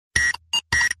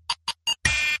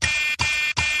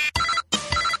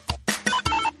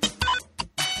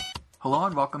Hello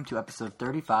and welcome to episode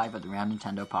 35 of the Round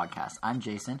Nintendo podcast. I'm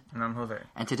Jason. And I'm Jose.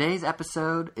 And today's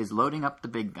episode is loading up the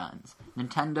big guns.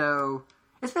 Nintendo,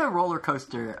 it's been a roller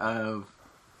coaster of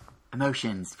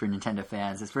emotions for Nintendo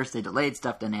fans. As first they delayed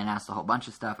stuff, then they announced a whole bunch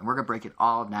of stuff, and we're going to break it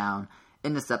all down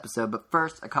in this episode. But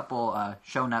first, a couple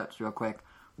show notes real quick.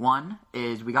 One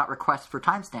is we got requests for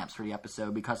timestamps for the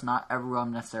episode because not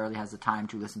everyone necessarily has the time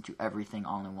to listen to everything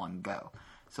all in one go.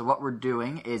 So what we're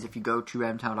doing is if you go to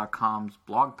RamTown.com's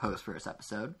blog post for this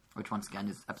episode, which once again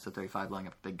is episode 35, Blowing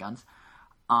Up the Big Guns,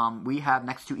 we have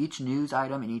next to each news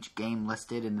item and each game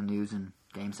listed in the news and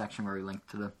game section where we link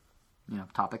to the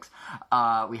topics,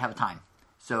 we have a time.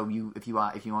 So if you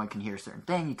only can hear a certain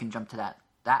thing, you can jump to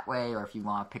that way, or if you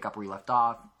want to pick up where you left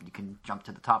off, you can jump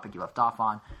to the topic you left off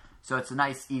on. So it's a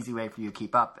nice, easy way for you to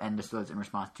keep up, and this was in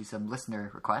response to some listener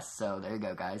requests, so there you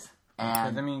go, guys.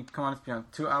 And I mean, come on, let's be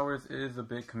honest. 2 hours is a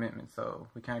big commitment, so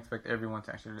we can't expect everyone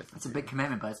to actually listen. It's a big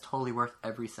commitment, but it's totally worth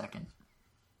every second.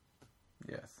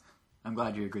 Yes. I'm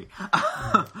glad you agree.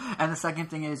 And the second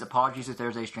thing is, apologies if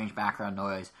there's a strange background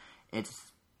noise.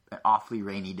 It's an awfully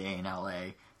rainy day in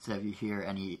LA, so if you hear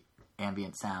any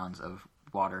ambient sounds of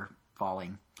water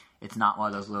falling, it's not one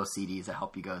of those little CDs that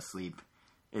help you go to sleep.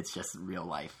 It's just real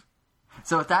life.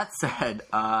 So with that said,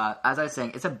 as I was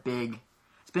saying, it's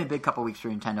been a big couple weeks for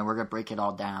Nintendo. We're going to break it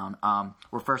all down.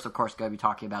 We're first, of course, going to be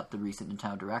talking about the recent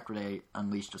Nintendo Direct where they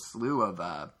unleashed a slew of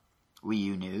Wii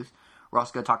U news. We're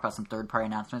also going to talk about some third-party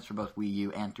announcements for both Wii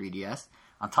U and 3DS.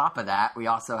 On top of that, we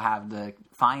also have the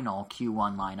final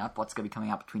Q1 lineup, what's going to be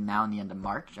coming out between now and the end of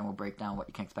March, and we'll break down what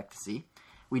you can expect to see.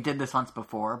 We did this once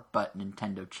before, but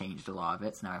Nintendo changed a lot of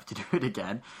it, so now I have to do it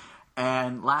again.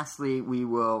 And lastly, we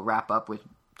will wrap up with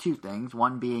two things.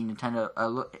 One being Nintendo...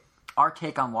 our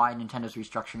take on why Nintendo's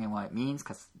restructuring and what it means,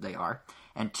 because they are.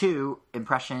 And two,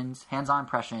 hands-on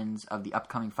impressions of the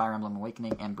upcoming Fire Emblem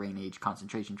Awakening and Brain Age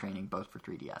Concentration Training, both for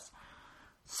 3DS.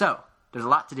 So, there's a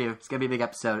lot to do. It's going to be a big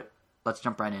episode. Let's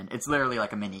jump right in. It's literally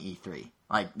like a mini E3.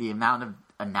 Like, the amount of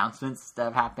announcements that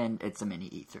have happened, it's a mini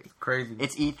E3. Crazy.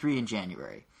 It's E3 in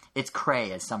January. It's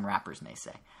cray, as some rappers may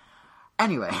say.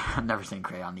 Anyway, I'm never saying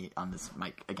cray on this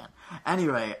mic again.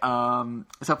 Anyway,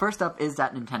 so first up is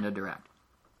that Nintendo Direct.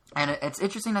 And it's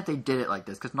interesting that they did it like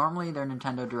this, because normally their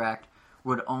Nintendo Direct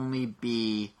would only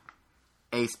be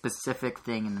a specific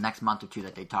thing in the next month or two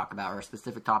that they talk about, or a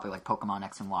specific topic like Pokemon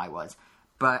X and Y was.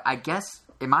 But I guess,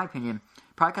 in my opinion,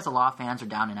 probably because a lot of fans are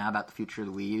down and out about the future of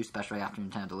the Wii U, especially after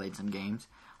Nintendo delayed some games,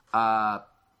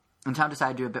 Nintendo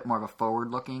decided to do a bit more of a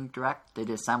forward-looking Direct. They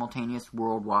did a simultaneous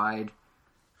worldwide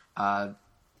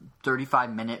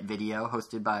 35-minute video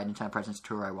hosted by Nintendo President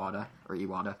Satoru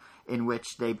Iwata, in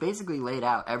which they basically laid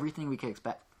out everything we could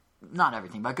expect. Not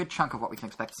everything, but a good chunk of what we can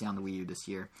expect to see on the Wii U this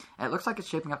year. And it looks like it's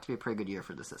shaping up to be a pretty good year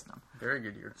for the system. Very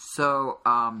good year. So,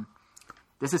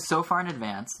 this is so far in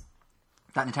advance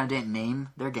that Nintendo didn't name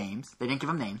their games. They didn't give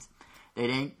them names. They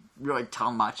didn't really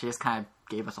tell much. They just kind of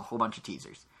gave us a whole bunch of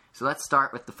teasers. So let's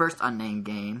start with the first unnamed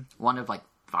game, one of like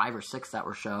 5 or 6 that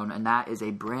were shown, and that is a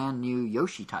brand new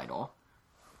Yoshi title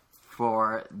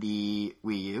for the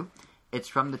Wii U. It's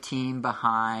from the team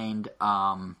behind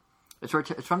it's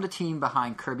from the team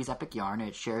behind Kirby's Epic Yarn.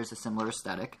 It shares a similar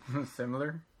aesthetic.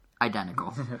 Similar?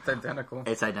 Identical. It's identical.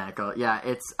 It's identical. Yeah,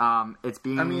 it's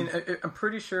being... I mean, I'm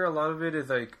pretty sure a lot of it is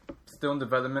like still in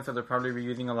development, so they're probably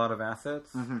reusing a lot of assets.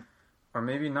 Mm-hmm. Or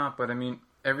maybe not, but I mean,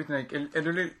 everything, like, it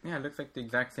literally, it looks like the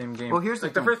exact same game. Well, here's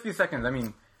like the first few seconds, I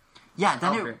mean... Yeah,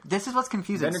 then this is what's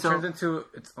confusing. Then it turns into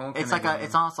its own. It's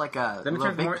almost like a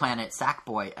little Big Planet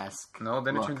Sackboy-esque. No,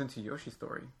 then look. It turns into Yoshi's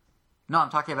Story. No, I'm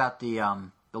talking about the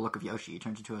look of Yoshi. It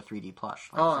turns into a 3D plush.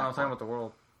 Like I was talking about the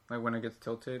world, like when it gets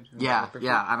tilted. Yeah.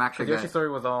 I'm actually. Yoshi's Story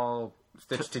was all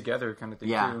stitched together, kind of thing.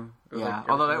 Yeah, too. Like,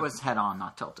 although it was head on,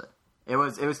 not tilted. It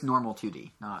was normal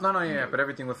 2D. Not No, but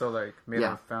everything was so like made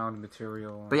of found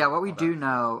material. But yeah, what we do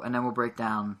know, and then we'll break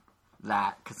down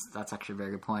that, because that's actually a very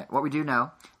good point. What we do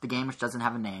know, the game, which doesn't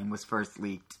have a name, was first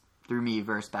leaked through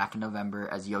Miiverse back in November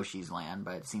as Yoshi's Land,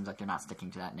 but it seems like they're not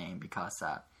sticking to that name because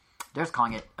they're just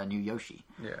calling it a new Yoshi.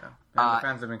 Yeah. And the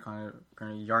fans have been calling it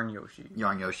Yarn Yoshi.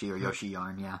 Yarn Yoshi or Yoshi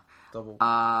Yarn, yeah. Double.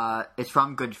 It's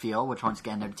from Good Feel, which once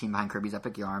again, they're the team behind Kirby's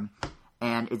Epic Yarn,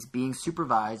 and it's being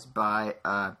supervised by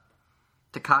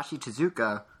Takashi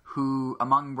Tezuka, who,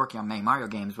 among working on many Mario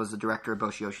games, was the director of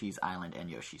both Yoshi's Island and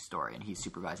Yoshi's Story, and he's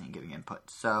supervising and giving input.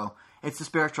 So, it's the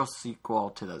spiritual sequel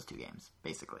to those two games,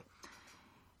 basically.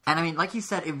 And, I mean, like you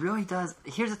said, it really does...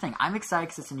 Here's the thing. I'm excited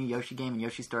because it's a new Yoshi game, and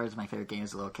Yoshi's Story is my favorite game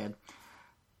as a little kid.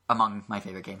 Among my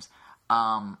favorite games.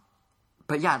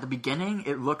 But yeah, at the beginning,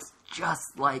 it looks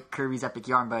just like Kirby's Epic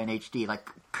Yarn, but in HD. Like,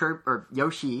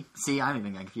 Yoshi, see, I'm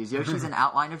even getting confused. Yoshi's an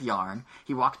outline of Yarn.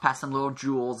 He walks past some little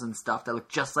jewels and stuff that look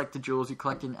just like the jewels you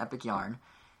collected in Epic Yarn.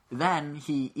 Then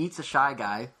he eats a Shy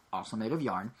Guy, also made of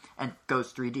yarn, and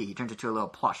goes 3D. He turns into a little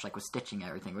plush, like with stitching and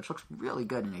everything, which looks really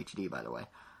good in HD, by the way.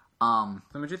 Some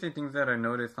interesting things that I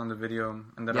noticed on the video,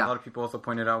 and that a lot of people also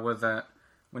pointed out, was that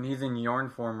when he's in yarn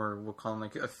form, or we'll call him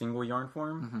like a single yarn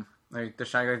form, like the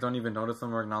Shy Guys don't even notice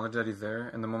him or acknowledge that he's there.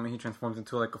 And the moment he transforms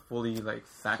into like a fully like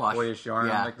Sackboyish yarn,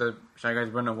 like the Shy Guys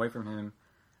run away from him,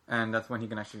 and that's when he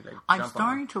can actually like. I'm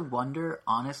starting to wonder,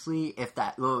 honestly, if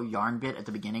that little yarn bit at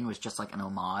the beginning was just like an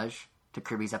homage to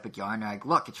Kirby's Epic Yarn. They're like,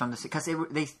 look, it's from the because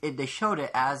they showed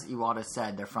it as Iwata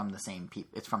said they're from the same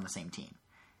it's from the same team,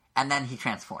 and then he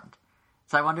transformed.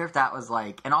 So I wonder if that was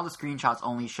like, and all the screenshots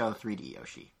only show 3D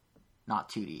Yoshi, not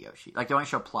 2D Yoshi. Like they only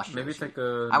show plush. Maybe Yoshi. It's like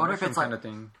a I wonder if it's kind like of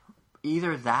thing.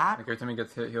 Either that, like every time he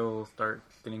gets hit, he'll start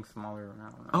getting smaller. I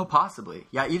don't know. Oh, possibly.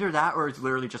 Yeah, either that or it's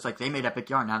literally just like they made Epic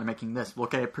Yarn, now they're making this.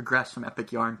 Look at it progress from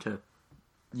Epic Yarn to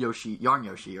Yarn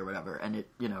Yoshi or whatever, and it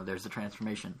there's the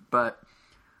transformation. But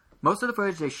most of the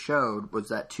footage they showed was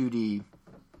that 2D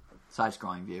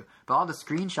side-scrolling view. But all the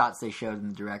screenshots they showed in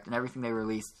the Direct and everything they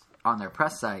released on their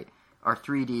press site are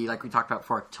 3D, like we talked about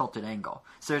before, a tilted angle.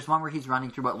 So there's one where he's running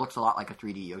through what looks a lot like a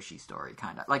 3D Yoshi story,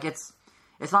 kind of. Like it's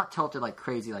not tilted like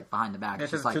crazy, like behind the back.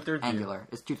 It's just like angular. View.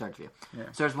 It's 2/3 view. Yeah.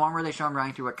 So there's one where they show him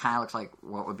running through what kind of looks like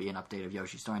what would be an update of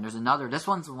Yoshi's story. And there's another. This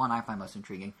one's the one I find most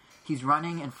intriguing. He's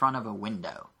running in front of a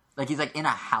window. Like he's like in a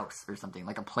house or something,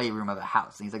 like a playroom of a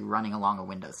house. And he's like running along a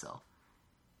windowsill.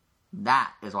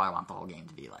 That is what I want the whole game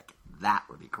to be like. That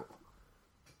would be cool.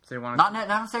 So you want not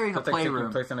necessarily in a playroom.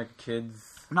 Like place in a kid's.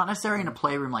 Not necessarily in a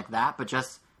playroom like that, but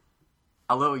just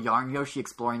a little Yarn Yoshi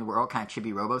exploring the world, kind of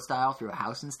Chibi Robo style, through a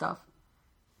house and stuff.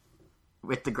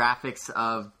 With the graphics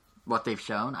of what they've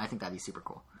shown, I think that'd be super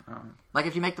cool. Like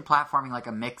if you make the platforming like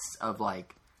a mix of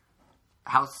like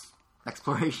house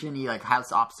exploration-y, like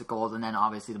house obstacles, and then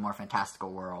obviously the more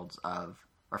fantastical worlds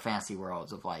or fantasy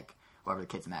worlds of like whatever the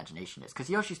kid's imagination is. Because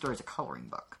Yoshi's Story is a coloring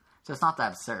book, so it's not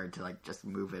that absurd to like just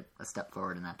move it a step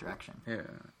forward in that direction. Yeah,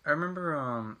 I remember.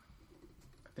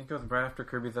 I think it was right after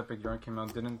Kirby's Epic Yarn came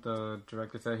out. Didn't the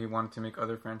director say he wanted to make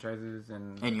other franchises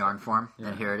in yarn form? Yeah.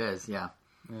 And here it is. Yeah.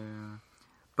 Yeah.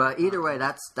 But either way,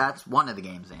 that's one of the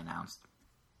games they announced.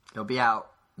 It'll be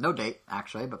out, no date,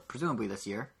 actually, but presumably this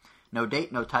year. No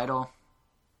date, no title,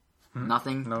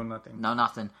 nothing. No, nothing. No,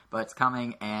 nothing. But it's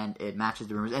coming, and it matches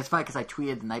the rumors. And it's funny, because I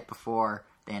tweeted the night before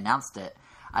they announced it.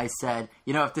 I said,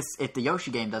 if the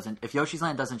Yoshi game if Yoshi's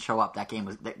Land doesn't show up, that game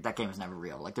was never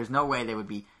real. Like, there's no way they would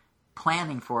be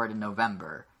planning for it in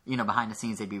November. Behind the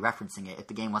scenes, they'd be referencing it if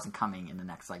the game wasn't coming in the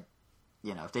next,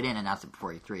 if they didn't announce it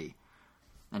before E3.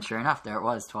 And sure enough, there it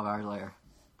was, 12 hours later.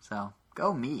 So,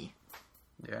 go me.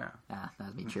 Yeah. Yeah, that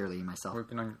was me cheerleading myself.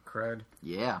 Working on your cred.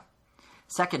 Yeah.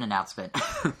 Second announcement.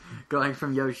 Going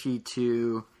from Yoshi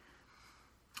to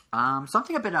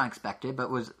something a bit unexpected, but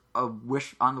was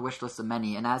on the wish list of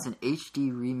many, and as an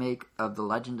HD remake of The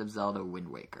Legend of Zelda Wind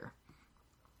Waker.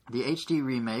 The HD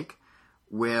remake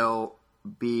will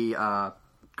be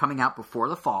coming out before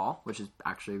the fall, which is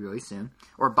actually really soon,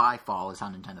 or by fall is how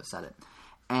Nintendo said it.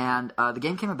 And the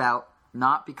game came about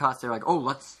not because they're like, oh,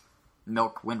 let's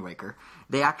milk Wind Waker.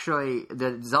 They actually,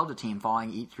 the Zelda team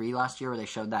following E3 last year, where they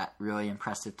showed that really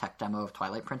impressive tech demo of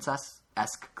Twilight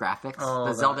Princess-esque graphics,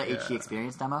 the Zelda HD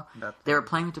Experience demo. They were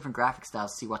playing with different graphic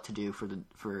styles to see what to do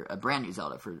for a brand new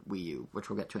Zelda for Wii U, which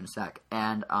we'll get to in a sec.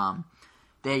 And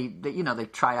they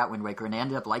tried out Wind Waker, and they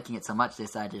ended up liking it so much they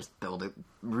decided to just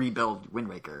rebuild Wind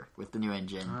Waker with the new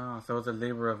engine. Oh, so it's a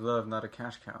labor of love, not a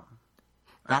cash cow.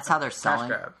 That's how they're selling.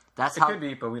 Cash grab. It could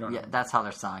be, but we don't know. Yeah, that's how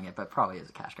they're selling it, but probably is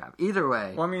a cash grab. Either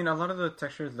way. Well, I mean, a lot of the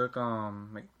textures look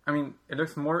it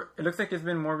looks like it's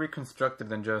been more reconstructed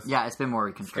than just it's been more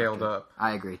reconstructed. Scaled up.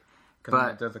 I agree.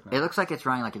 But it looks like it's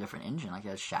running like a different engine. Like it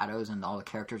has shadows, and all the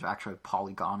characters are actually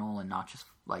polygonal and not just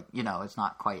it's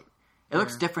not quite. It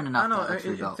looks different enough.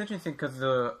 It's interesting because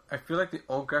I feel like the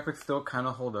old graphics still kind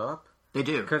of hold up. They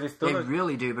do. They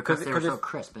really do because they're so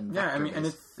crisp and and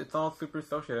it's all super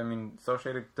cel shaded. I mean, cel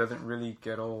shaded doesn't really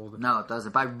get old. No, it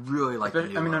doesn't. But I really like the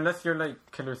new look. Unless you're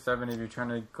like Killer 7, if you're trying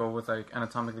to go with like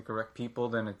anatomically correct people,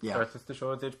 then it starts to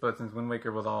show its age. But since Wind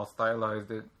Waker was all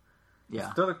stylized, it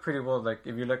still look pretty well. Like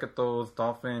if you look at those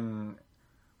Dolphin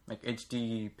like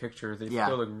HD pictures, they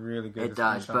still look really good. It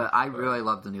does, but I really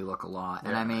love the new look a lot.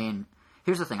 And I mean,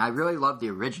 here's the thing: I really love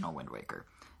the original Wind Waker.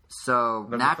 So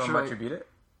naturally, so much you beat it.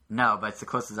 No, but it's the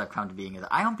closest I've come to being.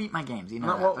 I don't beat my games, you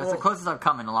know. No, It's the closest I've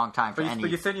come in a long time for But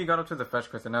you said you got up to the fetch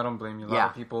quest, and I don't blame you. A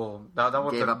lot of people that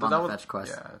was gave up on the fetch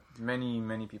quest. Yeah,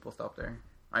 many people stopped there.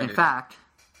 In fact,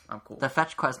 I'm cool. The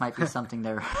fetch quest might be something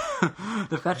they're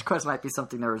the fetch quest might be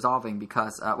something they're resolving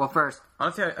because first,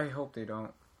 honestly, I hope they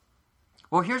don't.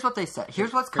 Well, here's what they said.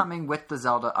 Here's what's coming with the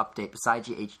Zelda update besides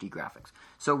the HD graphics.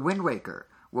 So Wind Waker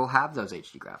will have those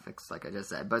HD graphics, like I just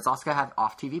said, but it's also going to have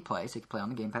off-TV play, so you can play on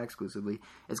the gamepad exclusively.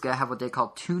 It's going to have what they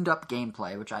call tuned-up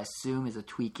gameplay, which I assume is a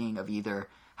tweaking of either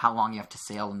how long you have to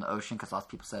sail in the ocean, because lots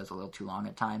of people say it's a little too long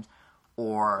at times,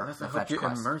 or the fetch quest. I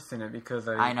hope you immerse in it, because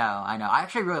I know. I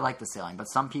actually really like the sailing, but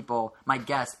some people, my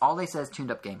guess, all they say is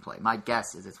tuned-up gameplay. My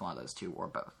guess is it's one of those two, or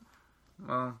both.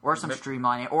 Or some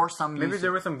streamlining, or some... Maybe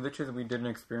there were some glitches we didn't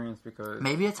experience because...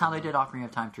 Maybe it's how they did Ocarina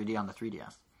of Time 3D on the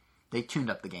 3DS. They tuned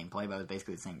up the gameplay, but it was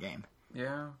basically the same game.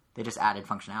 Yeah. They just added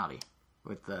functionality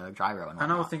with the gyro and whatnot.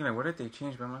 And I was thinking, like, what did they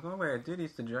change? But I'm like, oh, wait, I did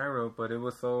use the gyro, but it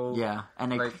was so... Yeah,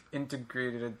 and they...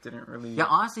 integrated, it didn't really... Yeah,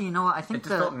 honestly, you know what? I think it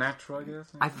just felt natural, I guess.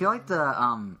 I feel like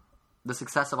the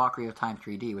success of Ocarina of Time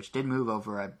 3D, which did move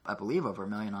over, I believe, over 1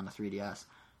 million on the 3DS,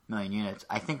 million units,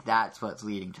 I think that's what's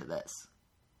leading to this.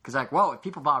 Because, like, whoa, if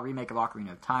people buy a remake of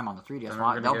Ocarina of Time on the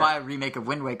 3DS, they'll buy a remake of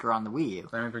Wind Waker on the Wii U.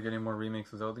 I think we're getting more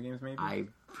remakes of Zelda games, maybe?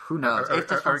 Who knows? Are we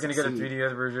going to get a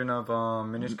 3DS version of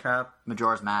Minish Cap?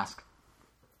 Majora's Mask.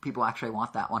 People actually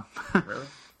want that one. Really?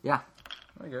 Yeah.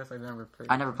 I guess I never played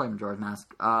I never played Majora's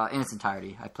Mask in its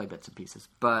entirety. I played bits and pieces,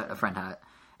 but a friend had it.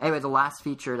 Anyway, the last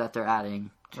feature that they're adding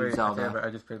to Zelda... Okay, but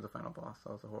I just played the final boss.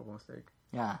 That was a horrible mistake.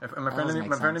 Yeah. My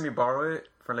friend let me borrow it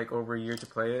for like over a year to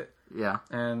play it. Yeah.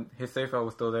 And his save file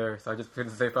was still there, so I just played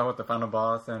the save file with the final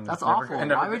boss. And that's awful.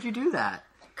 Why would you do that?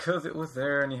 Because it was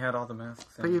there and he had all the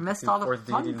masks. But you missed all the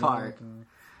fun part.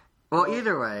 Well,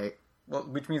 either way... Well,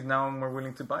 which means now I'm more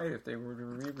willing to buy it if they were to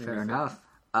re-release it. Fair enough.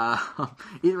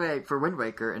 Either way, for Wind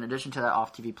Waker, in addition to that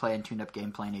off-TV play and tuned-up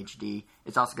gameplay in HD,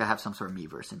 it's also going to have some sort of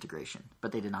Miiverse integration.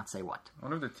 But they did not say what. I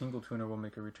wonder if the Tingle Tuner will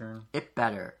make a return. It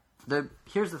better.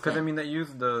 Here's the thing. Because, I mean, they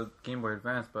used the Game Boy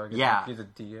Advance, but I guess they use a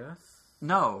DS?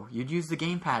 No, you'd use the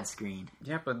gamepad screen.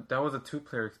 Yeah, but that was a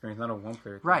 2-player experience, not a 1-player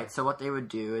experience. Right, so what they would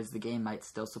do is the game might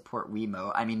still support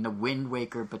Wiimote. I mean, the Wind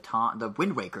Waker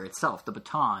itself, the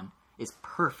baton, is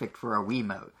perfect for a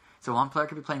Wiimote. So one player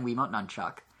could be playing Wiimote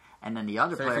Nunchuck, and then the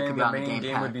other player could be on the gamepad. The main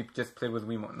game would be just played with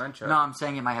Wiimote Nunchuck. No, I'm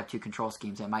saying it might have two control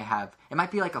schemes. It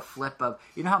might be like a flip of,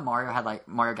 you know how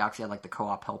Mario Galaxy had like the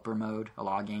co-op helper mode? A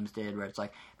lot of games did, where it's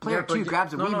like, player 2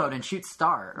 grabs a Wiimote and shoots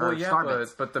star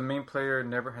bits. But the main player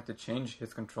never had to change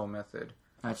his control method.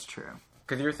 That's true.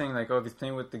 Because you're saying, like, if he's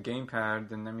playing with the gamepad,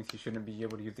 then that means he shouldn't be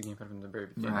able to use the gamepad from the very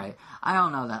beginning. Right. I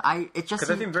don't know that. Because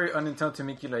I think very unintentional to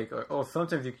make you like,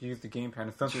 sometimes you can use the gamepad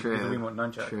and sometimes you can use the Wiimote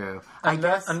Nunchuck. True.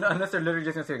 Unless they're literally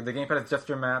just going to say, the gamepad is just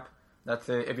your map. That's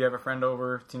it. If you have a friend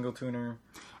over, Tingle Tuner.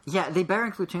 Yeah, they better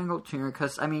include Tingle Tuner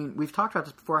because, I mean, we've talked about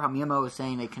this before, how Miyamoto was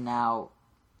saying they can now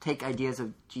take ideas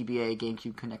of GBA,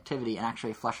 GameCube connectivity and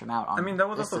actually flesh them out on I mean, that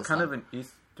was also system. kind of an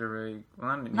Easter egg. Well,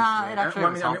 not an Easter egg. It actually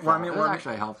was helpful. It was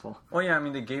actually helpful. Well, yeah, I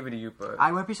mean, they gave it to you, but...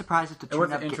 I wouldn't be surprised if the tuned-up...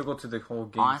 It wasn't integral to the whole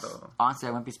game, though. Honestly,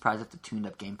 I wouldn't be surprised if the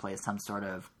tuned-up gameplay is some sort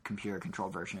of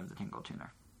computer-controlled version of the Tingle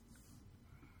Tuner.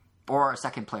 Or a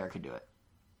second player could do it.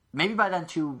 Maybe by then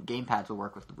 2 gamepads will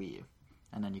work with the Wii U.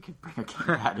 And then you could bring a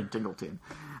gamepad and Tingle Tune.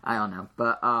 I don't know.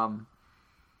 But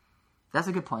that's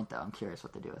a good point, though. I'm curious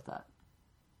what they do with that.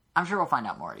 I'm sure we'll find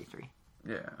out more at E3.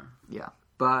 Yeah. Yeah.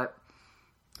 But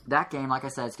that game, like I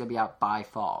said, it's going to be out by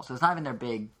fall. So it's not even their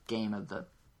big game of the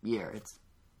year. It's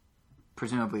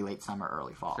presumably late summer,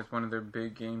 early fall. It's just one of their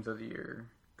big games of the year.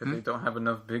 Because they don't have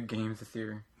enough big games this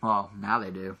year. Well, now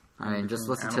they do. I mean, just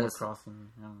listen to... Animal Crossing.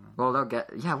 I don't know. Well, they'll get...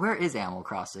 Yeah, where is Animal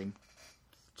Crossing?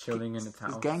 Chilling in its house.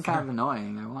 It's getting kind of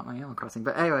annoying. I want my Animal Crossing.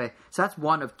 But anyway, so that's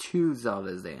one of 2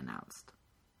 Zeldas they announced.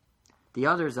 The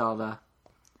other Zelda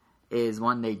is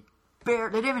one they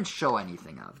didn't even show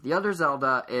anything of. The other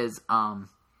Zelda is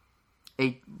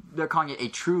they're calling it a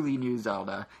truly new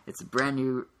Zelda. It's brand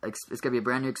new. It's going to be a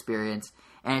brand new experience,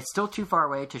 and it's still too far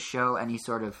away to show any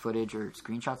sort of footage or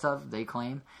screenshots of. They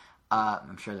claim.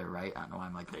 I'm sure they're right. I don't know why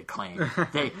I'm like, they claim.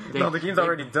 No, the game's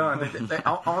already done.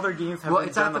 All their games have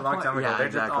been done a long time ago. Yeah, they're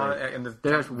exactly. just all in this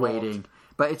They're just waiting.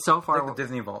 But it's so far... Like the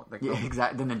Disney Vault. Yeah,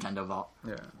 exactly. The Nintendo Vault.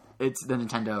 Yeah. It's the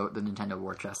Nintendo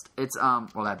War Chest. It's, well,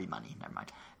 that'd be money. Never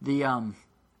mind.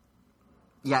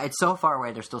 Yeah, it's so far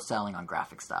away, they're still selling on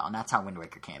graphic style. And that's how Wind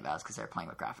Waker came about, because they're playing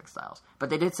with graphic styles. But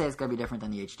they did say it's going to be different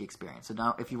than the HD experience.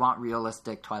 So if you want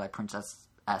realistic Twilight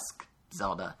Princess-esque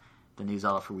Zelda, the new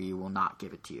Zelda for Wii U will not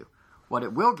give it to you. What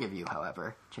it will give you,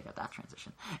 however, check out that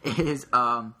transition, is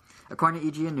according to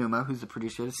Eiji Aonuma, who's the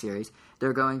producer of the series,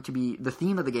 they're going to be the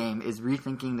theme of the game is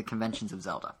rethinking the conventions of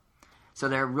Zelda. So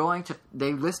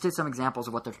they listed some examples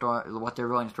of what they're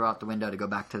willing to throw out the window to go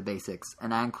back to the basics,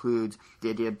 and that includes the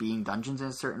idea of being dungeons in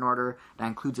a certain order. That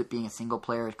includes it being a single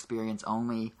player experience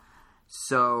only.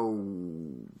 So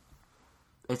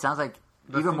it sounds like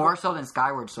even more so than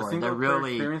Skyward Sword, they're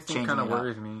really changing kind it of up.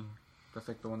 worries me. That's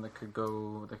like the one that could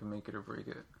make it or break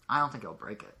it. I don't think it'll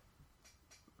break it.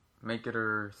 Make it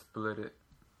or split it.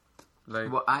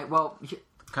 Like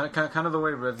kind of the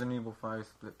way Resident Evil 5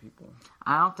 split people.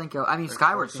 I don't think it'll... I mean, like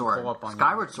Skyward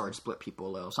Sword split people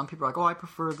a little. Some people are like, oh, I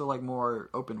prefer the more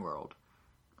open world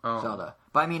Zelda.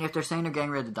 But I mean, if they're saying they're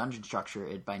getting rid of the dungeon structure,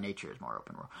 it by nature is more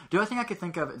open world. The other thing I could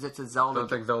think of is it's a Zelda... So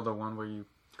it's like Zelda 1 where you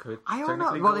could I don't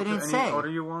know. Well, they didn't say. Order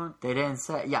you want? They didn't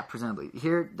say. Yeah, presumably.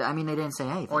 Here, I mean, they didn't say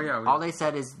anything. Oh, yeah. All they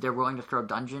said is they're willing to throw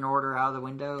dungeon order out of the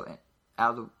window,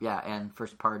 and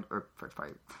first party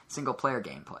single player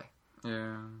gameplay.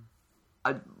 Yeah.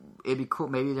 It'd be cool.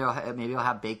 Maybe they'll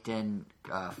have baked in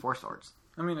Four Swords.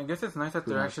 I mean, I guess it's nice that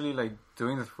they're actually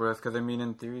doing this for us because I mean,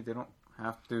 in theory, they don't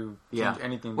have to change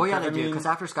anything. Well, yeah, they do because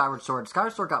after Skyward Sword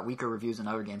got weaker reviews in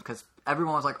other games because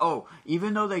everyone was like, "Oh,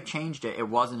 even though they changed it, it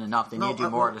wasn't enough. They need to do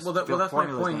more." Well, that's my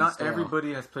point. Not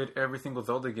everybody has played every single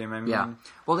Zelda game. I mean,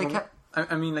 Well, they kept.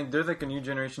 I mean, there's a new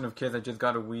generation of kids that just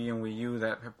got a Wii and Wii U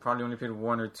that have probably only played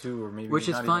one or two, or maybe which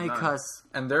is funny because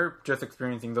and they're just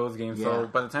experiencing those games. Yeah. So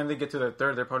by the time they get to their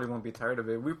third, they probably won't be tired of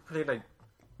it. We've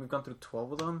gone through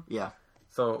 12 of them. Yeah.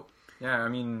 So yeah, I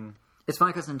mean, it's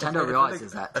funny because Nintendo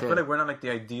realizes that too. I feel like we're not the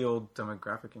ideal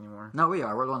demographic anymore. No, we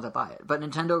are. We're the ones that buy it. But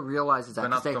Nintendo realizes that. But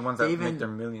not the ones that make their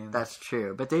millions. That's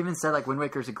true. But they even said Wind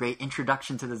Waker is a great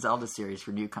introduction to the Zelda series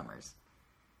for newcomers.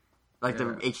 The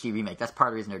HD remake. That's part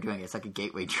of the reason they're doing it. It's like a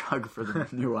gateway drug for the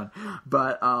new one.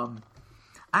 But, I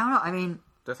don't know. I mean,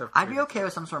 I'd be okay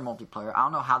with some sort of multiplayer. I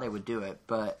don't know how they would do it,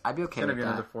 but I'd be okay with that. It's going to be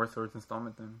another Four Swords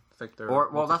installment then. It's like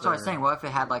well, that's what I was saying. What if it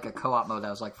had a co-op mode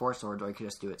that was like Four Swords, or you could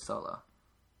just do it solo?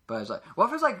 But it's like, what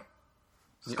if it was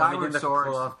Skyward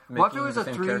Sword? What if it was a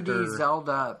 3D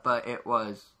Zelda, but it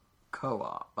was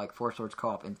co-op? Like Four Swords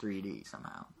co-op in 3D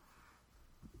somehow.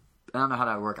 I don't know how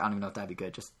that would work. I don't even know if that'd be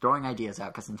good. Just throwing ideas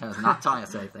out because Nintendo's not telling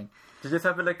us anything. You just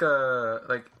have it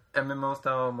a MMO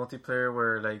style multiplayer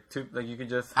where you could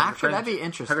just actually that'd be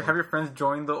interesting. Have your friends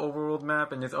join the overworld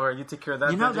map and just you take care of that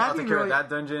dungeon, I'll take care of that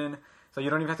dungeon. So you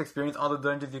don't even have to experience all the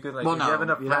dungeons. You could if you have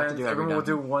enough friends, everyone will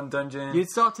do one dungeon. You'd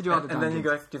still have to do all the dungeons. And then you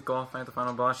guys just go and find the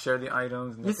final boss, share the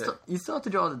items. And you still have to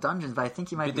do all the dungeons, but I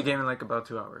think you might beat the game in about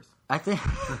 2 hours. I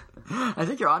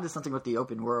think you're onto something with the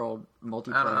open world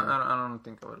multiplayer. I don't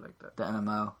think I would like that. The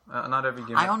MMO. Not every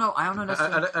game. I don't know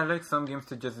necessarily. I like some games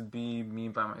to just be me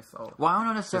by myself. Well, I don't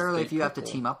know necessarily if you have to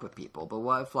team up with people, but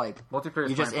what if multiplayer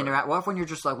you just interact? What if when you're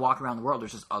just walking around the world,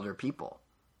 there's just other people?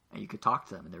 And you could talk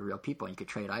to them, and they're real people, and you could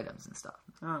trade items and stuff.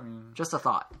 Just a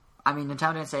thought. I mean,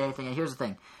 Nintendo didn't say anything, and here's the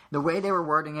thing. The way they were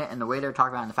wording it, and the way they were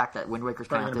talking about it, and the fact that Wind Waker's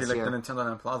kind of this year... It's going to be like the Nintendo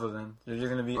Land Plaza, then. There's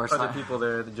going to be other people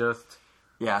there that just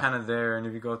kind of there, and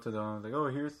if you go to them,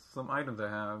 here's some items I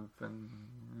have,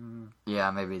 and...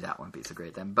 Yeah, maybe that wouldn't be so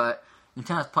great then. But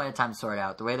Nintendo's plenty of time to sort it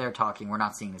out. The way they're talking, we're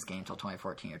not seeing this game until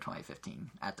 2014 or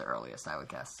 2015, at the earliest, I would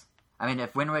guess. I mean,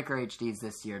 if Wind Waker HD is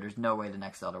this year, there's no way the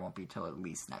next Zelda won't be till at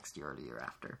least next year or the year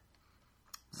after.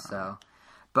 So,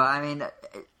 but I mean,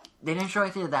 they didn't show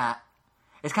anything of that.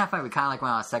 It's kind of funny. We kind of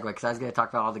went on a segue because I was going to talk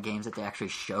about all the games that they actually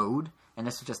showed, and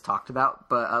this was just talked about.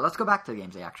 But let's go back to the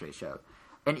games they actually showed.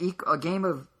 A game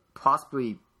of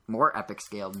possibly more epic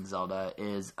scale than Zelda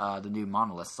is the new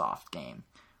Monolith Soft game,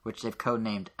 which they've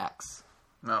codenamed X.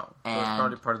 No, so it's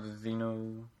probably part of the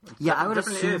Xeno. Yeah, I would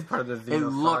assume is part of the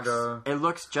Xeno saga. It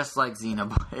looks just like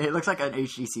Xenoblade. It looks like an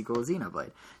HD sequel of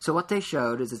Xenoblade. So what they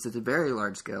showed is it's a very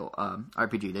large scale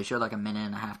RPG. They showed a minute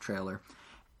and a half trailer,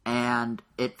 and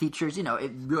it features it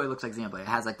really looks like Xenoblade. It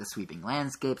has the sweeping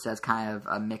landscapes. It has kind of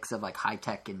a mix of high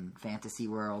tech and fantasy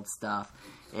world stuff.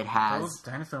 It has those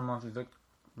dinosaur monsters look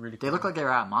really cool. They look like they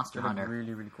were out of Monster Hunter.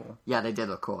 Really, really cool. Yeah, they did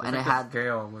look cool. And it had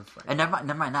scale was and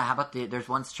never mind that. How about there's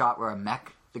one shot where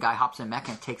the guy hops in a mech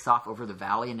and takes off over the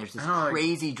valley, and there's this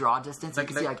crazy draw distance. You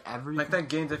can see everything. That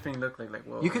game definitely looked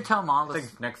whoa. You could tell Monolith.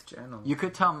 It's next gen. You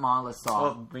could tell Monolith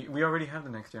Soft. Well, we already have the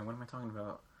next gen. What am I talking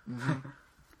about?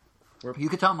 You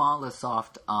could tell Monolith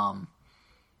Soft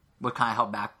what kind of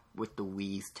held back with the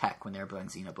Wii's tech when they were building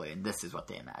Xenoblade, and this is what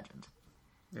they imagined.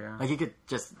 Yeah. You could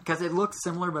just... Because it looks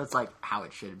similar, but it's how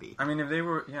it should be. I mean, if they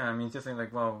were... Yeah, I mean, just saying these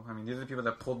are the people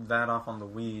that pulled that off on the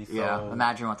Wii, so... Yeah,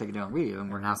 imagine what they could do on Wii,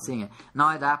 and we're now seeing it. Not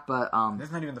only that, but... This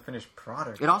is not even the finished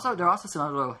product. There are also some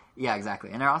other little... Yeah,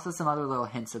 exactly. And there are also some other little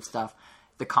hints of stuff.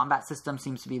 The combat system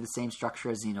seems to be the same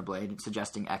structure as Xenoblade,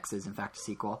 suggesting X is in fact a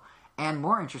sequel. And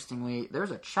more interestingly,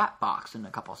 there's a chat box in a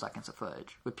couple seconds of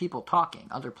footage with people talking,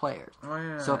 other players. Oh,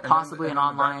 yeah. So possibly an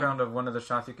online... In the background of one of the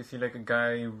shots, you can see like a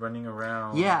guy running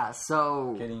around. Yeah,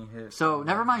 so... Getting hit. So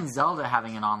never mind Zelda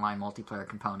having an online multiplayer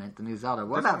component, the new Zelda.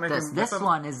 What about this? This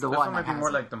one is the one that has... This one might be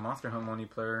more like the Monster Hunt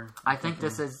multiplayer. I think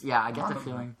this is... Yeah, I get the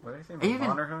feeling... What did I say?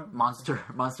 Monster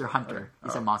Hunt? Monster Hunter. He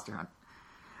said Monster Hunt.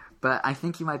 But I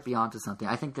think you might be onto something.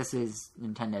 I think this is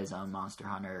Nintendo's own Monster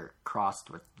Hunter crossed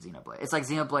with Xenoblade. It's like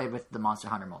Xenoblade with the Monster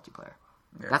Hunter multiplayer.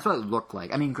 Yeah. That's what it looked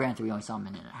like. I mean, granted, we only saw a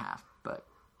minute and a half, but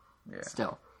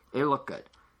still, it looked good.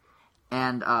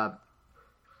 And the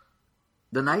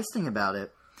nice thing about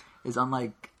it is,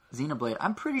 unlike Xenoblade,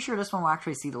 I'm pretty sure this one will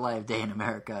actually see the light of day in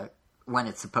America when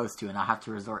it's supposed to, and I'll have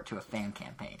to resort to a fan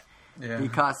campaign. Yeah.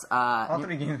 Because all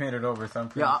 3 games made it over, so I'm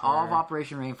pretty sure. All of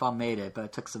Operation Rainfall made it, but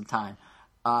it took some time.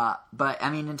 But, I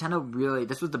mean, Nintendo really...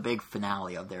 This was the big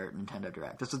finale of their Nintendo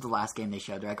Direct. This was the last game they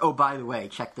showed. They're like, oh, by the way,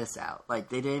 check this out. Like,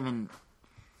 they didn't even...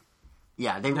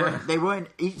 Yeah, they wouldn't...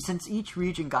 Since each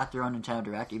region got their own Nintendo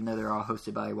Direct, even though they're all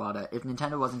hosted by Iwata, if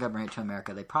Nintendo wasn't going to bring it to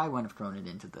America, they probably wouldn't have thrown it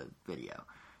into the video.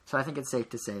 So I think it's safe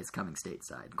to say it's coming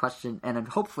stateside. And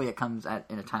hopefully it comes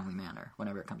in a timely manner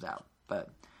whenever it comes out. But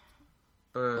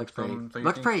looks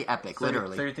pretty epic,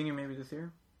 literally. So you're thinking maybe this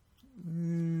year?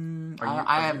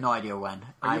 I have no idea when.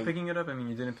 Are you picking it up? I mean,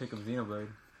 you didn't pick up Xenoblade.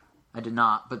 I did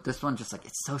not, but this one just like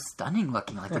it's so stunning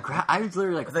looking. Like the I was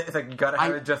literally like, it's like you gotta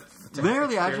have it just.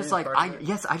 Literally, I was just like, I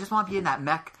just want to be in that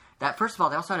mech. That first of all,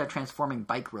 they also had a transforming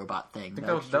bike robot thing. I think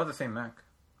that was the same mech.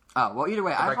 Oh well, either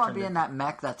way, I just want to be in that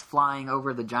mech that's flying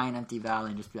over the giant empty valley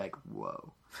and just be like,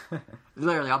 whoa.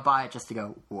 Literally, I'll buy it just to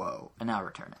go whoa, and then I'll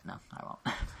return it. No, I won't.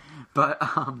 But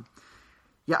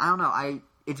yeah, I don't know.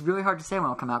 It's really hard to say when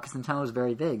it'll come out because Nintendo is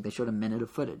very vague. They showed a minute of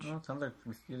footage. Well, it sounds like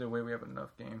either way we have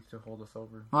enough games to hold us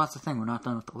over. Well, that's the thing. We're not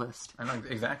done with the list. I know,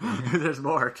 exactly. There's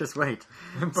more. Just wait.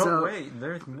 But wait,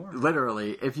 there's more.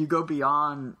 Literally, if you go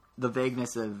beyond the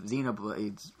vagueness of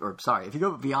Xenoblades, if you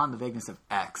go beyond the vagueness of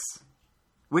X,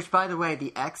 which, by the way,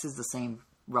 the X is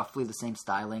roughly the same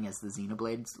styling as the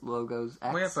Xenoblades logo's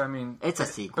X. Well, yeah, but I mean... It's a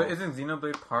sequel. But isn't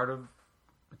Xenoblade part of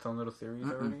its own little series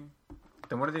already?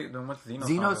 Then what's Xenosaga?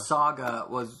 Xenosaga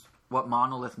was what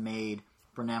Monolith made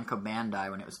for Namco Bandai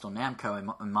when it was still Namco,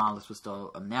 and Monolith was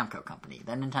still a Namco company.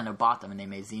 Then Nintendo bought them, and they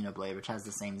made Xenoblade, which has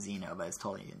the same Xeno, but it's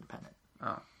totally independent. Oh,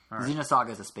 all right.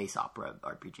 Xenosaga is a space opera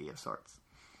RPG of sorts.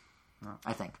 Oh.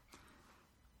 I think.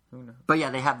 Who knows? But yeah,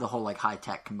 they have the whole like high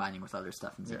tech combining with other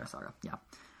stuff in Xenosaga. Yeah.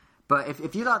 But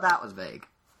if you thought that was vague,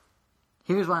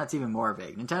 here's one that's even more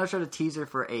vague. Nintendo showed a teaser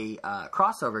for a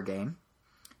crossover game.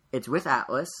 It's with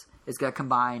Atlas. It's going to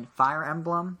combine Fire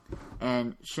Emblem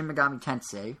and Shin Megami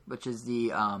Tensei, which is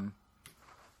the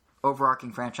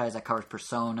overarching franchise that covers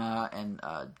Persona and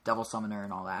Devil Summoner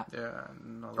and all that. Yeah.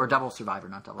 Or Devil Survivor,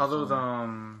 not Devil Summoner. All those,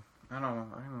 I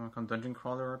don't know, dungeon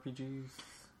crawler RPGs?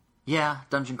 Yeah,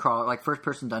 dungeon crawler, like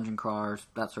first-person dungeon crawlers,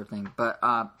 that sort of thing. But,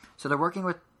 so they're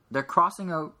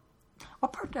crossing over...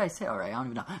 What part did I say already? I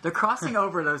don't even know. They're crossing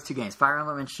over those two games, Fire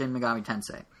Emblem and Shin Megami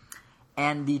Tensei.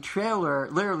 And the trailer,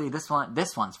 literally, this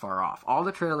one's far off. All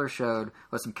the trailer showed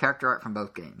was some character art from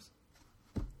both games.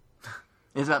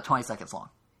 It was about 20 seconds long.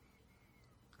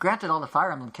 Granted, all the Fire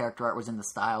Emblem character art was in the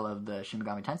style of the Shin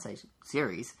Megami Tensei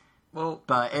series. Well,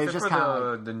 but it was just kind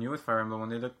of like the newest Fire Emblem when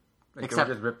they look like they were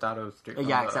just ripped out of Street.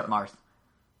 Yeah, except Marth.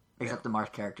 Except the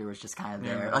Marth character was just kind of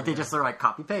there. They just sort of like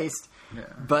copy paste. Yeah.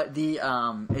 But the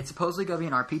it's supposedly going to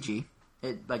be an RPG.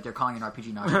 Like they're calling it an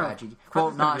RPG, not a strategy. Well,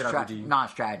 not a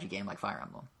strategy game like Fire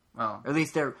Emblem. Oh. Or at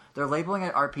least they're labeling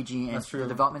it RPG, and the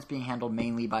development's being handled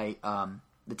mainly by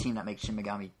the team that makes Shin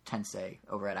Megami Tensei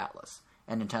over at Atlas,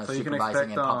 and Nintendo's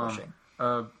supervising and publishing.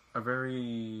 A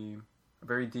very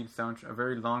deep soundtrack, a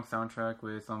very long soundtrack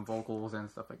with some vocals and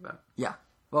stuff like that. Yeah.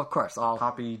 Well, of course, all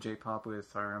poppy J-pop with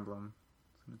Fire Emblem.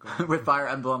 With Fire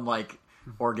Emblem like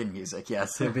organ music.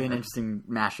 Yes, it'd be an interesting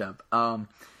mashup.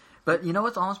 But you know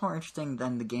what's almost more interesting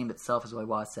than the game itself is what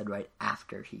Waz said right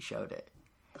after he showed it.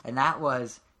 And that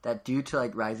was that due to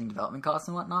like rising development costs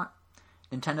and whatnot,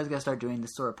 Nintendo's going to start doing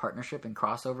this sort of partnership and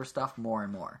crossover stuff more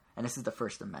and more. And this is the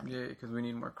first of many. Yeah, because we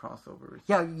need more crossovers.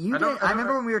 Yeah, I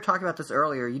remember when we were talking about this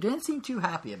earlier, you didn't seem too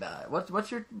happy about it. What's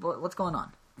going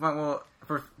on? Well,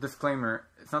 for disclaimer,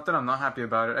 it's not that I'm not happy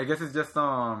about it. I guess it's just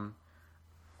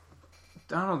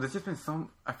I don't know, there's just been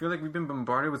I feel like we've been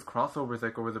bombarded with crossovers,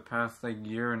 like, over the past, like,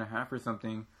 year and a half or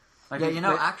something. Like,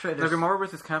 yeah, actually... Like, when Marvel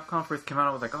vs. Capcom first came out,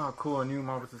 I was like, oh, cool, a new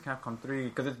Marvel vs. Capcom 3,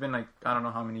 because it's been, like, I don't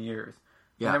know how many years.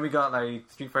 Yeah. And then we got, like,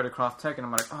 Street Fighter Cross Tech, and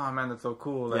I'm like, oh, man, that's so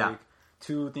cool. Like,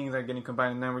 two things are getting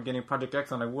combined, and then we're getting Project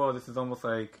X, and I'm like, whoa, this is almost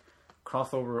like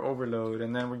crossover overload,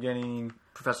 and then we're getting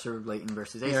Professor Layton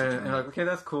versus Ace. and like, okay,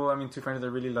 that's cool. I mean, two franchises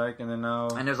I really like, and then now...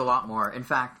 And there's a lot more. In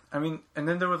fact... I mean, and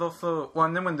then there was also... Well,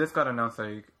 and then when this got announced,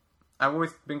 like, I've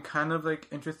always been kind of, like,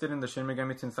 interested in the Shin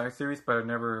Megami Tensei series, but I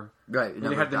never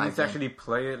really had the means to actually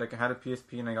play it. Like, I had a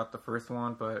PSP, and I got the first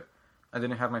one, but I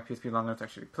didn't have my PSP long enough to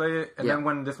actually play it. And then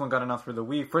when this one got announced for the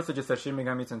Wii, first it just said Shin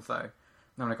Megami Tensei.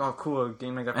 And I'm like, oh, cool, a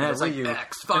game like that for the Wii U.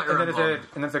 And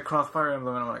then it said Cross Fire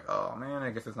Emblem, and I'm like, oh, man,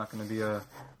 I guess it's not going to be a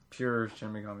pure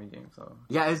Shin Megami game, so...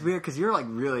 Yeah, it's weird, because you're, like,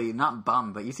 really, not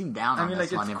bummed, but you seem down on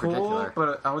this one in particular.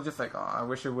 But I was just like, oh, I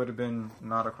wish it would have been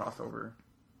not a crossover.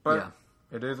 But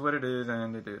it is what it is,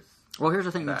 and it is. Well, here's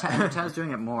the thing, Nintendo's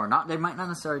doing it more. They might not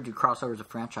necessarily do crossovers of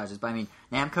franchises, but I mean,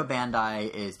 Namco Bandai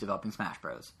is developing Smash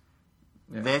Bros.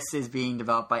 Yeah. This is being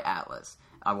developed by Atlas.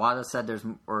 Iwata said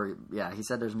he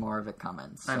said there's more of it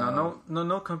coming. So. I know,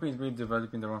 no company's really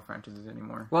developing their own franchises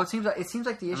anymore. Well, it seems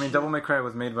like the issue... I mean, Devil May Cry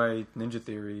was made by Ninja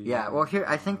Theory. Yeah, well, here,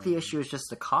 I think the issue is just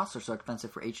the costs are so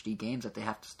expensive for HD games that they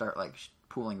have to start, like,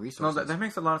 pooling resources. No, that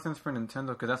makes a lot of sense for Nintendo,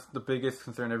 because that's the biggest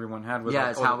concern everyone had. Was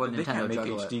it's how would Nintendo make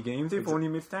HD games. They've only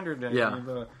made standard games.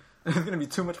 Yeah. It's going to be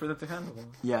too much for them to handle.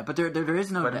 Yeah, but there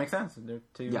is no... But it makes sense. They're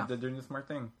doing the smart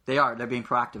thing. They are. They're being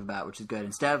proactive about it, which is good.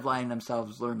 Instead of letting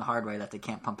themselves learn the hard way that they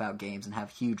can't pump out games and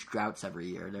have huge droughts every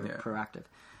year, they're proactive.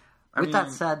 That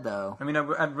said, though... I mean,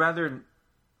 I'd rather...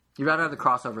 You'd rather have the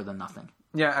crossover than nothing.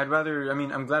 Yeah, I'd rather... I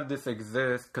mean, I'm glad this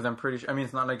exists, because I'm pretty sure... I mean,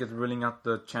 it's not like it's ruling out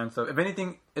the chance of... If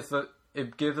anything,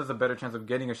 it gives us a better chance of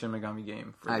getting a Shin Megami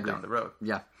game down the road.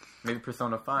 Yeah. Maybe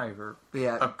Persona 5 or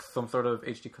some sort of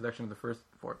HD collection of the first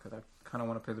four, because I kind of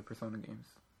want to play the Persona games.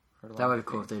 That would be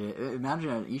cool if they did.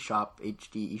 Imagine an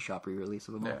HD eShop re-release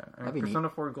of them all. Yeah, I mean, Persona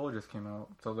 4 Gold just came out,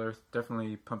 so they're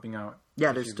definitely pumping out.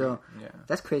 Yeah, they're still... Yeah.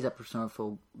 That's crazy that Persona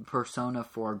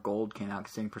 4 Gold came out,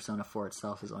 considering Persona 4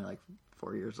 itself is only like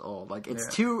 4 years old. Like,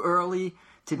 it's too early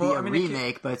to be a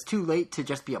remake, but it's too late to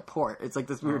just be a port. It's like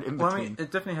this weird in-between. Well, I mean,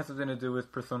 it definitely has something to do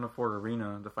with Persona 4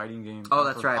 Arena, the fighting game. Oh,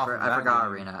 that's right. I forgot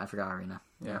Arena.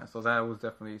 Yeah, so that was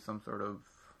definitely some sort of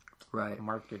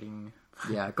marketing.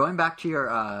 Yeah, going back to your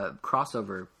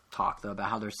crossover talk, though, about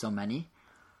how there's so many,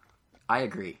 I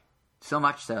agree. So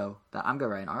much so that I'm going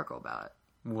to write an article about it.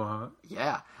 What?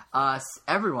 Yeah.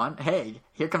 Everyone, hey,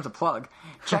 here comes a plug.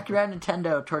 Check your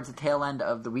Nintendo towards the tail end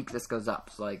of the week this goes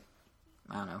up. So, like,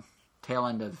 I don't know, tail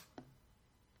end of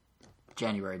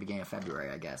January, beginning of February,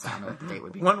 I guess. I don't know what the date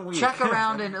would be. 1 week. Check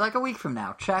around in, like, a week from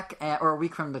now. Or a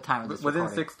week from the time of this Within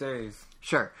recording. 6 days.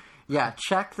 Sure. Yeah,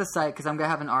 check the site, because I'm going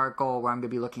to have an article where I'm going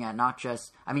to be looking at not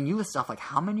just... I mean, you list stuff like,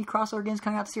 how many crossover games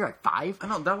coming out this year? Like, 5? I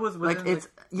know, that was within... Like, it's...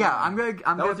 Yeah, I'm going to...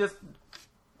 That was just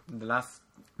the last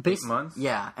 8 months?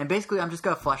 Yeah, and basically I'm just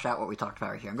going to flesh out what we talked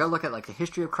about right here. I'm going to look at, like, the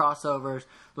history of crossovers,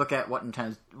 look at what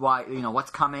Nintendo's... Why,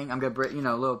 what's coming. I'm going to,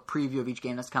 a little preview of each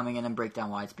game that's coming, and then break down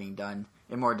why it's being done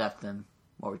in more depth than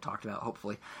what we talked about,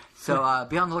 hopefully. So,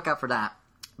 be on the lookout for that.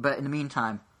 But in the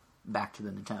meantime, back to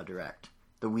the Nintendo Direct.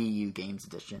 The Wii U Games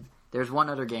Edition. There's one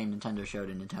other game Nintendo showed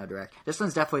in Nintendo Direct. This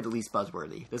one's definitely the least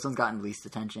buzzworthy. This one's gotten the least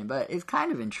attention, but it's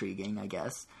kind of intriguing, I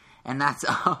guess. And that's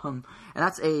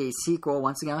a sequel,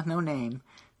 once again with no name,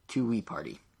 to Wii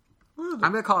Party. I'm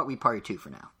going to call it Wii Party 2 for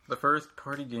now. The first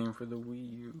party game for the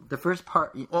Wii U. The first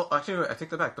part... Well, actually, I take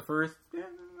that back.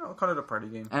 I'll call it a party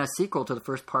game. And a sequel to the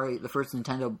first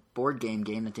Nintendo board game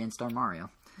that didn't star Mario.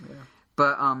 Yeah.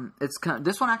 But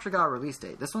this one actually got a release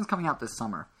date. This one's coming out this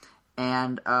summer.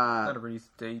 And not a release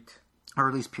date. A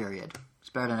release period. It's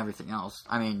better than everything else.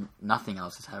 I mean, nothing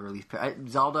else has had a release period.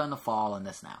 Zelda in the fall and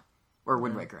this now. Or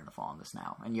Wind Waker in the fall and this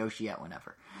now. And Yoshi at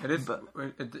whenever. It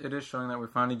is showing that we're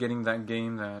finally getting that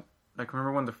game that... Like,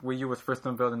 remember when the Wii U was first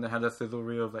unveiled and they had that sizzle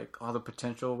reel of, like, all the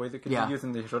potential ways it could be used?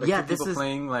 And they showed, like, people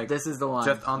playing, like... This is the one.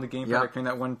 Just on the gamepad, like, playing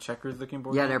that one checkers-looking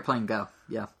board. Yeah, they're playing Go.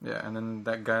 Yeah. Yeah, and then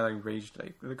that guy, like, raged,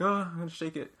 like, oh, I'm gonna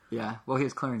shake it. Yeah. Well, he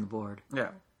was clearing the board. Yeah.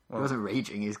 Well, he wasn't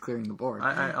raging, he was clearing the board.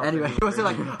 Anyway, he wasn't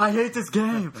like, I hate this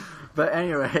game! But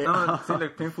anyway... No, see,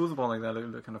 like, playing foosball like that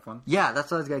looked kind of fun. Yeah,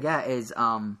 that's what I was gonna get, is...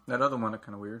 That other one looked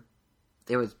kind of weird.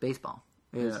 It was baseball.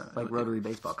 It was like rotary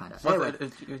baseball, kind of. Well,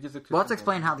 anyway, let's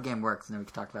explain how the game works, and then we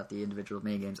can talk about the individual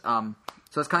minigames.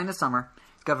 So it's kind of summer.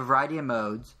 It's got a variety of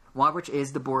modes, one of which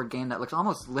is the board game that looks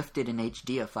almost lifted and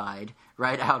HD-ified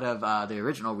right out of the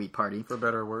original Wii Party. For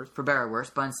better or worse. For better or worse,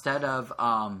 but instead of...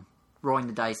 rolling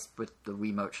the dice with the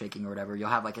Wiimote shaking or whatever, you'll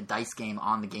have, like, a dice game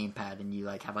on the gamepad, and you,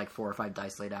 like, have, like, 4 or 5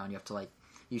 dice laid out, and you have to, like,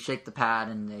 you shake the pad,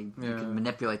 and you can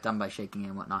manipulate them by shaking it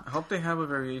and whatnot. I hope they have a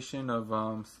variation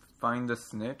of Find the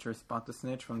Snitch or Spot the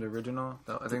Snitch from the original.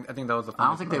 I think that was a fun I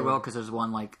don't think they will, because there's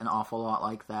one, like, an awful lot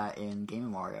like that in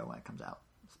Game & Wario when it comes out.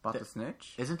 Spot the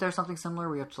Snitch? Isn't there something similar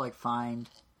where you have to, like, find...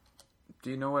 Do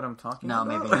you know what I'm talking No,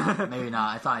 about? maybe not. Maybe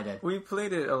not. I thought I did. We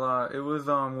played it a lot. It was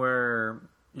where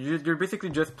you're basically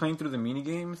just playing through the mini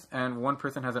games, and one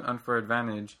person has an unfair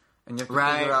advantage, and you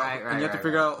have to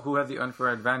figure out who has the unfair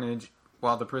advantage,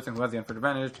 while the person who has the unfair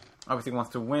advantage obviously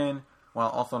wants to win, while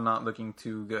also not looking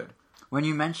too good. When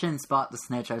you mentioned Spot the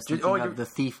Snitch, I was thinking of the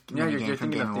Thief minigame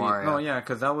from Game & Wario. No, yeah,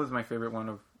 because that was my favorite one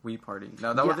of Wii Party.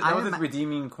 Now, that was its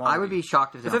redeeming quality. I would be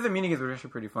shocked if they the minigames were actually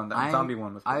pretty fun. That zombie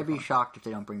one was pretty I'd be shocked if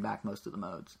they don't bring back most of the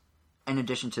modes. In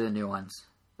addition to the new ones.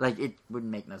 Like, it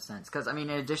wouldn't make no sense. Because, I mean,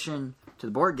 in addition to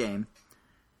the board game,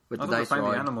 with the dice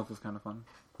roll... the animals was kind of fun.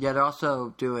 Yeah, they're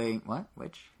also doing... What?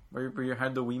 Which? Where you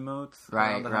had the Wiimotes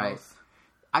around the house.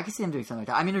 I can see them doing something like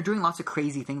that. I mean, they're doing lots of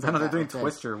crazy things like that. No, they're doing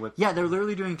Twister with... Yeah, they're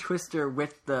literally doing Twister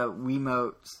with the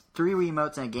Wiimotes. 3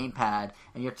 Wiimotes and a gamepad.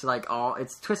 And you have to, like,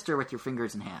 It's Twister with your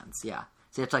fingers and hands. Yeah.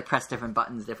 So you have to, like, press different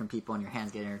buttons, different people, and your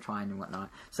hands get intertwined and whatnot.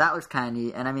 So that looks kind of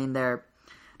neat. And, I mean, they're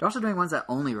also doing ones that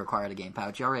only require the gamepad,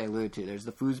 which you already alluded to. There's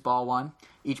the foosball one.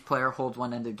 Each player holds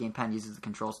one end of the gamepad and uses the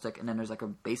control stick. And then there's, like, a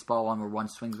baseball one where one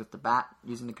swings with the bat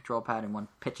using the control pad and one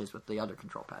pitches with the other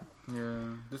control pad.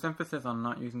 Yeah. This emphasis on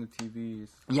not using the TVs.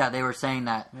 Yeah, they were saying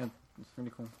that... Yeah, it's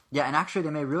really cool. Yeah, and actually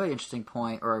they made a really interesting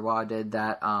point, or Iwata did,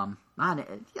 that... I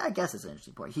guess it's an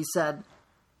interesting point. He said...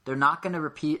 They're not going to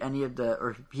repeat any of the...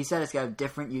 Or he said it's got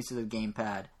different uses of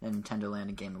gamepad than Nintendo Land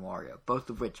and Game & Wario. Both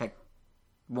of which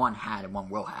one had and one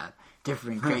will have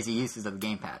different crazy uses of the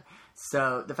gamepad.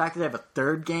 So the fact that they have a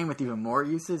third game with even more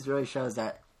uses really shows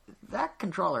that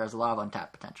controller has a lot of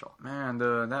untapped potential. Man,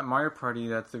 that Mario Party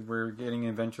that we're getting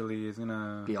eventually is going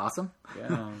to... Be awesome?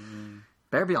 Yeah.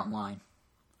 Better be online.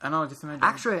 I know, just imagine.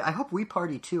 Actually, I hope Wii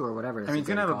Party 2 or whatever. I mean, it's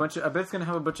gonna have a bunch of. I bet it's gonna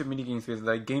have a bunch of mini games,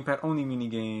 like gamepad only mini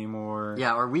game, or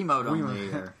or Wiimote only,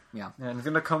 or yeah, and it's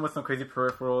gonna come with some crazy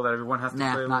peripheral that everyone has to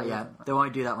play with. Not yet. They'll only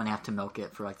do that when they have to milk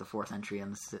it for like the 4th entry on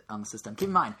the system. Keep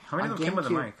in mind, how many of them came with a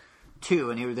mic?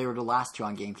 2, and they were the last 2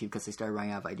 on GameCube because they started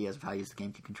running out of ideas of how to use the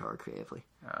GameCube controller creatively.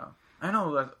 Oh, I know.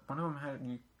 One of them had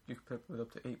you could play with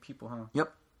up to 8 people, huh?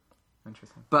 Yep.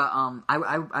 Interesting. But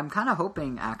I'm kind of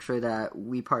hoping actually that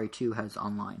Wii Party 2 has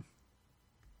online.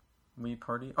 Wii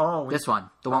Party? Oh, this one,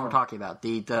 the one we're talking about,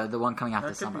 the one coming out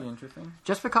this summer. That could be interesting.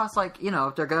 Just because, like,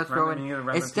 if they're gonna throw in,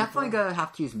 it's definitely people. gonna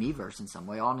have to use Miiverse in some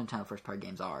way. All Nintendo first party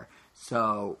games are.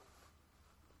 So,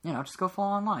 just go full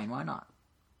online. Why not?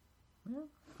 Yeah,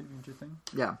 could be interesting.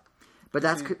 Yeah, but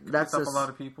that's a lot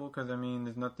of people because I mean,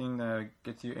 there's nothing that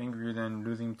gets you angrier than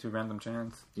losing to random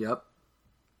chance. Yep,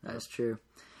 that is true.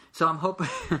 So I'm hoping.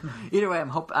 Either way,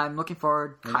 I'm looking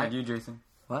forward. Like you, Jason.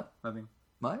 What? Nothing.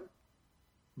 What?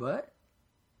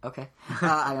 Okay.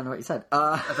 I don't know what you said.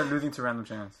 I said losing to random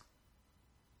chance.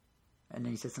 And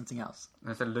then you said something else.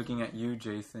 I said looking at you,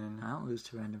 Jason. I don't lose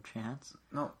to random chance.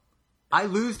 No. I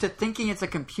lose to thinking it's a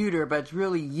computer, but it's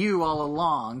really you all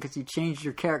along because you changed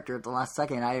your character at the last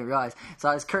second and I didn't realize. So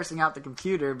I was cursing out the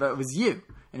computer, but it was you.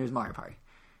 And it was Mario Party.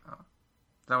 Oh.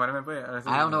 Is that what I meant by it?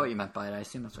 I don't know what you meant by it. I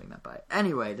assume that's what you meant by it.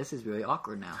 Anyway, this is really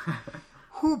awkward now.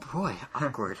 Oh boy,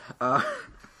 awkward.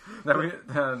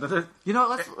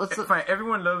 Let's fine.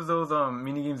 Everyone loves those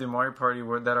mini games in Mario Party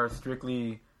that are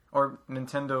strictly or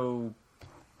Nintendo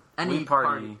Wii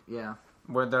Party, yeah,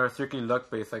 where that are strictly luck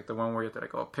based, like the one where you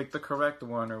have to pick the correct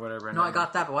one or whatever. No, I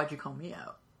got that, but why'd you call me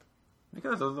out?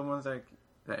 Because those are the ones that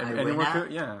anyone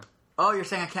could, yeah. Oh, you're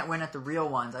saying I can't win at the real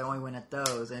ones? I only win at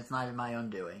those, and it's not in my own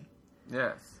doing.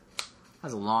 Yes.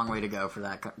 That's a long way to go for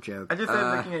that joke. I just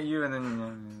said looking at you and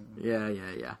then...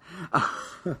 Yeah.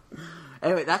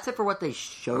 Anyway, that's it for what they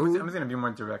showed. I'm just going to be more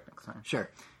direct next time. Sure.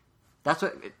 That's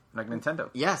what... Like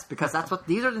Nintendo. Yes, because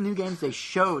these are the new games they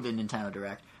showed in Nintendo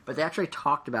Direct, but they actually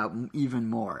talked about even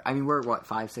more. I mean, we're,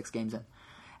 5-6 games in?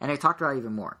 And they talked about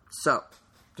even more. So...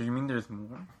 Do you mean there's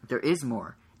more? There is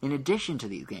more. In addition to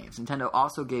these games, Nintendo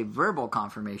also gave verbal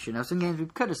confirmation of some games we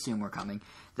could assume were coming.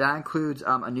 That includes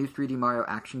a new 3D Mario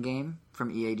action game from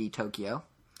EAD Tokyo,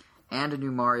 and a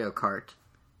new Mario Kart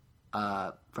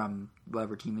from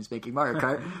whatever team is making Mario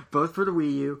Kart, both for the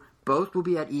Wii U. Both will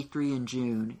be at E3 in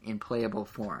June in playable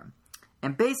form.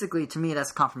 And basically, to me,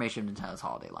 that's confirmation of Nintendo's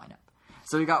holiday lineup.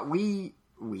 So we got We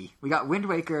got Wind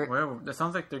Waker. Well, that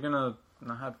sounds like they're going to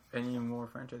not have any more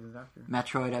franchises after.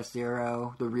 Metroid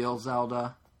F-Zero, the real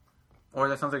Zelda. Or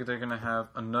that sounds like they're going to have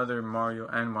another Mario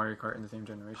and Mario Kart in the same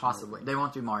generation. Possibly. They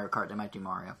won't do Mario Kart. They might do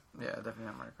Mario. Yeah, definitely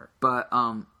not Mario Kart. But,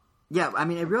 yeah, I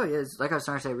mean, it really is, like I was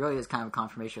trying to say, it really is kind of a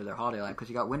confirmation of their holiday life. Because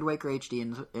you got Wind Waker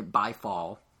HD by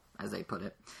fall, as they put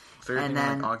it. So you're thinking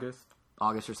like August?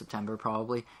 August or September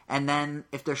probably. And then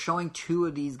if they're showing 2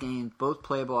 of these games, both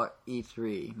playable at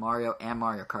E3, Mario and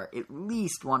Mario Kart, at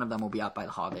least one of them will be out by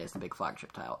the holidays, the big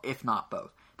flagship title, if not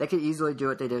both. They could easily do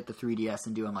what they did with the 3DS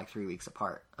and do them like 3 weeks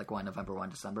apart, like 1 November, 1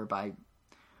 December, but I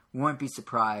wouldn't be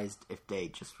surprised if they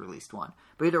just released one.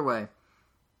 But either way,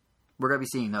 we're going to be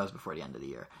seeing those before the end of the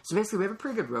year. So basically, we have a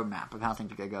pretty good roadmap of how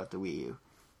things are going to go with the Wii U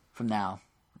from now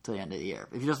until the end of the year.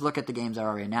 If you just look at the games that are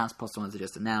already announced, plus the ones that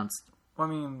just announced. Well,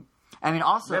 I mean,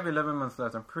 also... We have 11 months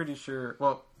left, I'm pretty sure...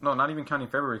 Well, no, not even counting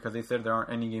February, because they said there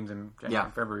aren't any games in January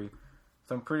and February.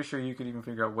 So I'm pretty sure you could even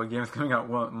figure out what game's coming out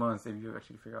what months if you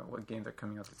actually figure out what games are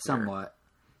coming out this year. Somewhat.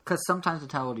 Because sometimes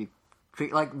the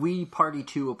like, Wii Party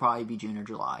 2 will probably be June or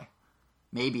July.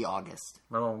 Maybe August.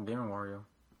 Well, Game & Wario.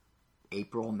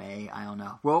 April, May, I don't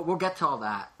know. We'll get to all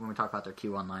that when we talk about their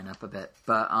Q1 lineup a bit.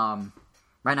 But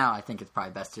right now, I think it's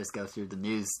probably best to just go through the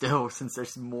news still, since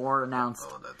there's more announced.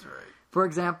 Oh, that's right. For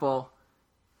example,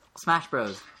 Smash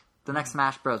Bros. The next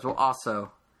Smash Bros. Will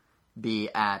also be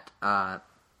at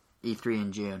E3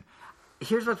 in June.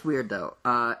 Here's what's weird, though.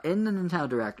 In the Nintendo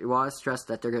Direct, it was stressed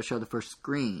that they're going to show the first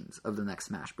screens of the next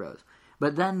Smash Bros.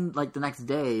 But then, like, the next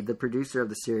day, the producer of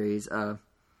the series,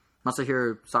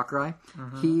 Masahiro Sakurai,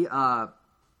 he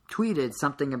tweeted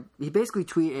something. He basically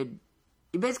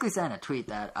said in a tweet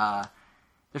that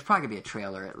there's probably going to be a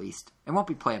trailer, at least. It won't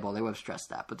be playable. They would have stressed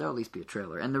that. But there'll at least be a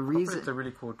trailer. And the reason... It's a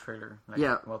really cool trailer. Like,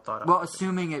 yeah. Well thought out. Well,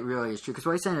 assuming it really is true. Because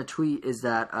what he said in a tweet is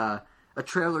that a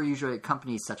trailer usually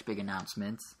accompanies such big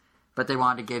announcements. But they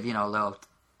wanted to give, a little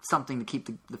something to keep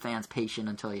the fans patient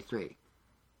until E3.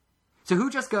 So who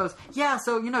just goes, yeah,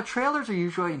 so, trailers are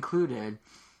usually included,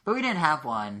 but we didn't have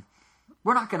one.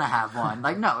 We're not going to have one.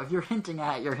 Like, no, if you're hinting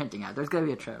at it, you're hinting at it. There's going to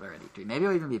be a trailer at E3. Maybe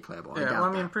it'll even be playable. Yeah,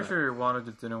 I'm pretty sure Wada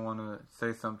just didn't want to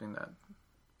say something that...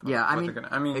 Yeah,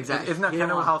 exactly. Isn't that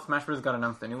kind of how Smash Bros. Got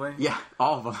announced anyway? Yeah,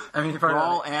 all of them. I mean,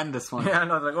 Brawl and this one. Yeah,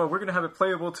 and I was like, we're going to have it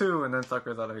playable too. And then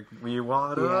Sakurai's like, we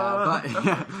Wada.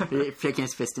 Yeah, but shaking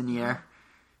his fist in the air.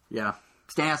 Yeah.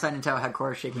 Standing outside Nintendo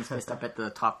headquarters, shaking his fist up at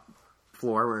the top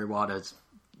floor where Wada's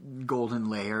golden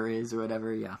lair is or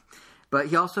whatever, yeah. But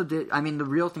he also did... I mean, the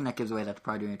real thing that gives away that they're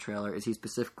probably doing a trailer is he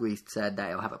specifically said that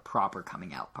it'll have a proper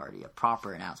coming out party, a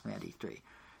proper announcement at E3.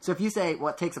 So if you say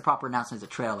what takes a proper announcement is a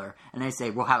trailer, and they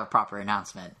say we'll have a proper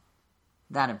announcement,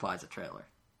 that implies a trailer.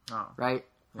 Oh. Right?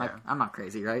 Yeah. Like, I'm not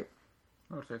crazy, right?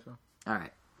 I would say so.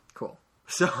 Alright, cool.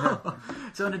 So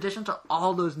in addition to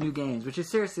all those new games, which is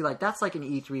seriously like, that's like an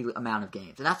E3 amount of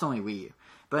games, and that's only Wii U.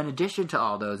 But in addition to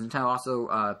all those, Nintendo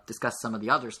also discussed some of the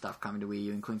other stuff coming to Wii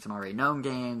U, including some already known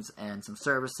games and some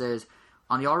services.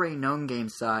 On the already known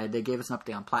games side, they gave us an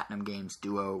update on Platinum Games'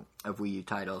 duo of Wii U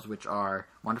titles, which are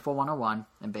Wonderful 101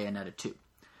 and Bayonetta 2.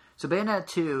 So Bayonetta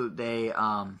 2, they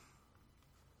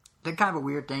did kind of a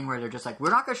weird thing where they're just like, we're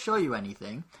not going to show you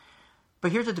anything,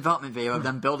 but here's a development video of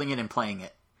them building it and playing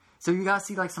it. So you got to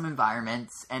see like some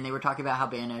environments, and they were talking about how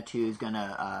Bayonetta 2 is going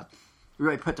to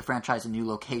really put the franchise in new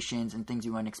locations and things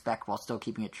you wouldn't expect while still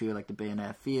keeping it true to like the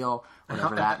Bayonetta feel,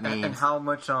 whatever that means. And how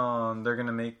much they're going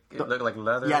to make it look like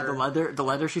leather. Yeah, the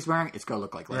leather she's wearing, it's going to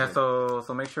look like leather. Yeah,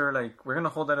 so make sure, like, we're going to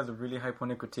hold that as a really high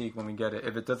point of critique when we get it.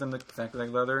 If it doesn't look exactly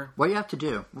like leather... What you have to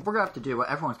do, what we're going to have to do, what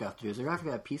everyone's going to have to do is they're going to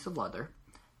have to get a piece of leather,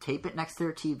 tape it next to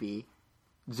their TV,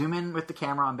 zoom in with the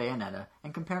camera on Bayonetta,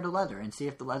 and compare to leather and see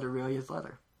if the leather really is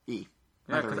leather.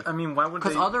 Yeah, because, I mean, why would they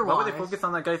focus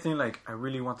on that guy saying, like, I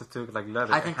really want this to look like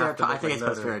leather? I think it's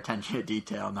supposed for attention to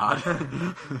detail, not...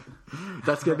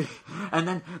 That's going to be... And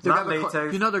then... They're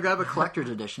going to have a collector's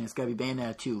edition. It's going to be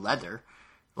Bayonetta 2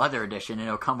 leather edition, and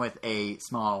it'll come with a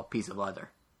small piece of leather.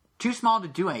 Too small to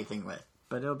do anything with,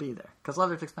 but it'll be there. Because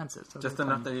leather's expensive. So just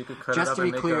enough that you could cut it up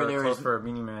and make a clothes for a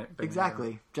mini...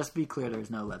 Exactly. Just to be clear,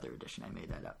 there's no leather edition. I made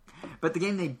that up. But the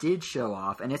game they did show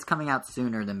off, and it's coming out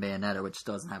sooner than Bayonetta, which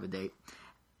still doesn't have a date,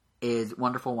 is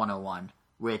Wonderful 101,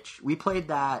 which we played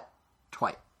that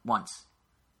once.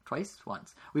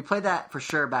 We played that for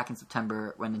sure back in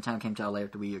September when Nintendo came to LA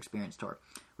with the Wii U Experience Tour.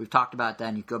 We've talked about that,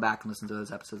 and you can go back and listen to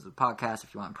those episodes of the podcast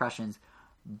if you want impressions.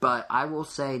 But I will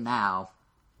say now,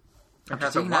 after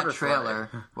seeing that trailer...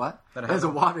 What? It has a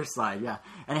water slide, yeah.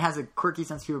 And it has a quirky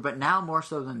sense of humor, but now more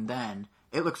so than then,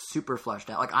 it looks super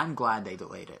fleshed out. Like, I'm glad they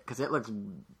delayed it, because it looks...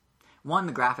 1,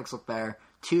 the graphics look better.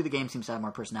 2, the game seems to have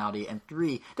more personality. And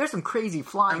 3, there's some crazy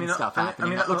flying stuff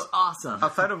happening that looks awesome.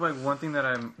 Outside of, like, one thing that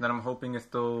I'm hoping is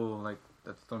still, like,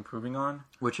 that's still improving on.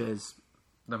 Which is?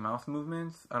 The mouse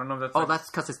movements. I don't know if that's... Oh, that's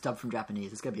because it's dubbed from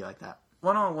Japanese. It's going to be like that.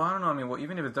 Well, I don't know. I mean,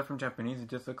 even if it's dubbed from Japanese, it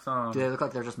just looks... Do they look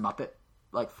like they're just Muppet,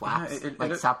 like, flaps?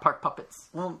 Yeah, South Park puppets?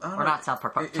 Well, I don't know. Or not South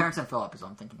Park puppets. Terrence and Phillip is what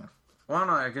I'm thinking of. Well, I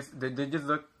don't know. I guess they just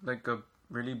look like a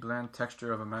really bland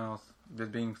texture of a mouse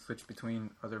that's being switched between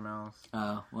other mouse.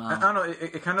 Oh, well. I don't know.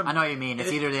 It kind of. I know what you mean.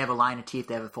 It's either they have a line of teeth,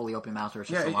 they have a fully open mouth, or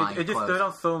it's just a line. It just closed. stood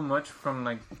out so much from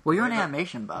like. Well, you're an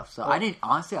animation buff, so I didn't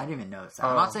even notice that.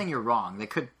 I'm not saying you're wrong. They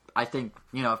could. I think,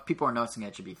 if people are noticing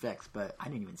it should be fixed, but I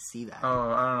didn't even see that.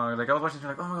 Oh, I don't know. Like, I was watching it,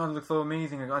 like, oh my god, it looks so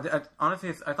amazing. Like,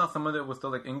 honestly, I thought some of it was still,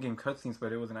 like, in-game cutscenes,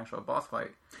 but it was an actual boss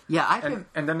fight. Yeah,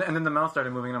 and then the mouse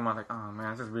started moving, and I'm like, oh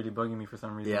man, this is really bugging me for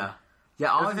some reason. Yeah.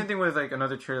 Yeah, the same thing with, like,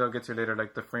 another trailer I'll get to later,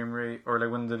 like, the frame rate, or,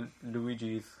 like, when the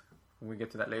Luigi's, when we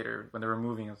get to that later, when they were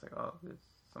moving, I was like, oh,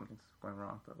 something's going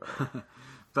wrong, but whatever.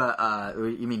 But,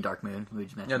 you mean Dark Moon? We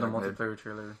just mentioned the Dark multiplayer Moon.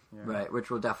 trailer. Yeah. Right, which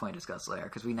we'll definitely discuss later,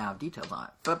 because we now have details on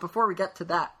it. But before we get to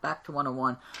that, back to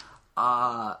 101,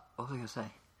 what was I going to say?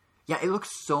 Yeah, it looks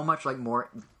so much like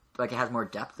it has more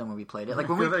depth than when we played it. Like,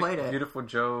 when we played it... Beautiful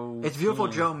Joe... It's Beautiful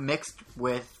Joe mixed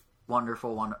with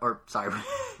Wonderful One... Or, sorry.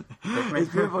 It's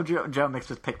Beautiful Joe mixed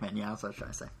with Pikmin, yeah, that's what I was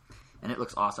trying to say. And it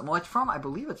looks awesome. Well, I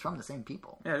believe it's from the same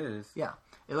people. Yeah, it is. Yeah,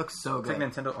 it looks so good.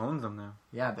 It's like Nintendo owns them now.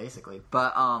 Yeah, basically.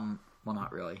 But, well,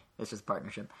 not really. It's just a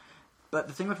partnership. But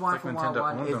the thing with Wonderful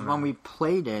 101 is when we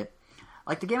played it,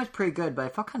 like, the game was pretty good, but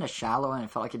it felt kind of shallow and it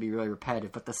felt like it'd be really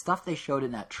repetitive. But the stuff they showed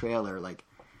in that trailer, like,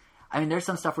 I mean, there's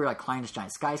some stuff where you're, like, climbing this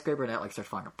giant skyscraper and it, like, starts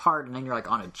falling apart, and then you're, like,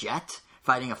 on a jet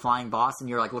fighting a flying boss, and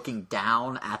you're, like, looking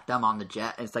down at them on the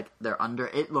jet, and it's, like, they're under...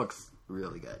 It looks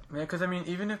really good. Yeah, because, I mean,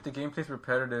 even if the gameplay's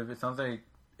repetitive, it sounds like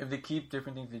if they keep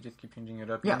different things, they just keep changing it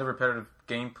up. Yeah. And the repetitive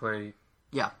gameplay...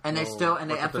 Yeah, and they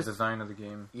emphasize the design of the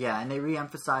game. Yeah, and they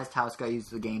re-emphasized how it's got to use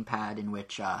the gamepad, in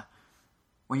which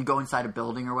when you go inside a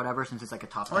building or whatever, since it's like a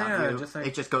top-down view,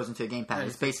 it just goes into a gamepad. Yeah,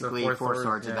 it's basically Four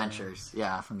Swords Adventures,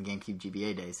 from the GameCube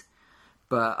GBA days.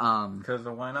 But because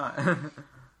why not?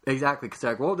 Exactly, because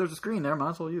they're like, well, there's a screen there, might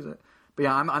as well use it. But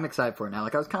yeah, I'm excited for it now.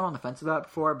 Like, I was kind of on the fence about it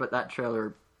before, but that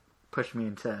trailer pushed me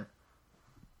into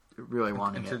really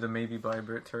wanting into the maybe buy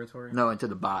Brit territory. No, into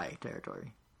the buy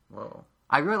territory. Whoa.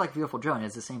 I really like Beautiful Joe, and it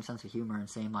has the same sense of humor and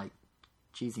same, like,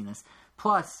 cheesiness.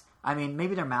 Plus, I mean,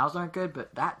 maybe their mouths aren't good,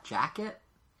 but that jacket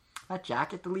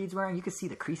the lead's wearing, you can see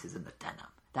the creases in the denim.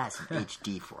 That's some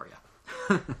HD for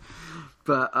you.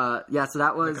 But, yeah, so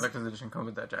that was... The collector's edition comes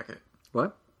with that jacket.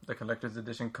 What? The collector's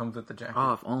edition comes with the jacket.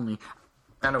 Oh, if only.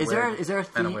 And a wig. Is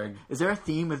there a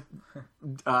theme with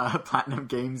Platinum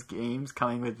Games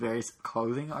coming with various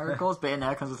clothing articles?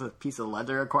 Bayonetta comes with a piece of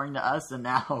leather, according to us, and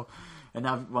now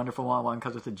Wonderful 101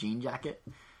 comes with a jean jacket.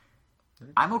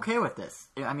 I'm okay with this.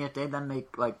 I mean, if they then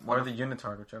make, like... Or the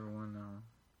Unitard, whichever one.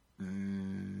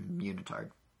 Unitard.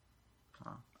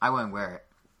 Oh. I wouldn't wear it,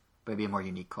 but it'd be a more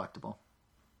unique collectible.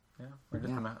 Yeah,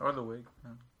 or the wig.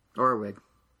 Yeah. Or a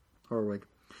wig.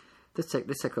 This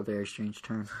took a very strange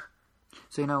turn.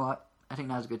 So you know what? I think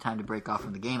now's a good time to break off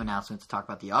from the game announcements to talk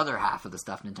about the other half of the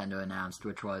stuff Nintendo announced,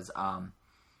 which was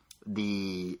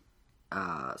the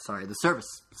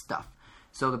service stuff.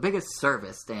 So the biggest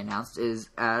service they announced is,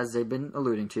 as they've been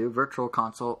alluding to, Virtual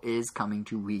Console is coming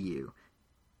to Wii U.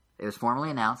 It was formally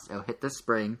announced. It'll hit this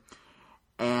spring.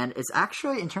 And it's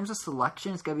actually, in terms of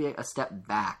selection, it's going to be a step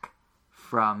back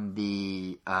from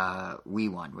the Wii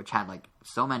one, which had like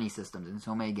so many systems and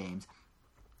so many games.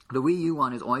 The Wii U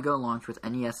one is only going to launch with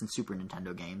NES and Super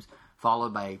Nintendo games,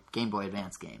 followed by Game Boy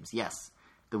Advance games. Yes,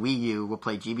 the Wii U will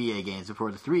play GBA games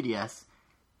before the 3DS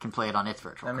can play it on its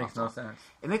virtual console. That makes no sense.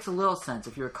 It makes a little sense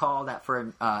if you recall that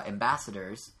for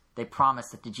Ambassadors, they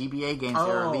promised that the GBA games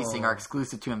they're releasing are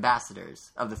exclusive to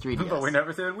Ambassadors of the 3DS. But we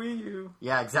never said Wii U.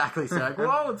 Yeah, exactly. So like,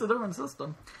 whoa, it's a different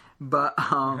system. But,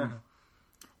 so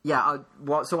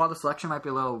while the selection might be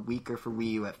a little weaker for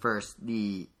Wii U at first,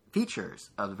 the features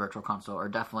of the Virtual Console are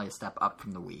definitely a step up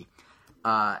from the Wii.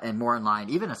 And more in line,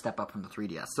 even a step up from the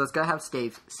 3DS. So it's going to have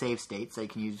save states that you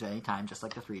can use at any time, just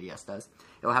like the 3DS does.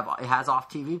 It has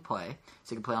off-TV play,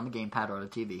 so you can play on the gamepad or the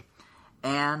TV.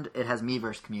 And it has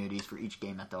Miiverse communities for each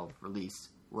game that they'll release,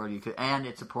 and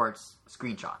it supports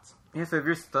screenshots. Yeah, so if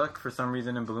you're stuck for some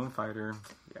reason in Balloon Fighter,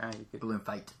 you could... Balloon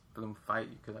Fight,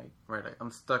 you could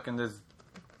I'm stuck in this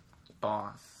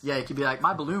boss. Yeah, you could be like,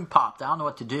 my balloon popped, I don't know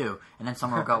what to do. And then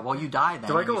someone will go, well, you died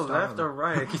then. Do I go left or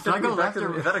right? Do I go left or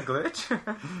right? Is that a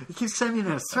glitch? It keeps sending me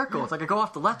in a circle. It's like I go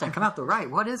off the left and come out the right.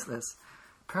 What is this?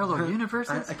 Parallel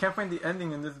universes? I can't find the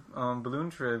ending in this balloon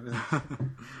trip.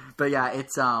 But yeah,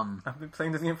 it's I've been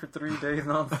playing this game for 3 days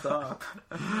nonstop.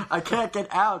 I can't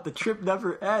get out. The trip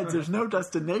never ends. There's no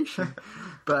destination.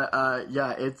 But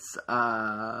it's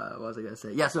what was I gonna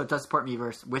say? Yeah, so it does support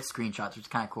Miiverse with screenshots, which is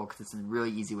kind of cool because it's a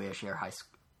really easy way to share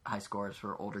high scores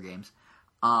for older games.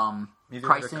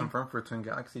 Pricing confirmed for Twin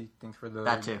Galaxy. Thanks for the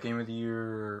that too. Game of the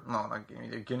Year. No, not Game of the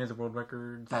Year. Guinness World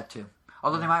Records. That too.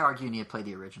 Although they might argue you need to play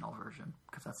the original version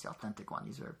because that's the authentic one.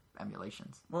 These are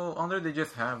emulations. Well, on there they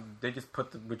just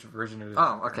put which version it is.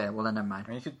 Oh, okay. Well, then never mind.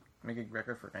 I mean, you could make a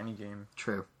record for any game.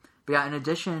 True. But yeah, in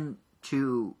addition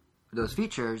to those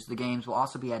features, the games will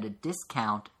also be at a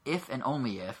discount if and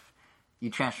only if you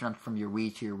transfer them from your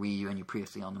Wii to your Wii U and you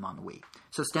previously owned them on the Wii.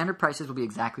 So standard prices will be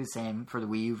exactly the same for the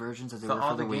Wii U versions as they were for the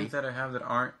Wii. So all the games that I have that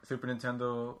aren't Super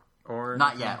Nintendo or...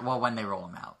 Not yet. Well, when they roll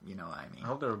them out, you know what I mean. I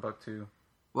hope they're $1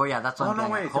 Well, yeah, that's what I'm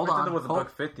getting. Wait. Hold Super on. Nintendo was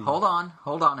 $1.50.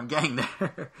 Hold on. I'm getting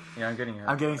there. Yeah, I'm getting it.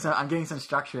 I'm getting some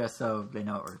structure so they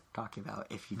know what we're talking about.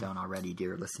 If you don't already,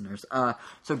 dear listeners.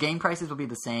 So game prices will be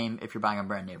the same if you're buying them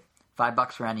brand new.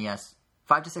 $5 for NES,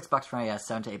 $5 to $6 for NES,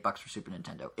 $7 to $8 for Super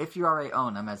Nintendo. If you already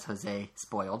own them, as Jose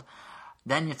spoiled,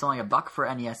 then it's only $1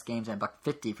 for NES games and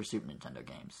 $1.50 for Super Nintendo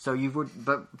games. So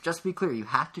but just to be clear, you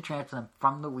have to transfer them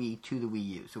from the Wii to the Wii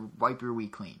U. So wipe your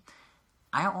Wii clean.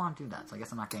 I don't want to do that, so I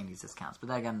guess I'm not getting these discounts. But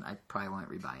then again, I probably won't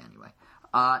rebuy anyway.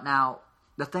 Now,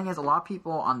 the thing is, a lot of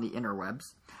people on the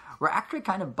interwebs were actually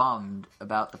kind of bummed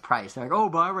about the price. They're like, oh,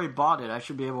 but I already bought it. I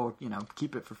should be able to,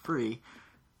 keep it for free.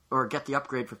 Or get the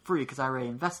upgrade for free because I already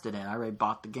invested in it. I already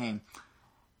bought the game.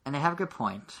 And they have a good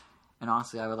point. And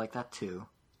honestly, I would like that too.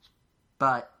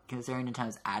 But considering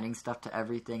Nintendo's adding stuff to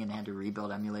everything and they had to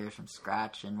rebuild emulators from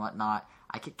scratch and whatnot,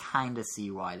 I could kind of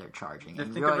see why they're charging.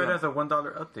 Just think of it as a $1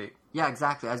 update. Yeah,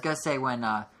 exactly. I was going to say when,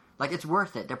 it's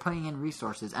worth it. They're putting in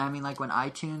resources. And I mean, when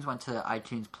iTunes went to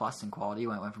iTunes Plus in quality,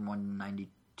 when it went from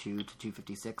 192 to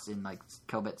 256 in,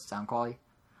 kilobits sound quality.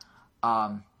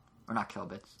 Or not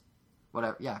kilobits.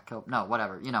 Whatever, yeah,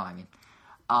 whatever. You know what I mean.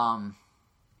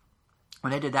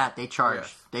 When they did that, they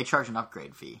charge an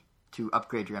upgrade fee to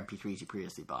upgrade your MP3s you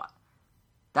previously bought.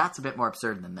 That's a bit more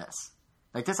absurd than this.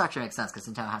 This actually makes sense because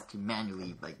Nintendo has to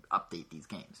manually update these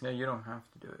games. Yeah, you don't have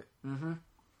to do it. Mm-hmm.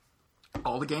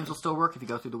 All the games will still work if you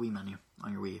go through the Wii menu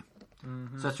on your Wii.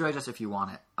 Mm-hmm. So it's really just if you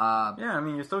want it. Yeah, I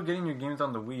mean, you're still getting your games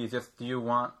on the Wii. It's just, do you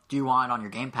want it on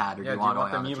your gamepad or do you want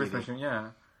it on the TV? Version? Yeah.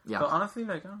 So honestly,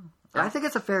 I think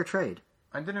it's a fair trade.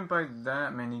 I didn't buy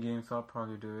that many games, so I'll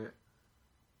probably do it.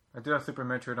 I do have Super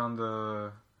Metroid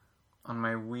on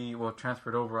my Wii,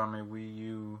 transferred over on my Wii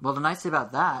U. Well, the nice thing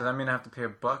about that... Does that mean I have to pay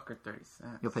 $1 or 30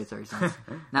 cents? You'll pay 30 cents.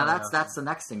 Now, that's the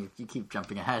next thing. You keep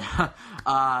jumping ahead.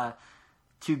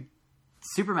 To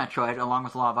Super Metroid, along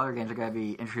with a lot of other games, are going to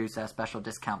be introduced at a special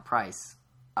discount price.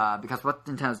 Because what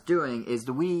Nintendo's doing is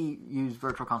the Wii U's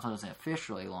Virtual Console doesn't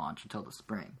officially launch until the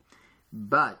spring.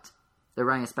 But they're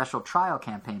running a special trial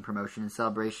campaign promotion in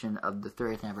celebration of the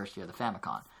 30th anniversary of the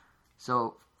Famicom.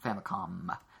 So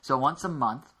once a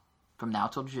month, from now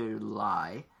till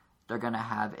July, they're going to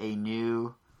have a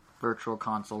new Virtual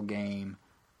Console game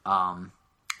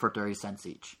for 30 cents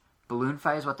each. Balloon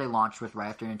Fight is what they launched with right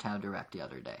after Nintendo Direct the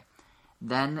other day.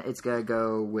 Then it's going to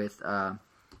go with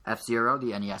F-Zero,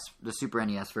 the Super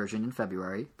NES version in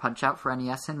February, Punch-Out for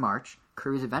NES in March,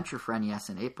 Kirby's Adventure for NES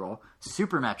in April,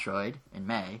 Super Metroid in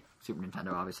May, Super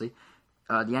Nintendo obviously,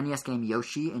 the NES game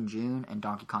Yoshi in June, and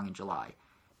Donkey Kong in July.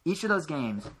 Each of those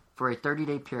games, for a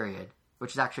 30-day period,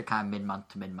 which is actually kind of mid-month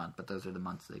to mid-month, but those are the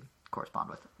months they correspond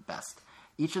with best.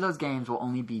 Each of those games will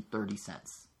only be 30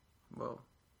 cents. Whoa.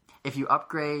 If you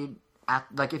upgrade,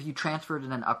 if you transfer it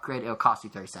and then upgrade, it'll cost you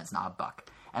 30 cents, not $1.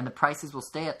 And the prices will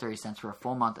stay at 30 cents for a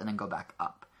full month and then go back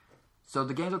up. So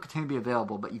the games will continue to be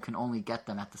available, but you can only get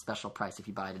them at the special price if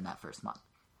you buy it in that first month.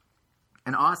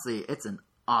 And honestly, it's an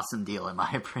awesome deal in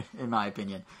my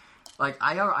opinion.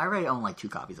 I already own 2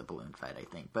 copies of Balloon Fight, I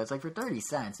think. But it's for 30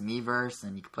 cents, Miiverse,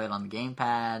 and you can play it on the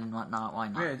gamepad and whatnot. Why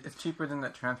not? Yeah, it's cheaper than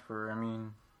that transfer. I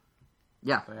mean...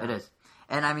 Yeah, it is.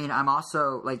 And I mean, I'm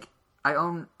also,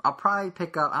 I'll probably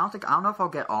pick up, I don't know if I'll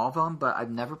get all of them, but I've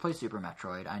never played Super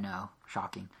Metroid. I know.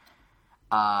 Shocking.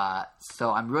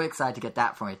 So I'm really excited to get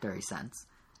that for only 30 cents.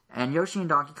 And Yoshi and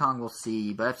Donkey Kong we'll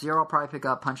see, but F-Zero I'll probably pick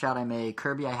up, Punch-Out I may,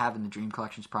 Kirby I have in the Dream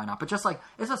Collection's probably not. But just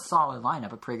it's a solid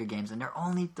lineup of pretty good games, and they're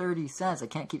only 30 cents. I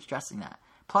can't keep stressing that.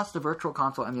 Plus, the Virtual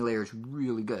Console emulator is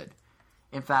really good.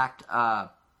 In fact,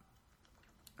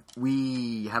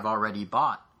 we have already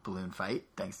bought Balloon Fight,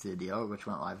 thanks to the deal, which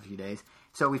went live a few days.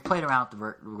 So we've played around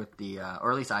with the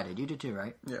or at least I did. You did too,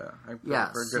 right? Yeah. I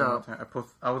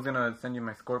was going to send you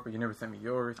my score, but you never sent me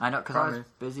yours. I know, because I was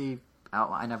busy.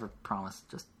 I never promised,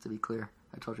 just to be clear.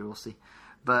 I told you we'll see.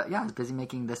 But yeah, I was busy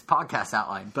making this podcast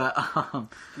outline. But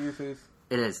excuses.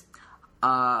 It is.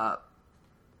 Yeah,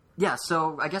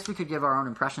 so I guess we could give our own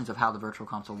impressions of how the Virtual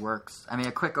Console works. I mean,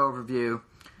 a quick overview.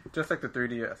 Just like the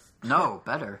 3DS. No,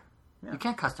 better. Yeah. You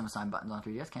can't custom assign buttons on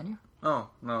 3DS, can you? Oh,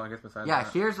 no, I guess besides Yeah,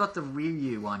 that. here's what the Wii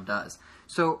U one does.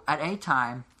 So, at any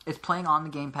time, it's playing on the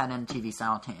gamepad and the TV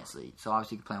simultaneously. So,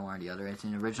 obviously, you can play on one or the other. It's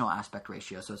an original aspect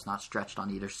ratio, so it's not stretched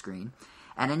on either screen.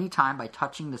 At any time, by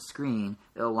touching the screen,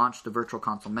 it'll launch the Virtual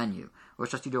Console menu,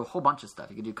 which lets you do a whole bunch of stuff.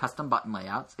 You can do custom button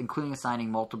layouts, including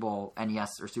assigning multiple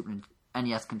NES or Super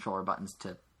NES controller buttons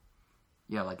to,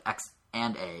 like X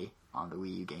and A on the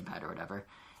Wii U gamepad or whatever.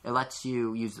 It lets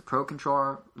you use the Pro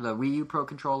Controller, the Wii U Pro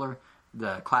Controller,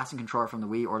 the Classic Controller from the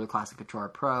Wii, or the Classic Controller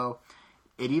Pro.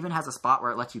 It even has a spot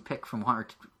where it lets you pick from one or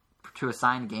two, to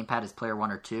assign the gamepad as player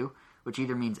 1 or 2, which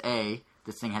either means A,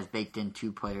 this thing has baked in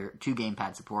two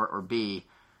gamepad support, or B,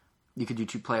 you could do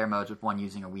 2 player modes with one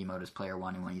using a Wii mode as player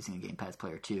 1 and one using a gamepad as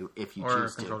player 2 if you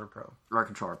choose to. Controller Pro. Or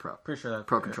Controller Pro. Pretty sure that's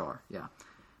Pro Controller, yeah.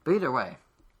 But either way,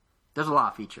 there's a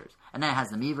lot of features. And then it has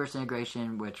the Miiverse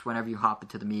integration, which whenever you hop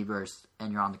into the Miiverse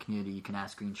and you're on the community, you can add a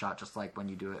screenshot just like when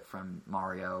you do it from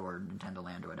Mario or Nintendo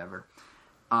Land or whatever.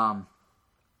 But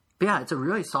yeah, it's a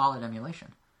really solid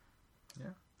emulation.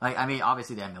 Yeah.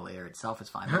 Obviously the emulator itself is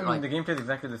fine. But the gameplay is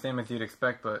exactly the same as you'd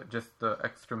expect, but just the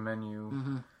extra menu.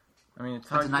 Mm-hmm.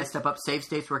 It's a nice step up. Save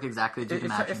states work exactly as you'd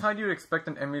imagine. It's how you expect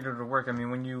an emulator to work.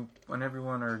 When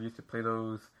everyone are used to play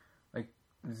those, like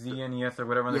ZNES or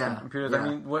whatever on the computers,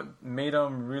 what made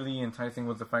them really enticing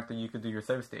was the fact that you could do your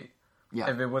save state. Yeah.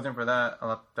 If it wasn't for that, a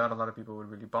lot of people would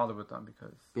really bother with them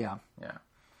because... Yeah. Yeah.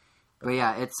 But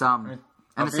yeah, it's... and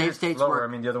the save states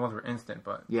work... the other ones were instant,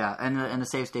 but... Yeah, and the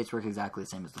save states work exactly the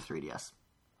same as the 3DS.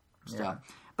 So, yeah.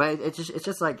 But it's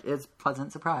just like, it's a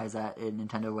pleasant surprise that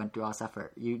Nintendo went through all this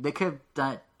effort. They could have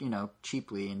done it,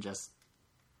 cheaply and just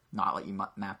not let you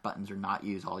map buttons or not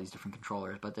use all these different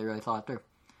controllers, but they really thought it through.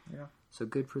 Yeah. So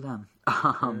good for them.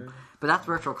 But that's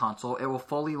Virtual Console. It will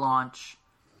fully launch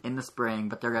in the spring,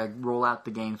 but they're going to roll out the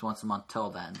games once a month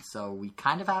till then. So we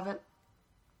kind of have it.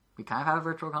 We kind of have a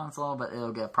Virtual Console, but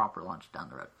it'll get a proper launch down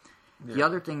the road. Yeah.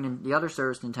 The other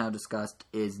service Nintendo discussed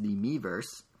is the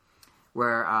Miiverse,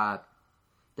 where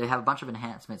they have a bunch of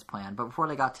enhancements planned. But before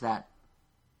they got to that,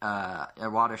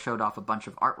 Iwata showed off a bunch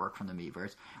of artwork from the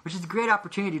Miiverse, which is a great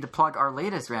opportunity to plug our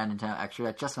latest Rand Nintendo Extra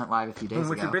that just went live a few days ago.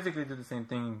 Which basically did the same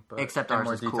thing, but except ours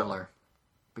is cooler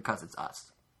because it's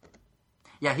us.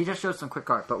 Yeah, he just showed some quick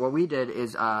art. But what we did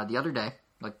is the other day,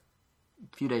 like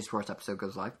a few days before this episode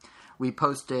goes live, we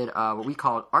posted what we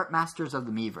called Art Masters of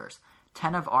the Miiverse.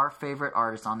 10 of our favorite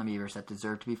artists on the Miiverse that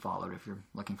deserve to be followed if you're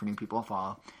looking for new people to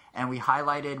follow. And we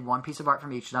highlighted one piece of art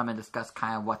from each of them and discussed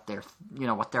kind of what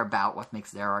they're about, what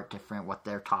makes their art different, what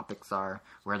their topics are,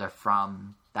 where they're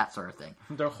from, that sort of thing.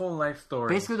 Their whole life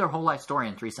story. Basically their whole life story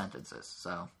in 3 sentences.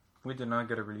 So we did not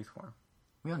get a release form.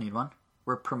 We don't need one.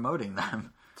 We're promoting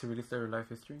them. To release their life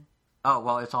history? Oh,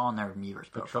 well, it's all in their Miiverse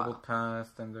profile. The troubled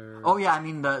past and their... Oh, yeah,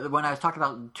 when I was talking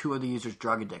about 2 of the users'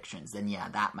 drug addictions, then yeah,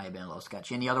 that might have been a little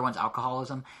sketchy. And the other one's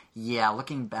alcoholism. Yeah,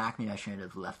 looking back, maybe I shouldn't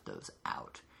have left those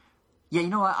out. Yeah, you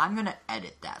know what? I'm going to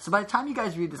edit that. So by the time you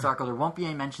guys read this article, there won't be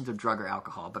any mentions of drug or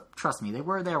alcohol. But trust me, they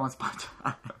were there once upon a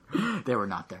time. They were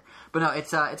not there. But no,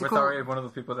 it's a cool... We're sorry if one of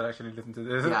those people that actually listen to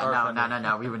this. Yeah,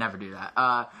 no. We would never do that.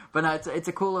 But no, it's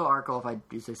a cool little article, if I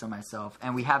do say so myself.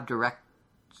 And we have direct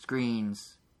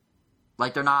screens...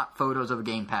 Like, they're not photos of a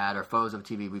gamepad or photos of a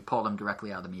TV. We pull them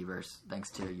directly out of the Miiverse, thanks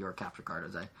to your capture card,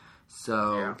 Jose.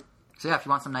 So yeah, if you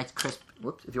want some nice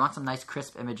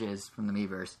crisp images from the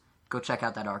Miiverse, go check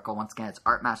out that article. Once again, it's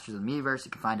Art Masters of the Miiverse.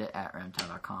 You can find it at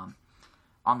random.com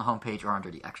on the homepage or under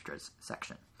the extras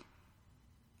section.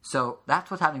 So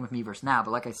that's what's happening with Miiverse now.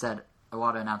 But like I said,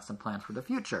 Iwata announced some plans for the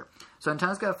future. So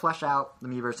Nintendo's going to flesh out the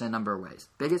Miiverse in a number of ways.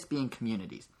 Biggest being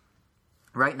communities.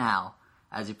 Right now,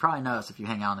 as you probably noticed if you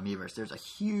hang out on the Miiverse, there's a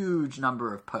huge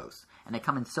number of posts. And they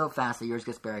come in so fast that yours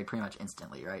gets buried pretty much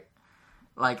instantly, right?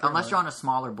 Like, unless you're on a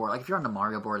smaller board. Like, if you're on the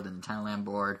Mario board, the Nintendo Land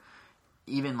board,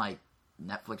 even, like,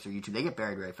 Netflix or YouTube, they get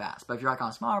buried very fast. But if you're, like, on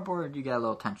a smaller board, you get a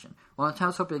little attention. Well,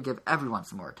 Nintendo's hoping to give everyone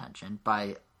some more attention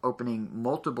by opening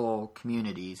multiple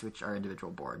communities, which are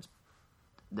individual boards.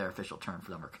 Their official term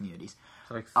for them are communities.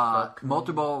 So like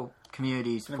multiple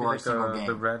communities for a single game.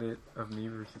 The Reddit of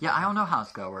Miiverse. Yeah, I don't know how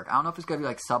it's going to work. I don't know if it's going to be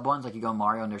like sub ones, like you go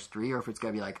Mario and there's 3, or if it's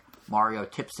going to be like Mario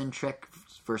tips and tricks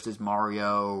versus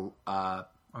Mario or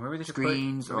maybe they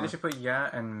screens. Maybe they should put yeah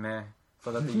and meh,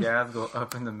 so that the yeahs go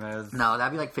up and the mehs. No,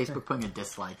 that'd be like Facebook putting a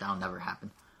dislike. That'll never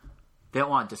happen. They don't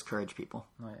want to discourage people.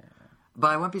 Oh, yeah.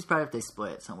 But I wouldn't be surprised if they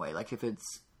split it some way. Like if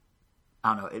it's,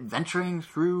 I don't know, adventuring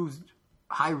through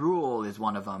Hyrule is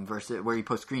one of them, versus where you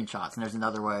post screenshots, and there's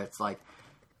another where it's like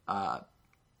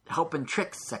help and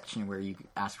tricks section where you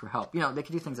ask for help. You know, they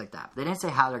could do things like that. But they didn't say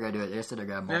how they're going to do it. They just said they're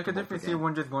going to. Yeah, I could definitely see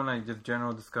one just going like just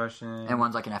general discussion, and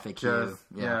one's like an FAQ.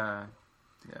 Yeah.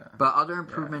 But other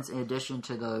improvements in addition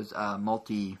to those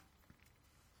multi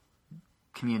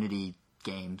community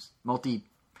games,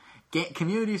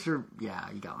 communities for you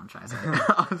got what I'm trying to say.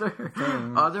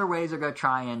 Other ways are going to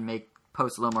try and make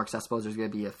posts a little more accessible. There's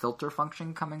going to be a filter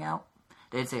function coming out.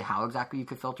 They didn't say how exactly you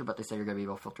could filter, but they say you're going to be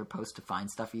able to filter posts to find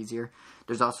stuff easier.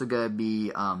 There's also going to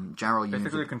be general user...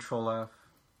 Basically Control F,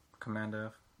 Command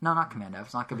F. No, not Command F.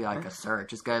 It's not going to be like a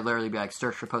search. It's going to literally be like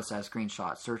search for posts that have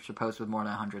screenshots, search for posts with more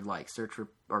than 100 likes, search for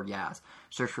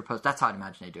posts. That's how I'd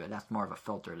imagine they do it. That's more of a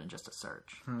filter than just a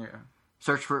search. Yeah.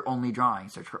 Search for only drawing,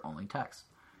 search for only text.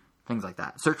 Things like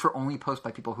that. Search for only posts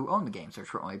by people who own the game. Search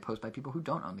for only posts by people who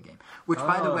don't own the game. Which,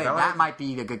 by the way, that might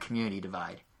be a good community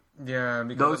divide. Yeah,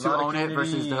 because those who own it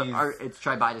versus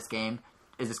should I buy this game?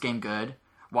 Is this game good?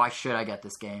 Why should I get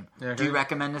this game? Yeah, do you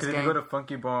recommend this game? If you go to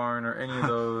Funky Barn or any of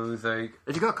those, like...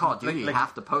 If you go to Call of Duty,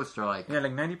 half the posts are like... Yeah,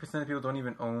 like 90% of people don't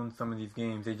even own some of these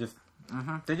games. They just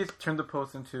turn the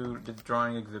posts into the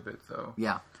drawing exhibit, so...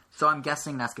 Yeah. So I'm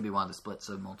guessing that's going to be one of the splits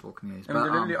of multiple communities. I mean,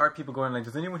 there literally are people going like,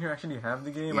 does anyone here actually have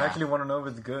the game? Yeah. I actually want to know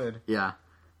if it's good. Yeah.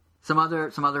 Some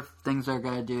other things they're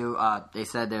going to do, they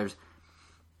said there's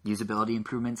usability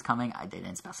improvements coming. They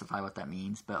didn't specify what that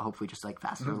means, but hopefully just like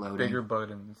faster loading. Bigger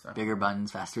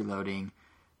buttons, faster loading,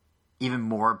 even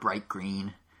more bright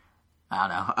green. I don't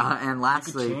know. And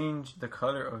lastly... You could change the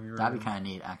color of your... That'd be kind of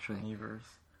neat, actually. Miiverse.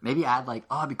 Maybe add like...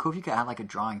 Oh, it'd be cool if you could add like a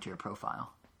drawing to your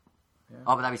profile. Yeah.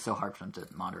 Oh, but that'd be so hard for them to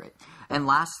moderate. And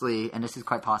lastly, and this is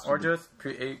quite possible... Or just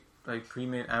create like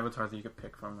pre-made avatars that you could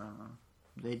pick from. I don't know.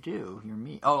 They do. Your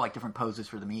Mii. Oh, like different poses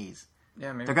for the Miis.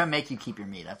 Yeah, maybe. They're going to make you keep your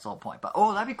Mii. That's the whole point. But,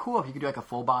 that'd be cool if you could do like a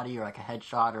full body or like a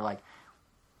headshot or like...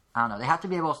 I don't know. They have to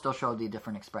be able to still show the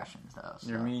different expressions, though.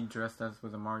 So. Your Mii dressed as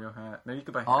with a Mario hat. Maybe you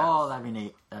could buy hats. Oh, that'd be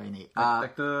neat.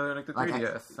 Like the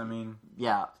 3DS. I mean...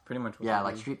 Yeah. It's pretty much what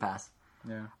like Street Pass.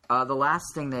 Yeah. The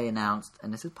last thing they announced,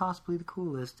 and this is possibly the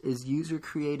coolest, is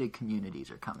user-created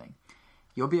communities are coming.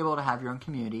 You'll be able to have your own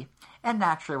community, and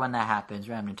naturally when that happens,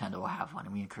 Ram Nintendo will have one,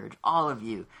 and we encourage all of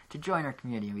you to join our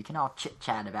community, and we can all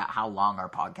chit-chat about how long our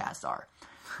podcasts are,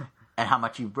 and how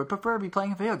much you would prefer to be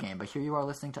playing a video game, but here you are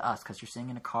listening to us because you're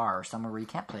sitting in a car or somewhere where you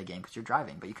can't play a game because you're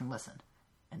driving, but you can listen,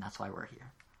 and that's why we're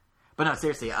here. But no,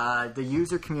 seriously, the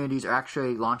user communities are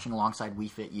actually launching alongside We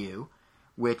Fit You,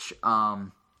 which...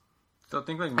 So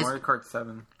think like Mario Kart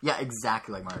 7. Yeah,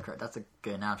 exactly like Mario Kart. That's a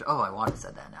good analogy. Oh, I wanted to say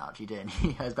that analogy, didn't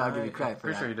he? I was about to give you credit for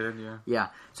that. Pretty sure you did, yeah. Yeah.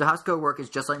 So how it's going to work is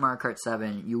just like Mario Kart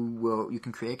 7, you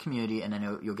can create a community and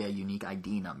then you'll get a unique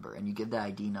ID number. And you give that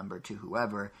ID number to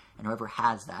whoever, and whoever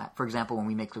has that. For example, when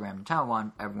we make the Ram Nintendo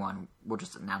one, everyone will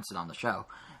just announce it on the show.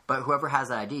 But whoever has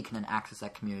that ID can then access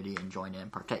that community and join in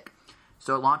and partake.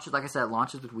 So it launches, like I said,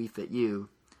 with We Fit You.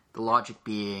 The logic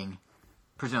being...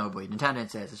 Presumably, Nintendo didn't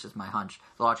say this, it's just my hunch.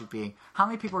 The logic being, how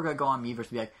many people are going to go on Miiverse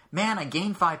and be like, man, I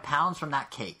gained 5 pounds from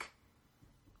that cake?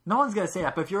 No one's going to say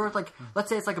that, but if you're like, let's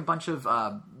say it's like a bunch of,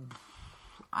 I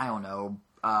don't know.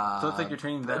 So it's like you're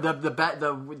training them?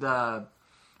 A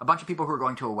bunch of people who are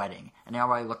going to a wedding, and they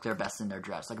already look their best in their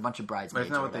dress, like a bunch of bridesmaids. But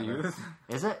isn't that what they use?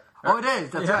 Is it? Oh, it is.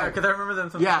 That's right. Because I remember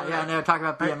them. And they were talking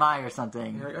about BMI or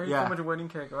something. I used so much wedding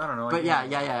cake. I don't know. But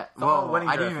yeah. Well,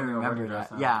 I didn't even remember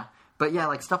that. Yeah. But yeah,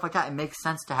 like stuff like that, it makes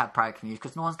sense to have private communities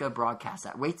because no one's going to broadcast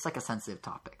that. Weight's like a sensitive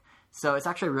topic. So it's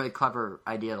actually a really clever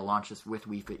idea to launch this with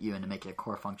We Fit You and to make it a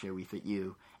core function of We Fit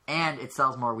You. And it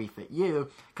sells more We Fit You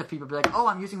because people be like, oh,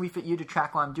 I'm using We Fit You to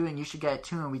track what I'm doing. You should get it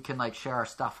too, and we can like share our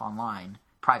stuff online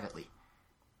privately.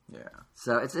 Yeah.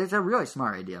 So it's a really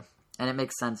smart idea. And it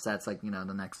makes sense that's like,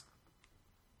 the next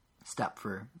step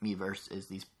for Miiverse is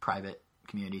these private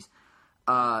communities.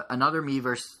 Another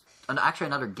Miiverse... Actually,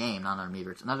 another game, not another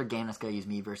Miiverse. Another game that's going to use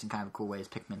Miiverse in kind of a cool way is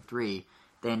Pikmin 3.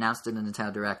 They announced in the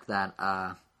Nintendo Direct that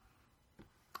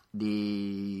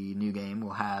the new game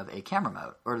will have a camera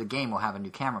mode, or the game will have a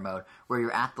new camera mode where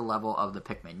you're at the level of the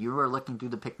Pikmin. You are looking through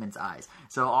the Pikmin's eyes.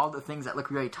 So all the things that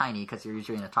look really tiny because you're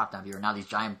usually in a top-down view are now these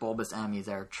giant bulbous enemies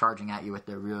that are charging at you with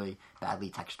their really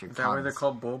badly textured tongues. Is that why they're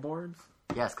called Bulboards?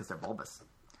 Yes, because they're bulbous.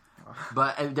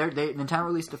 But Nintendo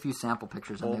released a few sample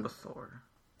pictures. Bulbasaur.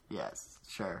 Yes,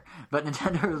 sure. But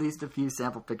Nintendo released a few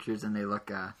sample pictures, and they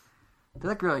look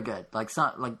really good.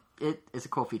 It is a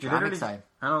cool feature. I'm excited.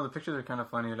 I know the pictures are kind of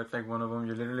funny. It looks like one of them.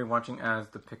 You're literally watching as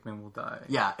the Pikmin will die.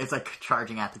 Yeah, it's like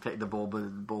charging at the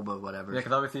bulba, whatever. Yeah,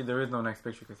 because obviously there is no next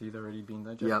picture because he's already being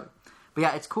digested. Yep. But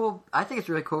yeah, it's cool. I think it's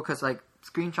really cool because like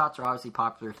screenshots are obviously a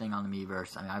popular thing on the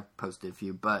Miiverse. I mean, I've posted a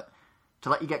few, but to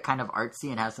let you get kind of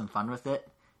artsy and have some fun with it,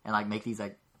 and like make these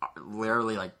like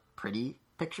literally like pretty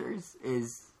pictures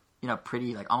is.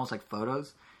 Pretty, like, almost like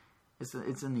photos. It's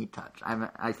a neat touch.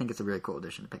 I think it's a really cool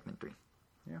addition to Pikmin 3.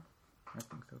 Yeah, I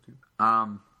think so, too.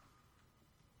 On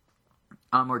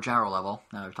a more general level,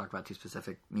 now that we've talked about two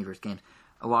specific Miiverse games,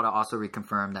 Iwata also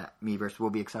reconfirmed that Miiverse will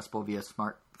be accessible via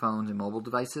smartphones and mobile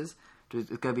devices. It's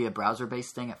going to be a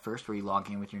browser-based thing at first, where you log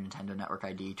in with your Nintendo Network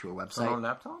ID to a website. So on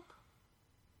laptop?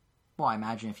 Well, I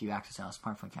imagine if you access it on a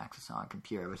smartphone, you can access it on a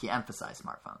computer. But he emphasized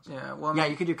smartphones. Yeah, well, yeah,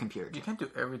 you could do computer too. You can't do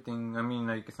everything. I mean,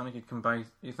 like, it's not like you can buy.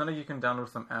 It's not like you can download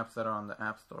some apps that are on the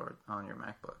App Store on your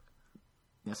MacBook.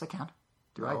 Yes, I can.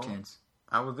 Through iTunes.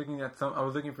 I was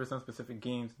looking for some specific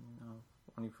games.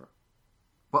 Only for.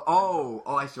 Well, oh,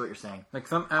 I see what you're saying. Like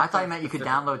some apps I thought you meant you could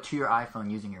download to your iPhone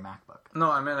using your MacBook.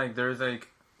 No, I meant like there's like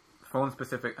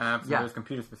phone-specific apps and there's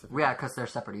computer-specific. Yeah, because they're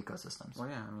separate ecosystems. Well,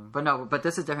 yeah, I mean. But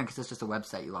this is different because it's just a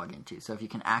website you log into. So if you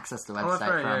can access the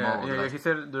website from a mobile device. Yeah, he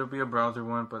said there'll be a browser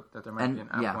one, but that there might be an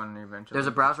app one eventually. There's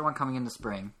a browser one coming in the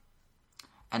spring.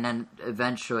 And then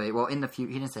eventually, well, in the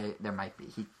future, he didn't say there might be.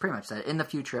 He pretty much said in the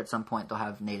future at some point they'll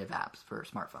have native apps for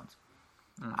smartphones.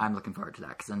 I'm looking forward to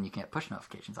that because then you can't push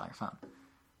notifications on your phone.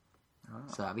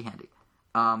 So that'd be handy.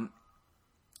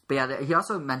 But yeah, he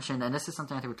also mentioned, and this is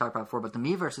something I think we talked about before, but the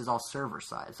Miiverse is all server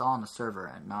side. It's all on the server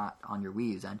and not on your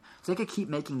Wii U's end. So they could keep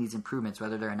making these improvements,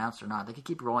 whether they're announced or not. They could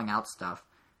keep rolling out stuff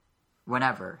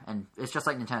whenever. And it's just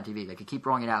like Nintendo TV. They could keep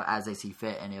rolling it out as they see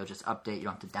fit, and it'll just update. You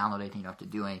don't have to download anything. You don't have to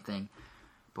do anything.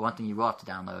 But one thing you will have to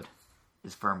download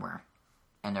is firmware.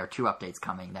 And there are 2 updates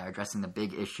coming that are addressing the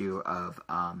big issue of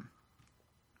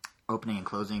opening and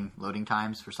closing loading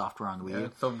times for software on the Wii U. Yeah,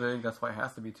 it's so big, that's why it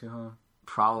has to be 2, huh?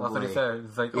 Probably. That's what he said.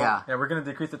 It's like, we're going to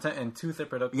decrease the time in 2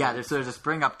 separate updates. Yeah, there's a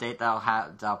spring update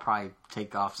that'll probably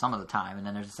take off some of the time, and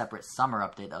then there's a separate summer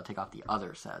update that'll take off the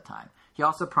other set of time. He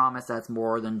also promised that's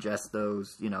more than just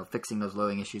those, fixing those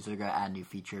loading issues. They're going to add new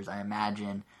features. I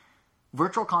imagine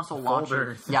Virtual Console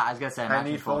launches. Yeah, I was going to say, I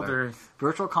need folders.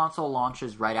 Virtual Console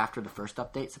launches right after the first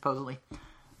update, supposedly.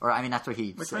 Or, I mean, that's what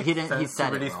he said. He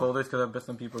said release folders because I bet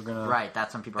some people are going to... Right,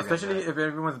 that's some people are especially if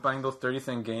everyone's buying those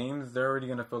 30-cent games, they're already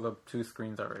going to fill up 2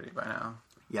 screens already by now.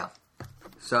 Yeah.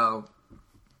 So,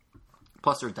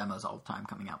 plus there's demos all the time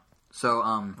coming out. So,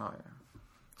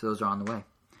 so those are on the way.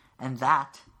 And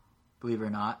that, believe it or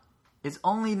not, is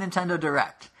only Nintendo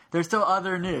Direct. There's still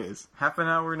other news. Half an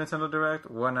hour Nintendo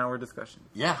Direct, 1 hour discussion.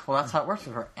 Yeah, well, that's how it works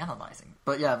with her analyzing.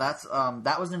 But yeah,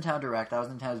 that was Nintendo Direct. That was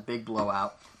Nintendo's big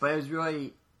blowout. But it was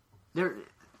really...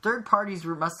 Third parties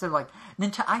must have,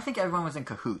 Nintendo. I think everyone was in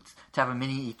cahoots to have a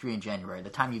mini E3 in January, the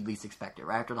time you'd least expect it.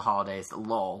 Right after the holidays, the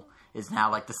lull is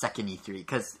now the second E3.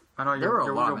 Because there were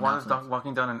a lot of announcements.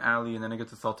 Walking down an alley and then it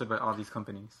gets assaulted by all these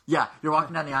companies. Yeah, you're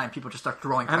walking down the alley and people just start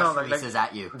throwing press releases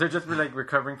at you. They're just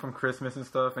recovering from Christmas and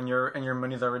stuff, and your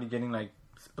money's already getting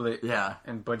split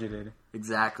and budgeted.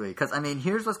 Exactly. Because, I mean,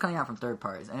 here's what's coming out from third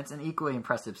parties, and it's an equally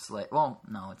impressive slate. Well,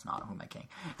 no, it's not. Who am I kidding?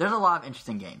 There's a lot of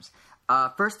interesting games.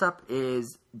 First up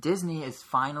is Disney is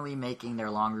finally making their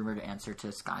long-rumored answer to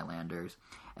Skylanders,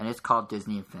 and it's called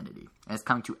Disney Infinity. And it's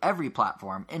coming to every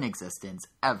platform in existence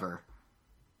ever.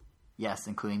 Yes,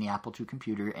 including the Apple II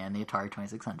computer and the Atari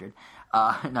 2600.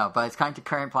 No, but it's coming to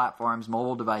current platforms,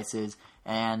 mobile devices,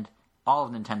 and all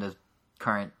of Nintendo's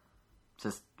current,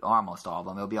 almost all of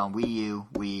them. It'll be on Wii U,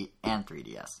 Wii, and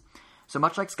 3DS. So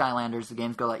much like Skylanders, the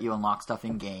game's going to let you unlock stuff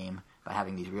in-game by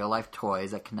having these real-life toys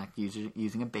that connect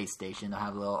using a base station. They'll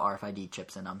have little RFID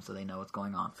chips in them so they know what's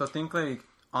going on. So think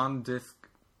on-disc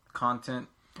content.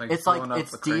 It's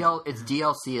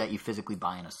DLC that you physically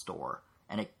buy in a store,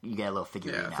 and you get a little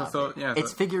figurine out of it.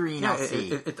 It's figurine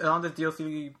LC. It's on the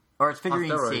DLC, or it's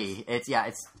figurine C. It's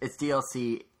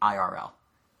DLC IRL.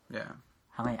 Yeah.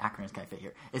 How many acronyms can I fit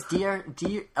here? It's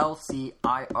DLC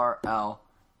IRL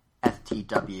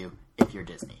FTW if you're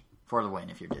Disney. For the win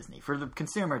if you're Disney. For the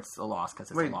consumer, it's a loss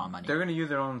because it's a lot of money. They're going to use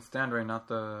their own stand, right? Not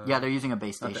the... Yeah, they're using a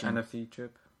base station. Not the NFC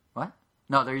chip. What?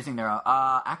 No, they're using their own...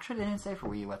 actually, they didn't say for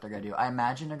Wii U what they're going to do. I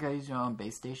imagine they're going to use their own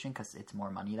base station because it's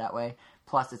more money that way.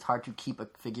 Plus, it's hard to keep a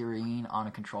figurine on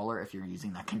a controller if you're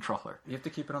using that controller. You have to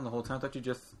keep it on the whole time? I thought you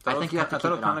just... I think you have to keep it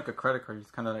on. I thought it was kind of like a credit card. You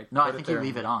just kind of No, I think you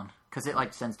leave it on because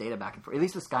it sends data back and forth. At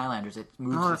least with Skylanders, it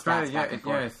moves the stats back and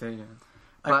forth. Yeah.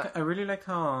 But I really liked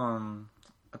how...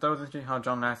 I thought it was interesting how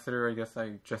John Lasseter, I guess,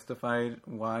 justified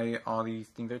why all these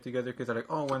things are together. Because they're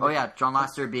John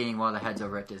Lasseter being one of the heads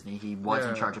over at Disney. He was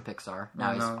in charge of Pixar.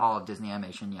 Now he's all of Disney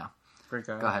Animation, Great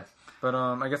guy. Go ahead. But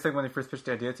I guess when they first pitched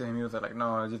the idea to him, he was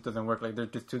no, it just doesn't work. They're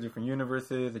just 2 different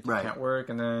universes. It just can't work.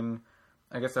 And then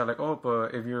I guess they're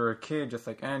but if you're a kid just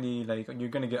like Andy, you're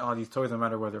going to get all these toys no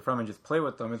matter where they're from and just play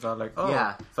with them. It's all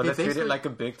so let's treat it like a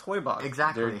big toy box.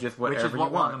 Exactly. They're just whatever Which is what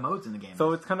you want. One of the modes in the game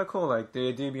So it's kind of cool. The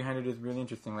idea behind it is really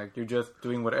interesting. You're just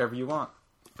doing whatever you want.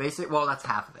 Well, that's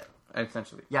half of it.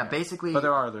 Essentially. Yeah, basically. But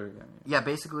there are other... Yeah,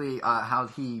 basically how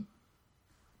he...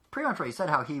 Pretty much what he said,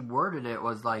 how he worded it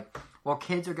was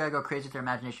kids are going to go crazy with their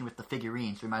imagination with the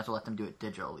figurines, so we might as well let them do it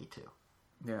digitally too.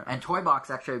 Yeah. And Toy Box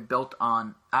actually built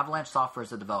on Avalanche Software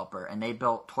as a developer, and they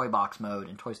built Toy Box mode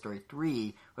in Toy Story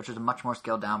 3, which was a much more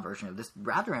scaled down version of this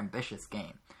rather ambitious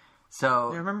game.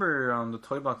 So I remember the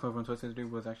Toy Box mode from Toy Story 3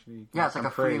 was actually it's like a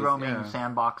free roaming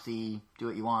sandboxy, do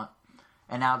what you want.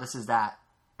 And now this is that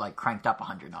like cranked up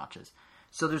 100 notches.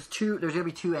 So there's gonna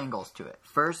be two angles to it.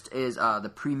 First is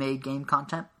the pre-made game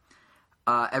content.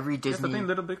 Every Disney, it's the thing,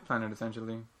 Little Big Planet,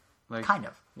 essentially. Like, kind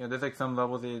of. Yeah, there's like some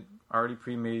levels that already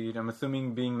pre-made. I'm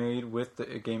assuming being made with the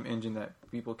game engine that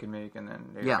people can make, and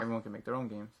then everyone can make their own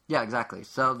games. Yeah, exactly.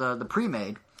 So the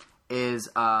pre-made is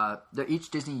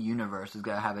each Disney universe is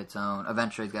gonna have its own.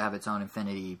 Eventually, it's gonna have its own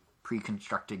Infinity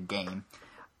pre-constructed game.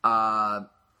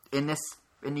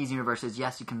 In these universes,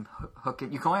 yes, you can hook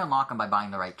it. You can only unlock them by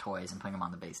buying the right toys and putting them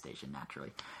on the base station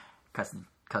naturally,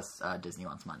 because Disney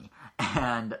wants money.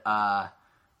 And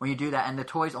when you do that, and the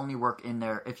toys only work in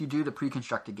there. If you do the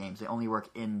pre-constructed games, they only work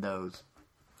in those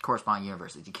corresponding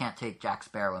universes. You can't take Jack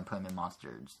Sparrow and put him in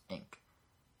Monsters Inc.,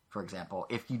 for example,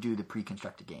 if you do the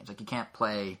pre-constructed games. Like, you can't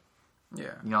play...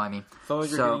 Yeah. You know what I mean? So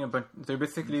you're getting a bunch... So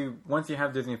basically, once you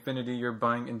have Disney Infinity, you're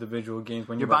buying individual games.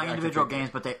 When you're buying individual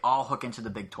games, but they all hook into the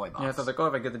big toy box. Yeah, so it's like,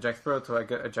 if I get the Jack Sparrow toy, I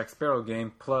get a Jack Sparrow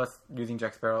game, plus using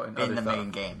Jack Sparrow in other the stuff.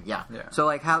 main game, yeah. So,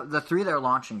 like, how the three they're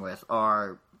launching with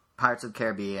are Pirates of the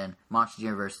Caribbean, Monsters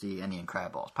University, and The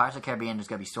Incredibles. Pirates of the Caribbean is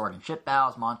going to be sword and ship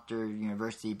battles. Monster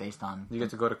University based on... You get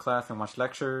to go to class and watch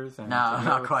lectures. And no,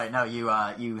 not quite. No, you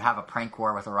have a prank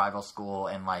war with a rival school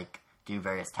and, like, do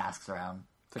various tasks around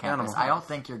campus. I don't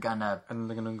think you're gonna... And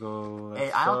they're gonna go...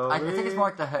 I think it's more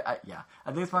like the... I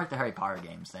think it's more like the Harry Potter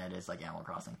games than it is like Animal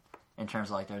Crossing. In terms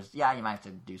of, like, you might have to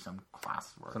do some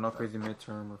class work. So no crazy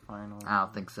midterm or final. I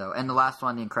don't think so. And the last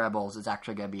one, The Incredibles, is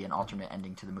actually going to be an alternate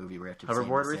ending to the movie where you have to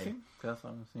hoverboard racing? That's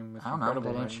what I'm seeing. I don't know.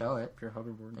 They didn't show it. Pure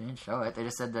hoverboard. They didn't show it. They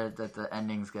just said that the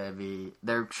ending's going to be...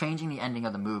 They're changing the ending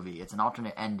of the movie. It's an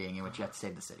alternate ending in which you have to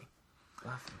save the city.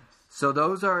 So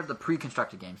those are the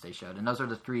pre-constructed games they showed, and those are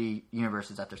the three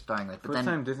universes that they're starting with. First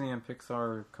time Disney and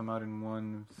Pixar come out in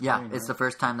one screen, yeah, it's the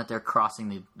first time that they're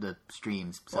crossing the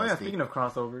streams. So speaking of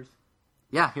crossovers.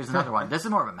 Yeah, here's another one. This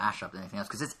is more of a mashup than anything else,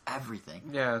 because it's everything.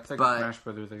 Yeah, it's like Smash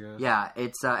Brothers, I guess. Yeah,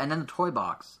 it's and then the Toy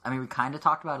Box. I mean, we kind of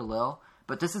talked about it a little,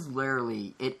 but this is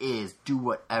literally, it is do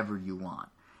whatever you want.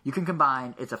 You can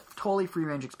combine, it's a totally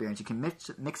free-range experience. You can mix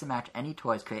and match any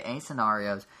toys, create any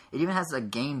scenarios. It even has a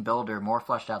game builder more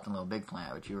fleshed out than Little Big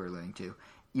Planet, which you were alluding to.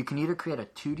 You can either create a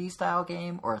 2D style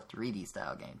game or a 3D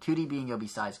style game. 2D being you'll be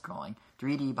side-scrolling,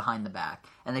 3D behind the back.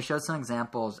 And they showed some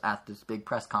examples at this big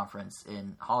press conference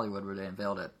in Hollywood where they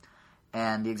unveiled it.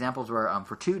 And the examples were,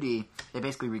 for 2D, they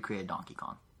basically recreated Donkey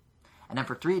Kong. And then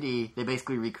for 3D, they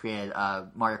basically recreated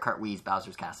Mario Kart Wii's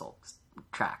Bowser's Castle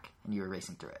track, and you were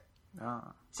racing through it.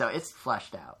 Ah. So it's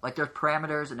fleshed out. Like, there's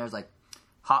parameters and there's like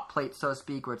hot plates, so to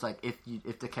speak, where it's like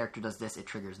if the character does this, it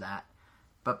triggers that.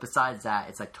 But besides that,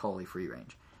 it's like totally free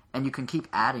range, and you can keep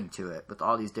adding to it with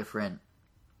all the different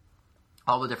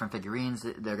figurines.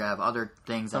 They're gonna have other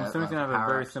things. I'm assuming it's gonna have a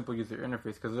very simple user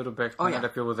interface because Little Big Planet I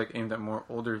feel was like aimed at more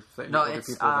older. No, it's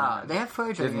they have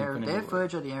footage of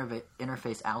the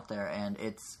interface out there, and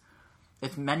it's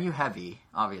menu heavy,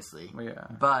 obviously. Well, yeah.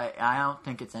 But I don't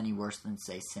think it's any worse than,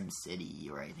 say, SimCity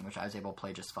or anything, which I was able to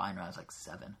play just fine when I was like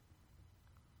 7.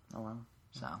 Oh wow.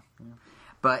 So, yeah.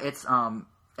 But it's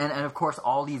and of course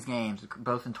all these games,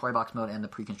 both in Toy Box mode and the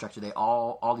pre-constructed, they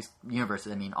all these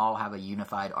universes, all have a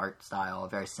unified art style, a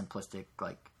very simplistic,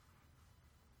 like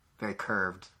very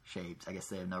curved shapes. I guess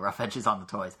they have no rough edges on the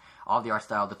toys. All the art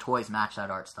style, the toys match that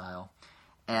art style.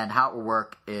 And how it will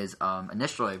work is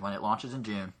initially when it launches in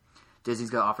June,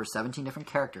 Disney's going to offer 17 different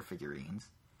character figurines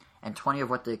and 20 of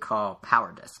what they call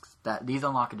power discs. These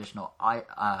unlock additional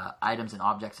items and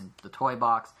objects in the toy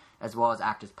box, as well as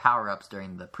act as power-ups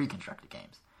during the pre-constructed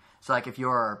games. So, like, if you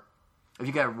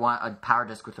get a power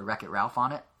disc with a Wreck-It Ralph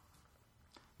on it,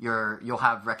 you'll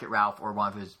have Wreck-It Ralph or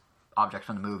one of his objects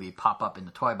from the movie pop up in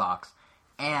the toy box.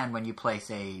 And when you place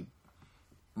a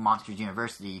Monsters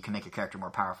University, you can make your character more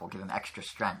powerful, give him extra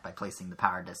strength by placing the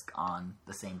power disc on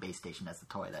the same base station as the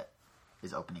toy that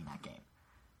is opening that game.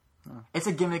 Oh. It's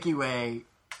a gimmicky way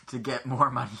to get more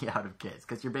money out of kids,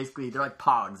 because they're like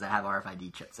Pogs that have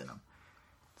RFID chips in them.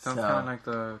 Sounds kind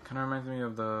of reminds me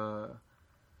of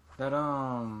that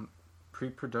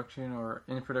pre-production or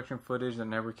in-production footage that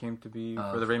never came to be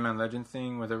for the Rayman Legends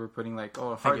thing, where they were putting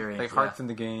hearts in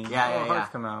the game. Hearts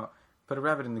come out. Put a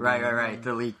rabbit in the game. Right.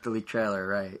 The leak trailer,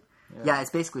 right. Yeah, it's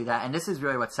basically that, and this is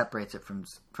really what separates it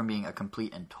from being a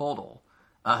complete and total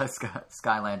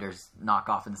Skylanders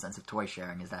knockoff in the sense of toy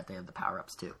sharing, is that they have the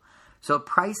power-ups too. So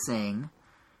pricing,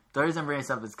 the reason I'm bringing this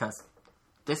up is because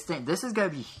this is going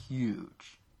to be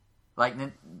huge. Like,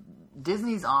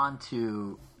 Disney's on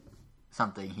to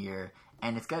something here,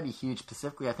 and it's going to be huge,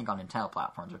 specifically, I think, on Nintendo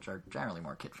platforms, which are generally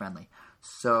more kid-friendly.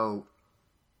 So,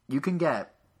 you can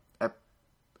get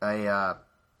a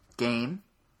game,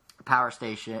 a power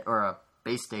station, or a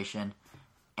base station,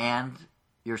 and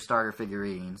your starter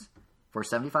figurines for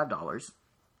 $75.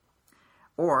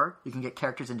 Or, you can get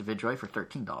characters individually for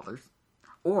 $13.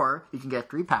 Or, you can get a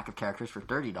 3-pack of characters for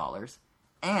 $30.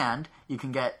 And, you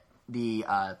can get the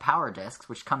power discs,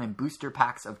 which come in booster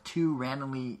packs of 2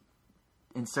 randomly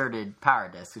inserted power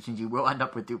discs, which means you will end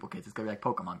up with duplicates. It's going to be like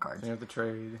Pokemon cards. You have to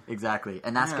trade. Exactly.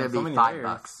 And that's going to be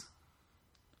 $5.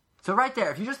 So right there,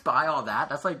 if you just buy all that,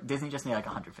 that's like Disney just made like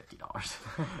 $150.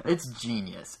 It's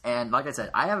genius. And like I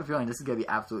said, I have a feeling this is going to be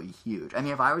absolutely huge. I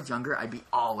mean, if I was younger, I'd be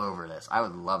all over this. I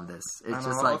would love this. It's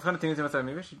just like... I was kind of thinking to myself,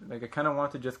 maybe I should... Like, I kind of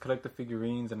want to just collect the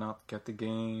figurines and not get the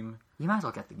game. You might as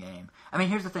well get the game. I mean,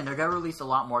 here's the thing. They're going to release a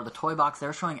lot more. The toy box,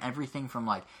 they're showing everything from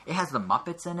like... It has the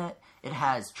Muppets in it. It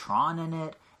has Tron in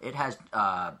it. It has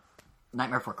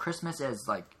Nightmare Before Christmas. It has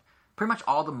like... pretty much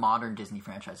all the modern Disney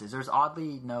franchises. There's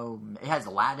oddly no... It has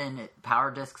Aladdin, Power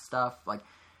Disc stuff. Like,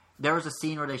 there was a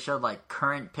scene where they showed, like,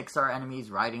 current Pixar enemies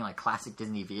riding, like, classic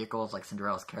Disney vehicles, like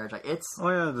Cinderella's carriage. Like, it's... Oh,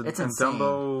 yeah. It's insane.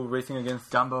 Dumbo racing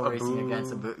against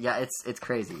Abu. Yeah, it's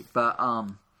crazy. But,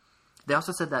 they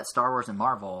also said that Star Wars and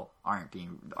Marvel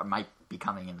might be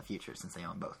coming in the future since they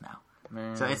own both now.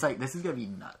 Man. So it's like, this is going to be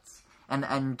nuts.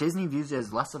 And Disney views it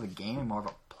as less of a game and more of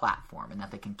a platform, and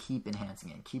that they can keep enhancing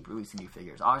it and keep releasing new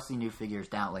figures. Obviously, new figures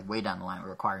way down the line will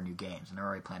require new games, and they're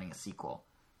already planning a sequel,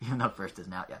 even though the first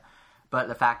isn't out yet. But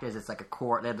the fact is, it's like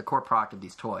they have the core product of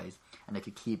these toys, and they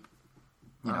could keep,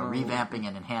 revamping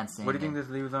and enhancing. What do you think this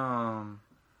leaves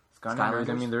Skylanders?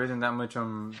 I mean, there isn't that much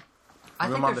room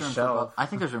on the shelf. I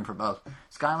think there's room for both.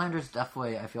 Skylanders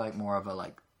definitely, I feel like, more of a,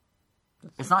 like,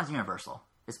 it's not as universal.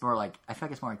 It's more like, I feel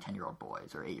like it's more like 10-year-old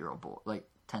boys or 8-year-old boys, like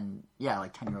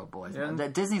 10-year-old boys. Yeah,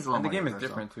 Disney's a little more the game universal. is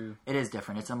different too. It is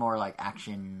different. It's a more like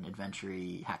action,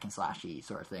 adventure-y, hack and slashy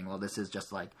sort of thing. Well, this is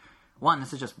just like,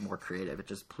 this is just more creative. It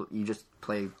just you just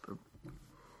play,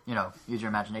 use your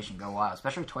imagination, go wild.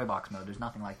 Especially toy box mode. There's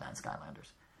nothing like that in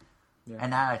Skylanders. Yeah.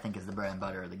 And that, I think, is the bread and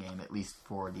butter of the game, at least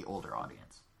for the older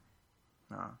audience.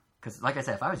 Because, like I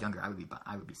said, if I was younger, I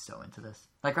would be so into this.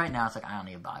 Like right now, it's like I don't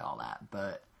need to buy all that,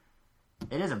 but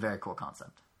it is a very cool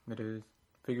concept. It is.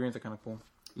 Figurines are kind of cool.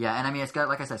 Yeah, and I mean, it's got,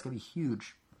 like I said, it's going to be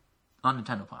huge on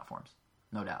Nintendo platforms,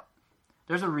 no doubt.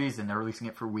 There's a reason they're releasing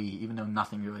it for Wii, even though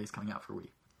nothing really is coming out for Wii.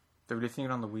 They're releasing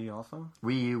it on the Wii also?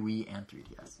 Wii U, Wii, and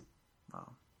 3DS.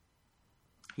 Wow.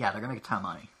 Yeah, they're going to make a ton of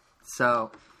money.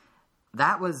 So,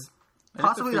 that was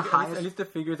possibly the highest... At least the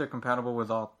figures are compatible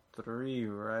with all 3,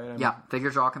 right? Yeah,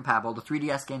 figures are all compatible. The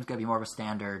 3DS game's going to be more of a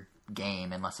standard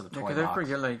game and less of a toy box. Because I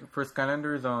forget, like, for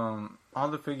Skylanders, all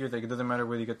the figures, like, it doesn't matter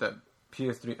whether you get that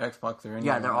PS3, Xbox, or anything.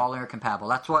 Yeah, they're all intercompatible.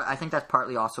 That's what I think. That's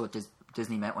partly also what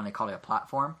Disney meant when they called it a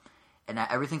platform, and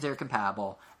that everything's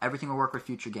intercompatible. Everything will work with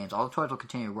future games. All the toys will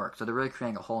continue to work. So they're really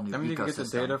creating a whole new ecosystem. You can get the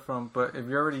data from, but if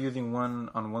you're already using one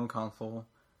on one console,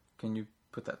 can you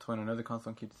put that toy on another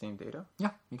console and keep the same data? Yeah,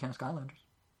 you can with Skylanders.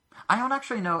 I don't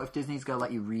actually know if Disney's gonna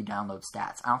let you re-download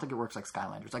stats. I don't think it works like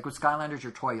Skylanders. Like with Skylanders,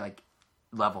 your toy like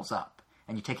levels up.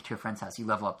 And you take it to a friend's house, you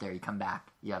level up there, you come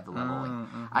back, you have the leveling.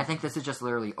 Mm-hmm. I think this is just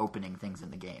literally opening things in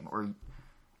the game. Or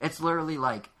it's literally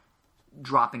like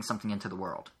dropping something into the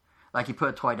world. Like you put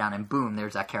a toy down and boom,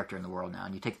 there's that character in the world now.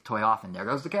 And you take the toy off and there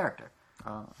goes the character.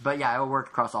 But yeah, it'll work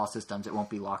across all systems. It won't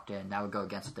be locked in. That would go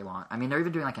against what they want. I mean, they're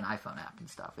even doing like an iPhone app and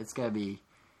stuff. It's gonna be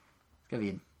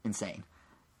insane.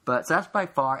 But so that's by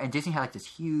far, and Disney had like this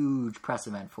huge press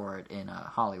event for it in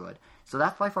Hollywood. So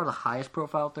that's by far the highest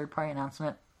profile third-party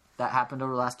announcement that happened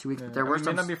over the last 2 weeks. Yeah. But there were it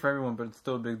may not be for everyone, but it's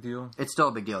still a big deal. It's still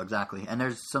a big deal, exactly. And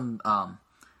there's some,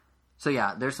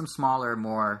 there's some smaller,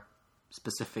 more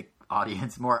specific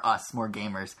audience, more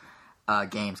gamers,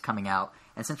 games coming out.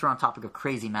 And since we're on topic of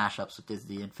crazy mashups with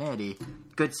Disney Infinity,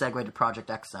 good segue to Project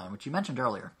X Zone, which you mentioned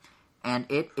earlier. And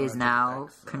it is now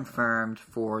confirmed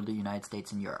for the United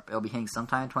States and Europe. It'll be hitting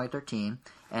sometime in 2013.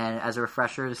 And as a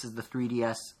refresher, this is the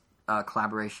 3DS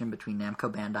collaboration between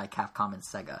Namco Bandai, Capcom, and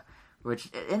Sega.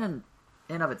 Which, in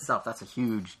and of itself, that's a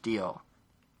huge deal.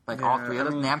 Like, all three of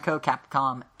them, Namco,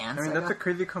 Capcom, and Sega. That's a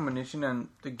crazy combination, and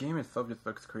the game itself just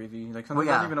looks crazy. Like, sometimes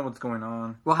I don't even know what's going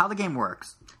on. Well, how the game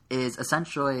works is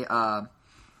essentially,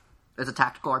 it's a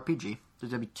tactical RPG.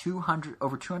 There's going to be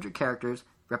over 200 characters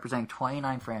representing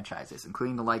 29 franchises,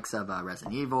 including the likes of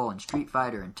Resident Evil and Street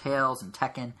Fighter and Tales and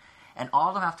Tekken. And all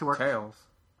of them have to work... Tales?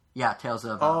 Yeah, Tales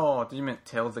of... I thought you meant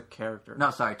Tales the character. No,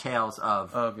 sorry, Tales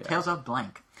of... Tales of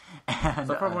blank. And,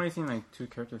 so far, I've only seen like 2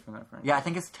 characters from that franchise. Yeah, I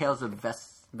think it's Tales of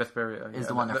Vesperia is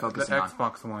the one they're focusing on. The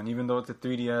Xbox one, even though it's a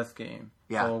 3DS game.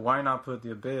 Yeah. So why not put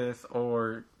the Abyss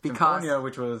or Because Symphonia,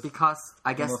 which was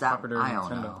I guess most that popular I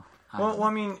don't Nintendo. know. Well,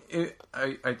 I mean,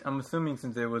 I'm assuming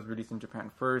since it was released in Japan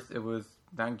first, it was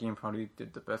that game probably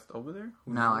did the best over there.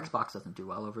 No, Xbox doesn't do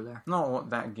well over there. No,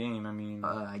 that game. I mean,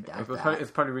 I doubt that.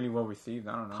 It's probably really well received.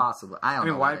 I don't know. Possibly. I don't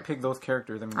know. Why pick those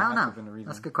characters? I mean, I don't there has to have been a know. reason.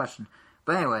 That's a good question.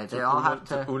 But anyway, they all have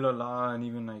to. Ulala and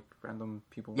even like random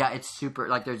people. Yeah, it's super.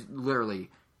 Like, there's literally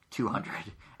 200,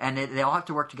 and they all have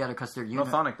to work together because they're No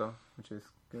Sonic though, which is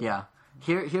good. Yeah.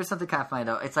 Here's something kind of funny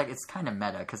though. It's kind of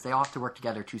meta because they all have to work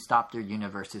together to stop their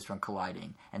universes from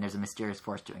colliding, and there's a mysterious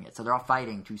force doing it. So they're all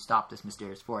fighting to stop this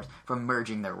mysterious force from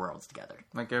merging their worlds together.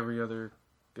 Like every other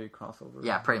big crossover.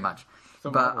 Yeah, pretty much.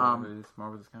 So but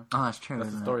Marvel's Capcom. Oh, that's true.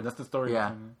 That's the story. That's the story.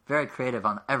 Yeah, very creative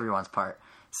on everyone's part.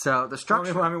 So the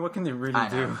structure. I mean, what can they really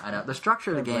do? I know. The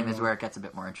structure of the game is where it gets a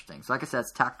bit more interesting. So, like I said,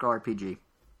 it's tactical RPG.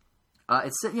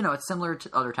 It's similar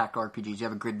to other tactical RPGs. You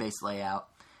have a grid-based layout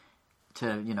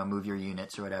to move your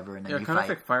units or whatever, and then you kind fight. of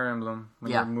like Fire Emblem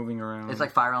when you're moving around. It's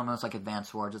like Fire Emblem. It's like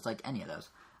Advanced Wars. It's like any of those.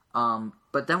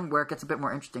 But then where it gets a bit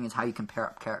more interesting is how you can pair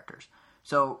up characters.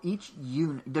 So each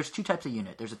unit, there's two types of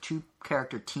unit. There's a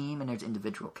 2-character team and there's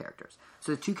individual characters.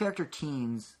 So the 2-character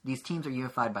teams, these teams are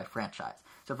unified by franchise.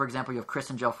 So for example, you have Chris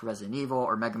and Jill for Resident Evil,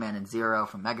 or Mega Man and Zero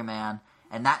from Mega Man,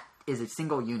 and that is a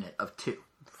single unit of 2.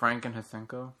 Frank and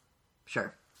Hasenko?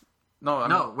 Sure.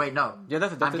 No, wait, no. Yeah,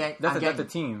 that's a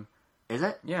team. Is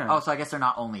it? Yeah. Oh, so I guess they're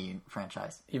not only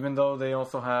franchise. Even though they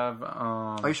also have.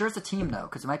 Are you sure it's a team though?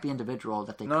 Because it might be individual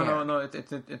that they pair. No.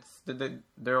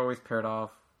 They're always paired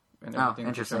off and everything. Oh,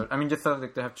 interesting. I mean, just so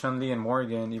like they have Chun-Li and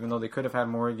Morrigan, even though they could have had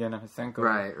Morrigan and Hasenko.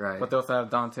 Right. But they also have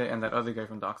Dante and that other guy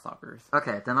from Darkstalkers.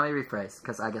 Okay, then let me rephrase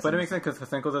because I guess. But it makes sense because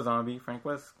Hasenko's a zombie. Frank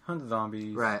West hunts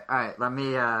zombies. Right. All right. Let me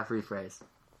rephrase.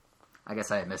 I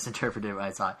guess I misinterpreted what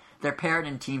I saw. They're paired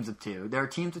in teams of 2. There are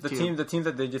teams of 2. The teams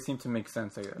that they just seem to make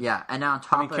sense, I guess. Yeah, and now on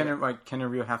top of Ken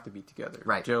and Ryu have to be together.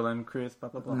 Right. Jill and Chris, blah,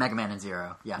 blah, blah. Mega Man and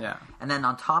Zero, yeah. And then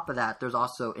on top of that, there's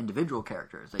also individual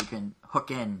characters that you can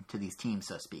hook in to these teams,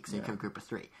 so to speak. So you can have a group of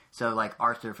 3. So like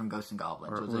Arthur from Ghosts and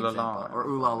Goblins was an example. Or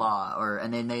Ulala.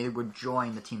 And then they would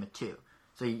join the team of 2.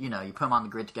 So, you put them on the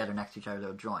grid together next to each other,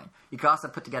 they'll join. You can also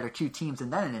put together 2 teams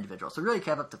and then an individual. So really you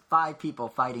can have up to 5 people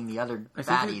fighting the other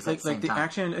baddies at the same time. The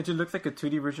action, it just looks like a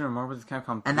 2D version of Marvel's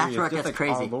Capcom 3. And that's where it gets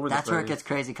crazy. That's where it gets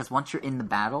crazy, because once you're in the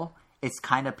battle, it's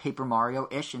kind of Paper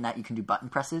Mario-ish in that you can do button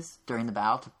presses during the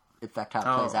battle to affect how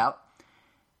it plays out.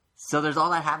 So there's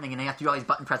all that happening, and then you have to do all these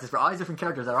button presses for all these different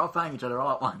characters that are all fighting each other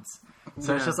all at once.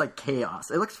 So it's just like chaos.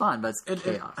 It looks fun, but it's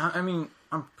chaos. I mean,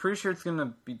 I'm pretty sure it's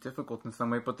gonna be difficult in some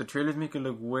way, but the trailers make it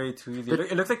look way too easy.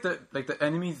 It looks like the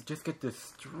enemies just get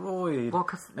destroyed. Well,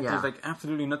 there's like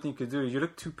absolutely nothing you can do. You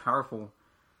look too powerful.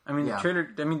 I mean,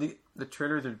 the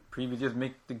trailers or previews just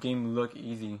make the game look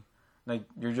easy. Like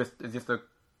it's just a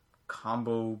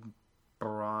combo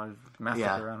barrage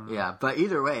massacre. Yeah, but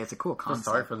either way, it's a cool concept.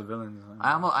 I'm sorry for the villains.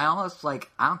 I almost I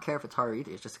don't care if it's hard or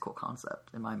easy. It's just a cool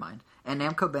concept in my mind. And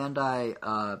Namco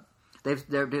Bandai,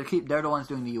 they're the ones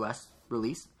doing the U.S.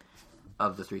 release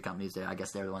of the 3 companies. I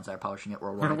guess they're the ones that are publishing it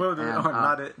worldwide.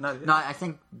 Not it. No, I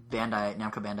think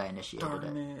Namco Bandai initiated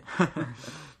it.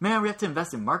 Man, we have to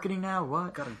invest in marketing now.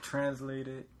 What? Gotta translate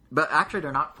it. But actually,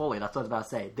 they're not fully. That's what I was about to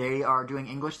say. They are doing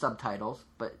English subtitles,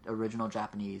 but original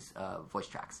Japanese voice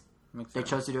tracks. They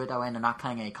chose to do it that way, and they're not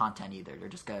cutting any content either. They're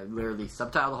just going to literally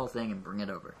subtitle the whole thing and bring it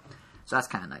over. So that's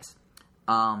kind of nice.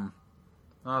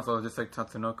 Also, just like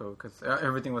Tatsunoko, because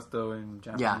everything was still in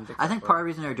Japanese. Yeah, I think part of the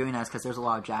reason they're doing that is because there's a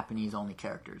lot of Japanese-only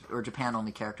characters, or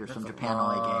Japan-only characters from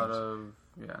Japan-only games.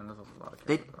 And there's a lot of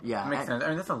characters. It makes sense. I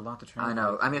mean, that's a lot to translate. I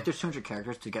know. I mean, if there's 200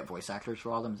 characters to get voice actors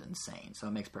for all of them is insane, so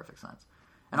it makes perfect sense.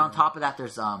 And on top of that,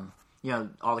 there's all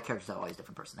the characters have all these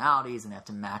different personalities, and they have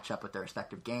to match up with their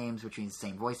respective games, which means the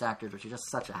same voice actors, which is just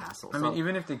such a hassle. I mean,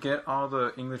 even if they get all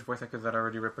the English voice actors that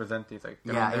already represent these, it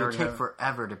would take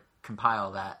forever to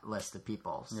compile that list of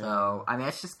people. So, I mean,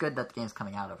 it's just good that the game's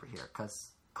coming out over here,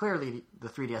 because clearly the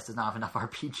 3DS does not have enough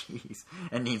RPGs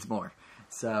and needs more.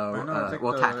 So,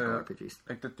 tactical RPGs.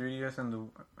 Like the 3DS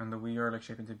and the Wii are like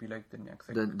shaping to be like the next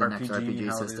the next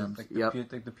RPG systems. Like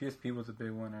the PSP was a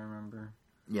big one, I remember.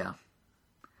 Yeah.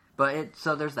 But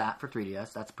so there's that for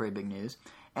 3DS. That's pretty big news.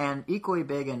 And equally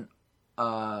big and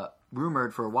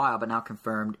rumored for a while, but now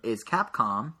confirmed, is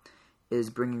Capcom is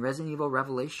bringing Resident Evil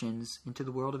Revelations into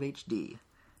the world of HD.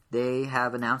 They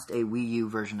have announced a Wii U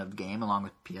version of the game, along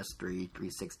with PS3,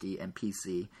 360, and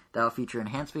PC, that will feature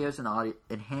enhanced videos and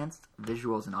enhanced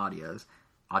visuals and audio,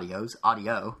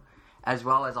 as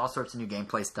well as all sorts of new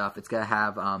gameplay stuff. It's going to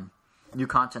have new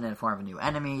content in the form of a new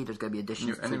enemy. There's going to be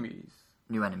additions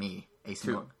New enemy. A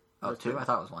single. Oh, two? I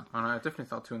thought it was one. Oh, no, I definitely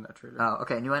saw 2 in that trailer. Oh,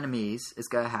 okay. New enemies is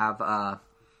going to have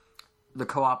the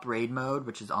co-op raid mode,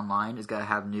 which is online, is going to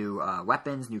have new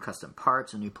weapons, new custom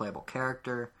parts, a new playable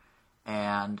character,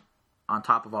 and on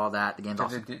top of all that, the game's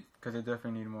also... Because they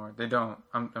definitely need more. They don't.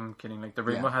 I'm kidding. Like, the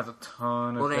raid mode has a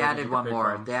ton of... Well, they added one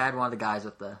more. They added one of the guys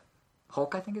with the...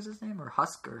 Hulk, I think is his name, or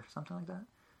Husk, or something like that.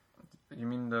 You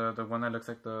mean the one that looks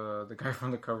like the guy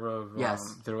from the cover of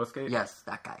Zero Escape? Yes,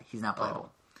 that guy. He's now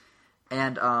playable.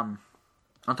 And on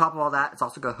top of all that, it's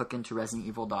also going to hook into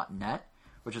ResidentEvil.net,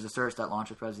 which is a service that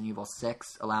launched with Resident Evil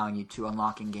 6, allowing you to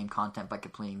unlock in-game content by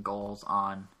completing goals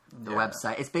on the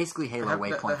website. It's basically Halo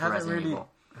Waypoint for Resident Evil.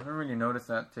 I haven't really noticed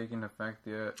that taking effect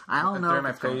yet. I don't know during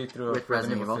my playthrough of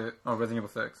Resident Evil 6. Oh, Resident Evil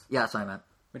 6. Yeah, that's what I meant.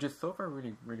 Which is so far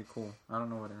really, really cool. I don't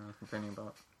know what everyone's complaining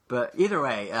about. But either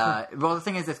way, well, the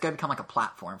thing is, it's going to become like a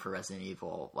platform for Resident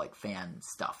Evil, like, fan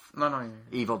stuff. No.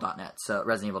 Evil.net, so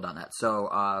ResidentEvil.net.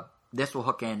 So, this will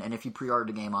hook in, and if you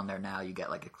pre-order the game on there now, you get,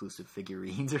 like, exclusive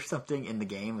figurines or something in the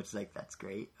game, which is, like, that's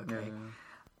great. Okay. Yeah.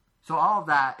 So all of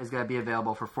that is going to be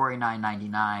available for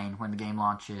 $49.99 when the game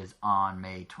launches on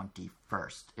May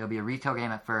 21st. It'll be a retail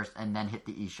game at first, and then hit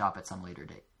the eShop at some later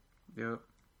date. Yep.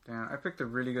 Damn, I picked a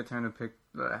really good time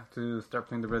to start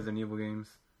playing the Resident Evil games.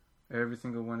 Every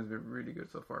single one has been really good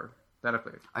so far that I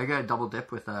played. Are you gonna double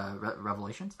dip with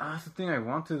Revelations? That's the thing. I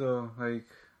want to though. Like,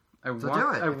 I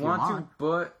want to,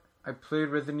 but I played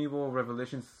Resident Evil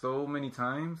Revelations so many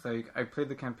times. Like, I played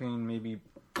the campaign maybe,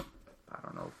 I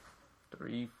don't know,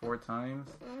 3-4 times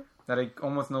that I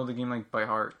almost know the game like by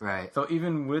heart. Right. So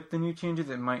even with the new changes,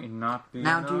 it might not be.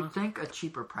 Now, enough. do you think a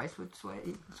cheaper price would sway?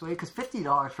 Because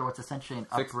 $50 for what's essentially an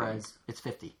up-res, it's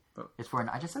 $50. Oh. It's for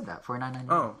I just said that $49.99.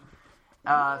 Oh.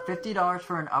 $50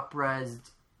 for an up-res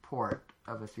port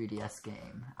of a 3DS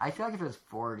game. I feel like if it was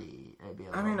 $40, it'd be a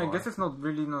little more. I guess it's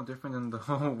really no different than the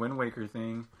whole Wind Waker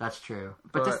thing. That's true.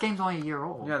 But this game's only a year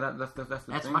old. Yeah, that's the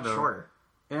thing. It's much shorter.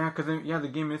 Yeah, because the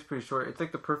game is pretty short. It's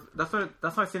like the perfect. That's what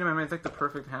I see in my mind. It's like the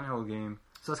perfect handheld game.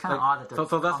 So it's kind of odd that they're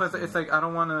so that's why it's like I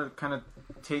don't want to kind of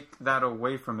take that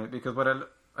away from it, because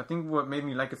I think what made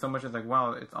me like it so much is like,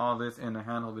 wow, it's all this in a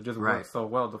handheld. It just works so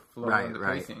well, the flow and the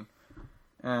pacing.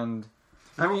 And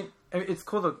I mean, it's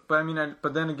cool,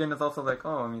 but then again, it's also like,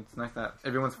 it's nice that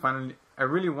everyone's finally... I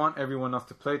really want everyone else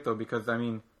to play it, though, because,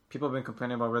 people have been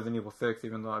complaining about Resident Evil 6,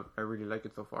 even though I really like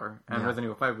it so far. And Resident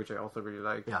Evil 5, which I also really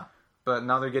like. Yeah. But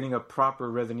now they're getting a proper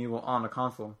Resident Evil on a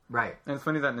console. Right. And it's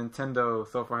funny that Nintendo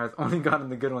so far has only gotten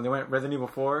the good one. They went Resident Evil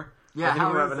 4, Resident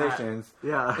Evil Revelations. That?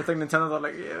 Yeah. It's like Nintendo's all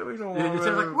like, yeah, we don't want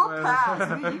Nintendo's like, we'll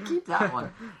pass. You keep that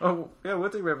one. Oh, yeah, we'll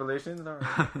take Revelations. All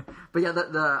right. But yeah,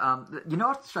 the you know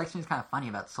what strikes me as kind of funny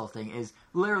about this whole thing is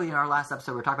literally in our last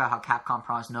episode we were talking about how Capcom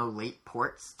promised no late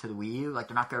ports to the Wii U. Like,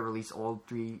 they're not going to release old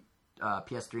PS3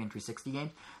 and 360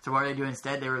 games. So what do they do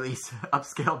instead? They release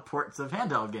upscaled ports of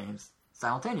handheld games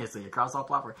simultaneously across all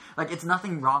platforms. Like, it's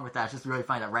nothing wrong with that. It's just really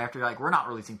funny that right after, like, we're not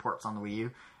releasing ports on the Wii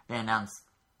U, they announced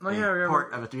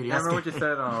port of a 3DS game. I remember what you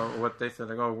said, what they said,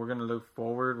 like, we're going to look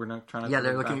forward, we're not trying to... Yeah,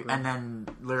 they're looking, and then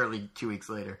literally 2 weeks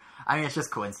later. I mean, it's just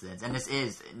coincidence, and this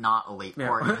is not a late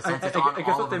port in a sense. It's on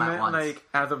all of them at once. Like,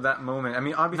 as of that moment. I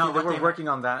mean, obviously, they were working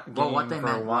on that game for a while. Well, what they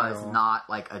meant was not,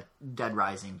 like, a Dead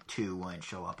Rising 2 wouldn't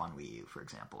show up on Wii U, for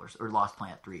example, or Lost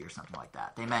Planet 3 or something like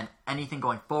that. They meant anything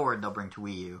going forward they'll bring to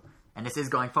Wii U. And this is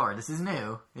going forward. This is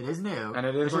new. It is new. And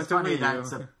it is going to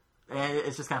Wii U.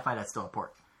 It's just kind of funny that's still a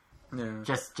port. Yeah.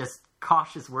 Just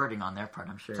cautious wording on their part,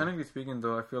 I'm sure. Technically speaking,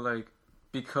 though, I feel like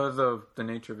because of the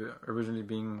nature of it originally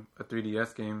being a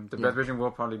 3DS game, the best version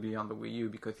will probably be on the Wii U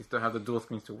because you still have the dual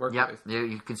screens to work with. Yeah,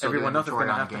 you can still Everyone else is going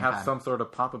to have some sort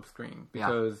of pop-up screen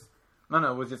because... No,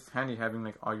 it was just handy having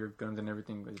like all your guns and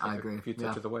everything. Like, I agree. A few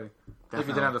touches away. Definitely. If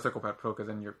you didn't have the Circle Pad Pro, because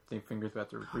then your fingers have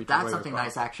to reach. That's something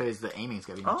nice. Actually, is the aiming is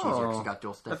going to be much easier because you got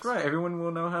dual sticks. That's right. Everyone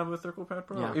will now have a Circle Pad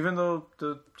Pro. Yeah. Even though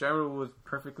the gyro was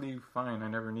perfectly fine, I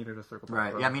never needed a Circle Pad Pro.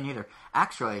 Right. Yeah, me neither.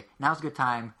 Actually, now's a good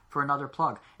time for another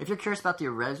plug. If you're curious about the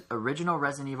original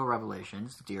Resident Evil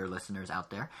Revelations, dear listeners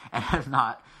out there, and have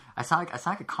not, I sound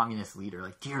like a communist leader,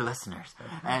 like dear listeners,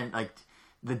 and like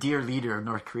the dear leader of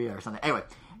North Korea or something. Anyway.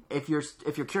 If you're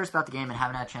curious about the game and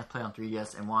haven't had a chance to play on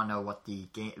 3DS and want to know what the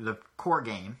core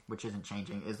game, which isn't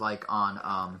changing, is like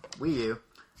on Wii U,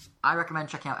 I recommend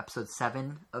checking out episode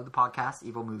 7 of the podcast,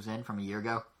 Evil Moves In, from a year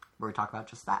ago, where we talk about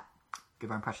just that.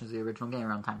 Give our impressions of the original game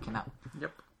around the time it came out.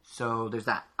 Yep. So there's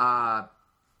that.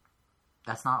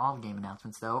 That's not all the game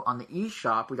announcements, though. On the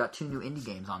eShop, we got 2 new indie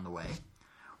games on the way.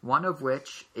 One of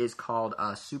which is called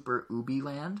Super Ubi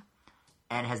Land,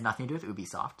 and it has nothing to do with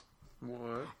Ubisoft.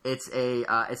 What? It's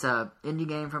a indie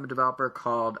game from a developer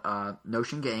called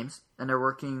Notion Games, and they're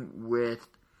working with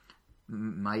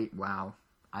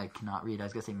I cannot read. I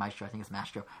was going to say Maestro. I think it's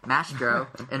Mastro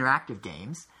Interactive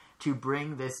Games to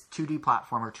bring this 2D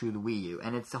platformer to the Wii U.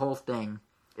 And the whole thing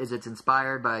is it's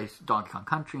inspired by Donkey Kong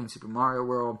Country and Super Mario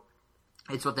World.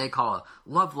 It's what they call a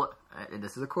love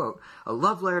this is a quote, a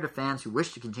love letter to fans who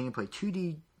wish to continue to play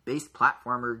 2D-based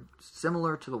platformer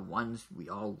similar to the ones we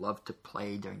all loved to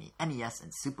play during the NES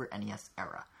and Super NES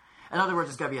era. In other words,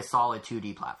 it's going to be a solid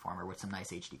 2D platformer with some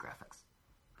nice HD graphics.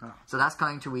 Oh. So that's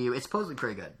coming to Wii U. It's supposedly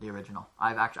pretty good, the original.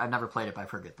 I've never played it, but I've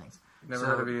heard good things. Never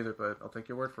heard of it either, but I'll take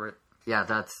your word for it. Yeah,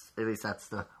 that's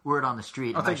the word on the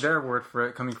street. I'll take their word for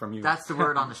it coming from you. That's the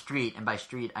word on the street, and by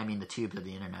street I mean the tubes of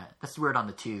the internet. That's the word on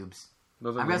the tubes.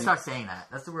 I'm going to start saying that.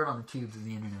 That's the word on the tubes of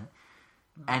the internet.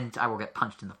 And I will get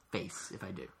punched in the face if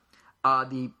I do.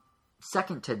 The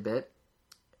second tidbit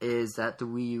is that the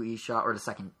Wii U eShop, or the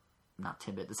second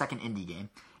indie game,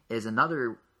 is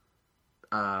another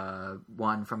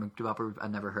one from a developer I've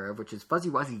never heard of, which is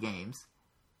Fuzzy Wuzzy Games.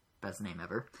 Best name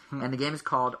ever. And the game is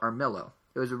called Armillo.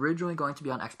 It was originally going to be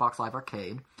on Xbox Live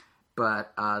Arcade,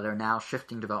 but they're now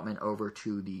shifting development over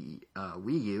to the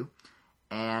Wii U.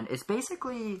 And it's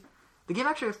basically... The game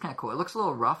actually looks kind of cool. It looks a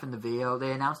little rough in the video.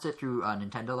 They announced it through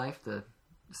Nintendo Life, the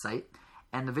site.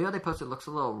 And the video they posted looks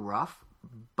a little rough,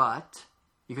 but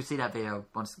you can see that video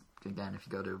once again if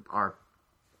you go to our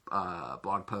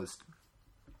blog post,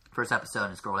 first episode,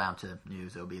 and scroll down to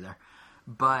news, it'll be there.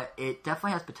 But it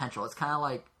definitely has potential. It's kind of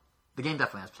like... The game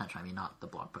definitely has potential. I mean, not the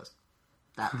blog post.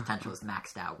 That potential is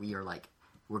maxed out.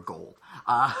 We're gold.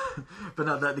 But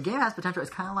no, the game has potential.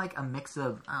 It's kind of like a mix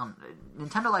of...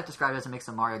 Nintendo Life described it as a mix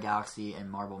of Mario Galaxy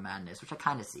and Marble Madness, which I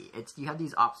kind of see. You have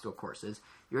these obstacle courses.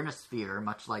 You're in a sphere,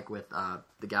 much like with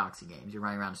the Galaxy games. You're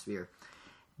running around a sphere.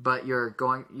 But you're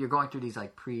going through these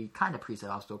like preset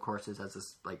obstacle courses as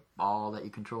this like ball that you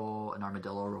control, an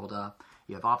armadillo rolled up.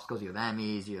 You have obstacles, you have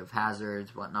enemies, you have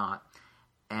hazards, whatnot.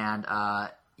 And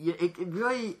it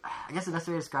really, I guess the best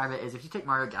way to describe it is if you take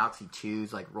Mario Galaxy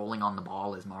 2's like rolling on the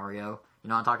ball as Mario, you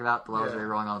know what I'm talking about? The levels where you're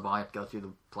rolling on the ball, you have to go through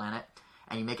the planet,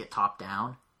 and you make it top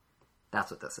down.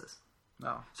 That's what this is.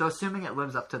 Oh. So assuming it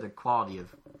lives up to the quality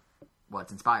of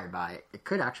what's inspired by it, it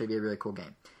could actually be a really cool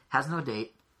game. Has no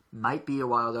date. Might be a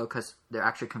while though, because they're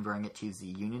actually converting it to the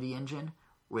Unity engine,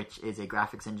 which is a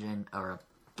graphics engine or a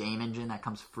game engine that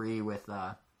comes free with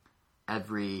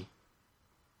every.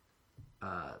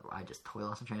 I just totally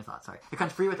lost my train of thought. Sorry, it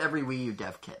comes free with every Wii U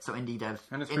dev kit. So indie devs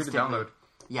and it's free to download.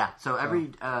 Yeah, so every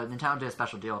Nintendo did a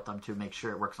special deal with them to make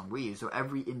sure it works on Wii U. So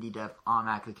every indie dev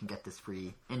automatically can get this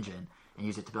free engine and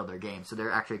use it to build their game. So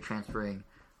they're actually transferring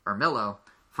Armillo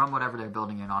from whatever they're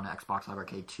building it on Xbox Live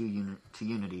Arcade to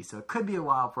Unity. So it could be a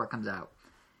while before it comes out.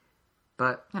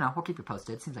 But, we'll keep you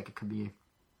posted. It seems like it could be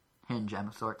a hidden gem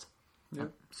of sorts.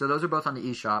 Yep. So those are both on the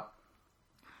eShop.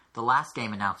 The last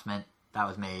game announcement that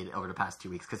was made over the past 2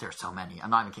 weeks, because there are so many. I'm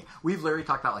not even kidding. We've literally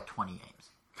talked about like 20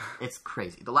 games. It's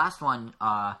crazy. The last one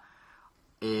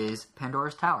is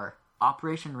Pandora's Tower.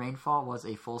 Operation Rainfall was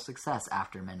a full success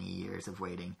after many years of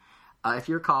waiting. If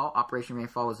you recall, Operation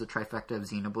Rainfall was the trifecta of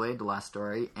Xenoblade, The Last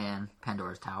Story, and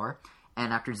Pandora's Tower.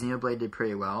 And after Xenoblade did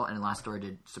pretty well, and The Last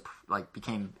Story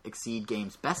became Exceed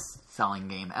Games' best-selling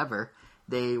game ever,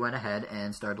 they went ahead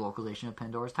and started localization of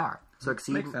Pandora's Tower. So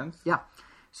Exceed makes sense. Yeah.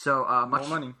 So more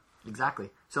money. Exactly.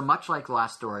 So much like The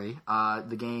Last Story,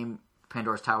 the game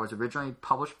Pandora's Tower was originally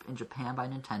published in Japan by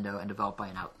Nintendo and developed by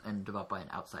an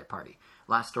outside party.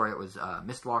 Last Story, it was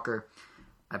Mistwalker,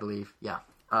 I believe. Yeah.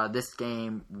 This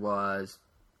game was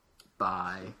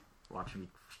by... Watch me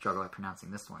struggle at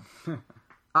pronouncing this one.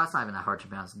 It's not even that hard to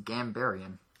pronounce.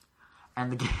 Gambarian.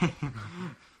 And the game...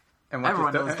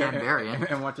 Everyone knows Gambarian.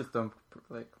 And watch it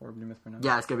horribly mispronounced.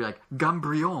 Yeah, it's going to be like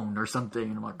Gambrion or something.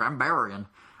 And I'm like, Gambarian.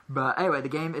 But anyway, the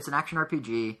game, it's an action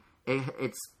RPG.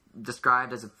 It's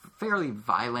described as a fairly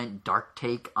violent, dark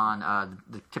take on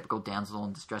the typical damsel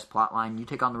in distress plotline. You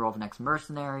take on the role of an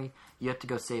ex-mercenary. You have to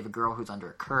go save a girl who's under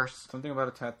a curse. Something about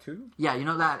a tattoo? Yeah, you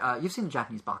know that. You've seen the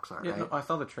Japanese box art, right? No, I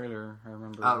saw the trailer. I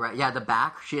remember. Oh, right. Yeah, the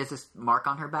back. She has this mark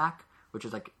on her back, which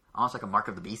is like almost like a mark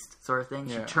of the beast sort of thing.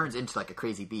 Yeah. She turns into like a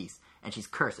crazy beast, and she's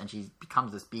cursed, and she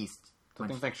becomes this beast.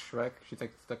 Something's like Shrek. She's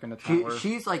like stuck in a tower.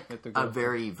 She's like a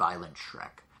very violent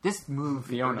Shrek. This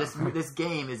movie, this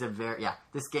game is a very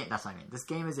This game. That's what I mean. This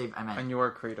game is And you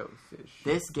are Kratos-ish.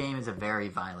 This game is a very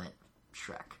violent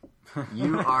Shrek.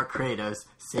 You are Kratos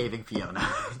saving Fiona.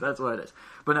 That's what it is.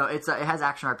 But no, it has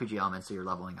action RPG elements, so you're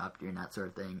leveling up, doing that sort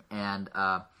of thing. And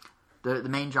the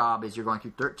main job is you're going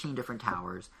through 13 different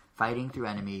towers, fighting through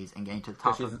enemies, and getting to the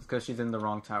top. Because she's in the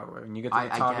wrong tower. When you get to the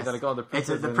top, you gotta go. The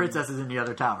princess is in the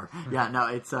other tower. Yeah, no,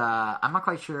 it's. I'm not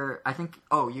quite sure. I think.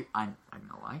 I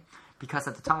know why. Because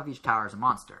at the top of each tower is a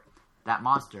monster. that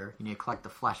monster, you need to collect the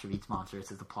flesh of each monster.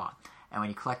 This is the plot. And when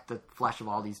you collect the flesh of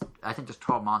all these, I think there's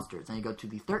 12 monsters, then you go to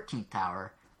the 13th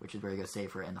tower, which is where you go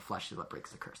save for it, and the flesh is what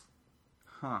breaks the curse.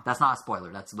 Huh. That's not a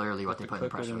spoiler. That's literally what they put in the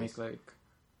press to release. make like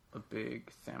a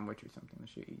big sandwich or something that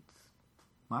she eats.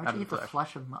 Why would you eat the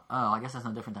flesh of... I guess that's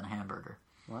no different than a hamburger.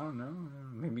 Well, no.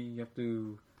 Maybe you have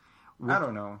to... I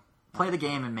don't know. Play the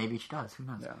game and maybe she does. Who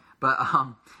knows? Yeah. But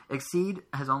Exceed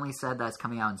has only said that it's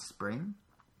coming out in spring,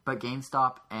 but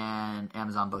GameStop and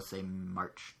Amazon both say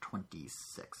March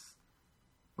 26th.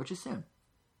 Which is soon.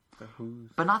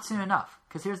 But not soon enough,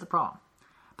 because here's the problem.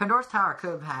 Pandora's Tower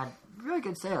could have had really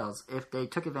good sales if they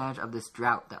took advantage of this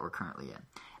drought that we're currently in.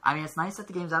 I mean, it's nice that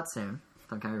the game's out soon,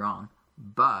 don't get me wrong,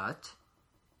 but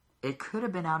it could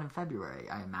have been out in February,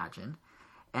 I imagine.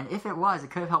 And if it was,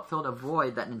 it could have helped fill a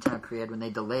void that Nintendo created when they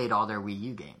delayed all their Wii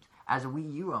U games. As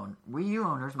Wii U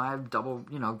owners might have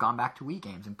gone back to Wii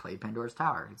games and played Pandora's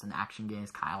Tower. It's an action game.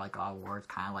 It's kind of like God of War. It's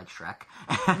kind of like Shrek.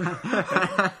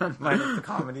 Minus the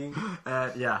comedy.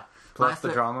 Yeah. Plus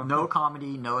the drama. No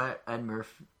comedy. No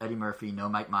Eddie Murphy. No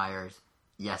Mike Myers.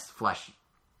 Yes, flesh.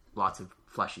 Lots of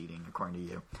flesh eating, according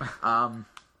to you.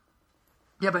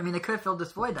 Yeah, but I mean, they could have filled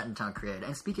this void that Nintendo created.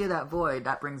 And speaking of that void,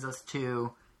 that brings us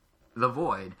to... The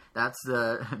Void. That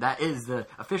is the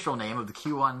official name of the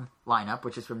Q1 lineup,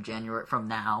 which is from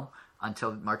now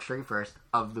until March 31st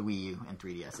of the Wii U and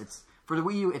 3DS. It's for the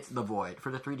Wii U, it's The Void.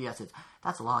 For the 3DS,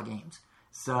 that's a lot of games.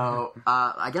 So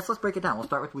I guess let's break it down. We'll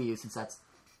start with Wii U since that's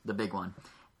the big one.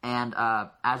 And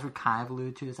as we kind of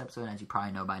alluded to this episode, as you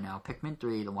probably know by now, Pikmin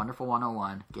 3, The Wonderful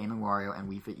 101, Game & Wario, and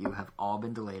Wii Fit U have all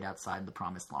been delayed outside the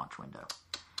promised launch window.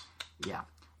 Yeah,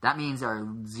 that means there are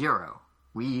 0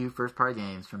 Wii U first-party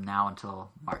games from now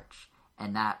until March.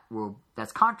 And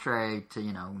that's contrary to,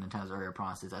 Nintendo's earlier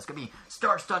promises. That's going to be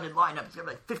star-studded lineup. It's going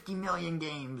to be like 50 million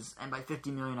games. And by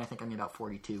 50 million, I think I mean about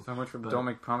 42. So much for don't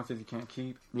make promises you can't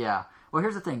keep. Yeah. Well,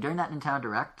 here's the thing. During that Nintendo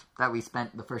Direct that we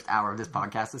spent the first hour of this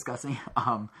podcast discussing,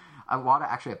 Iwata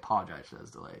actually apologized for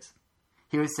those delays.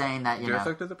 He was saying that, Did you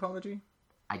accept his apology?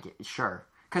 Sure.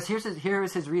 Because here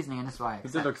is his reasoning, and this is why he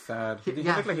did look sad. He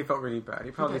looked like he felt really bad.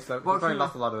 He probably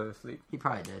lost a lot of sleep. He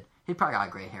probably did. He probably got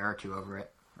a gray hair or two over it.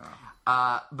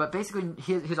 Oh. But basically,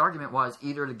 his argument was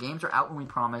either the games are out when we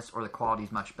promised, or the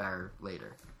quality's much better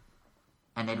later.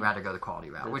 And they'd rather go the quality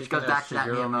route, which goes back to that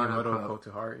Miyamoto quote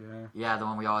to heart. Yeah, the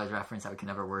one we always reference that we can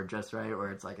never word just right,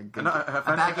 where it's like a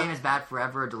bad game is bad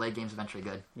forever, a delayed game is eventually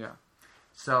good. Yeah.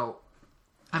 So,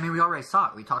 I mean, we already saw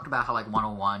it. We talked about how like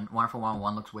Wonderful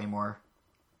 101 looks way more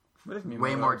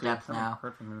depth now.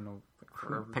 Heard from him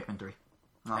Pikmin 3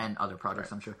 and other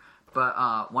projects, right. I'm sure.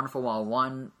 But Wonderful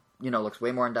 101, looks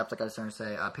way more in depth. Like I was starting to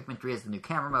say, Pikmin 3 is the new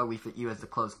camera mode. Wii Fit U has the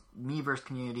closed Miiverse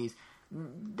communities.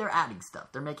 They're adding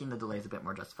stuff. They're making the delays a bit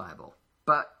more justifiable.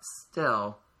 But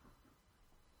still,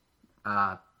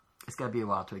 it's gonna be a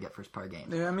while till we get first party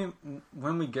games. Yeah, I mean,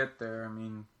 when we get there,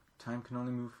 time can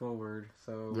only move forward.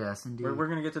 So yes, indeed, we're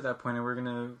gonna get to that point, and we're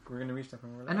gonna reach that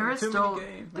point. And there is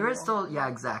still, yeah,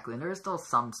 exactly, and there is still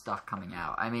some stuff coming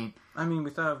out. I mean, we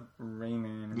still have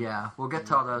Rayman. Yeah, we'll get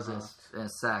to all those in a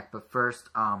sec. But first,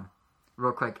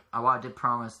 real quick, Iwata did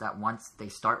promise that once they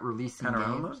start releasing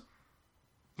games.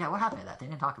 Yeah, what happened to that? They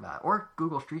didn't talk about it. Or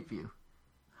Google Street View.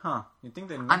 Huh? You think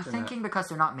they? I'm thinking because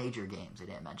they're not major games, they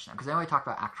didn't mention them because they only talked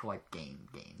about actual games.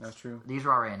 That's true. These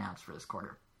were already announced for this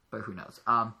quarter, but who knows?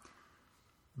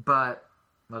 But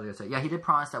what was I gonna say? Yeah, he did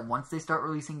promise that once they start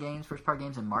releasing games, first-party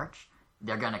games in March,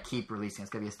 they're gonna keep releasing. It's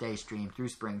gonna be a steady stream through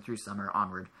spring, through summer,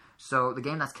 onward. So the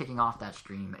game that's kicking off that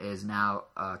stream is now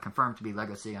confirmed to be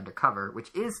Lego City Undercover,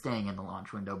 which is staying in the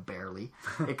launch window barely.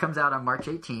 It comes out on March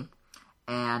 18th,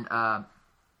 and I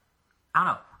don't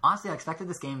know. Honestly, I expected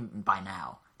this game by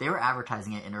now. They were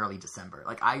advertising it in early December.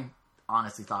 Like, I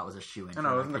honestly thought it was a shoo-in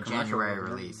for a January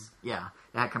release. Yeah.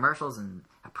 It had commercials and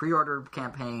a pre-order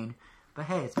campaign. But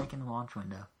hey, it's making the launch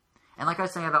window. And like I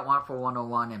was saying about Wonderful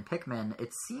 101 and Pikmin,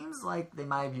 it seems like they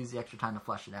might have used the extra time to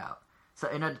flesh it out. So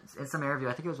in some interview,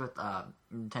 I think it was with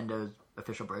Nintendo's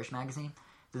official British magazine,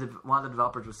 one of the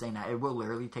developers was saying that it will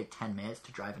literally take 10 minutes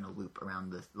to drive in a loop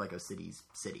around the Lego City's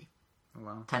city. Oh,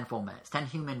 wow. 10 full minutes. 10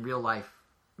 human real-life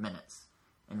minutes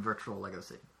in virtual Lego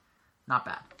City. Not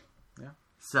bad. Yeah.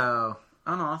 So... I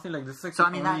don't know, honestly, like, this is like the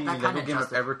only Lego game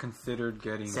I've ever considered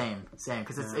getting. Same,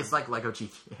 because it's like Lego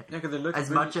GTA. Yeah, because it looks as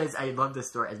much as I love this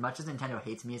story, as much as Nintendo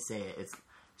hates me to say it, it's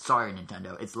sorry,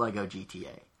 Nintendo, it's Lego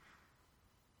GTA.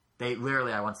 They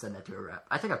literally, I once said that to a rep.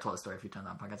 I think I've told the story a few times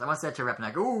on podcasts. I once said to a rep, and I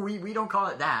go, "Oh, we don't call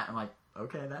it that." I'm like,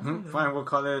 "Okay, that's fine. We'll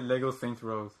call it Lego Saints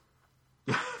Row."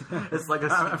 Yeah, it's like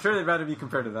I'm sure they'd rather be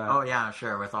compared to that. Oh yeah, I'm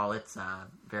sure, with all its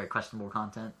very questionable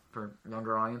content for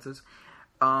younger audiences.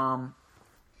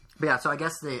 But yeah, so I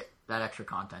guess that extra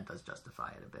content does justify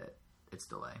it a bit. Its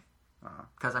delay.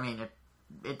 Because, Uh-huh.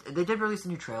 They did release a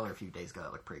new trailer a few days ago.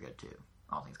 It looked pretty good, too.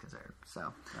 All things considered.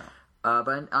 So,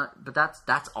 but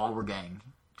that's all we're getting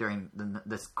during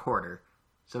this quarter.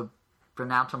 So, from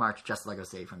now to March, just Lego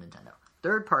City from Nintendo.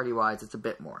 Third-party wise, it's a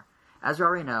bit more. As you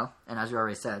already know, and as you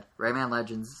already said, Rayman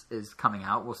Legends is coming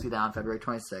out. We'll see that on February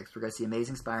 26th. We're going to see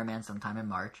Amazing Spider-Man sometime in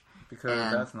March.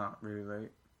 Because that's not really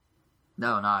late.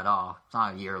 No, not at all. It's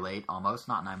not a year late, almost.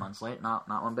 Not 9 months late. Not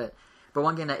one bit. But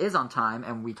one game that is on time,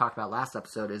 and we talked about last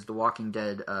episode, is The Walking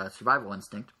Dead Survival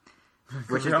Instinct.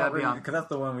 Which is going to be on... Because that's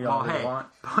the one we all really want.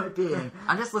 Point being,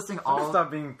 I'm just listing all...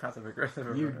 Stop being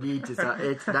passive-aggressive. You need to stop.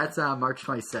 That's March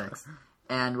 26th.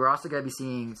 And we're also going to be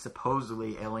seeing,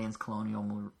 supposedly, Aliens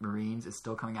Colonial Marines is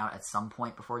still coming out at some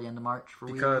point before the end of March for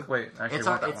Wii U. Wait, I actually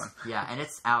want that one. Yeah, and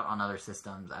it's out on other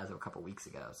systems as of a couple weeks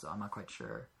ago, so I'm not quite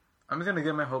sure. I'm just going to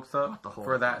get my hopes up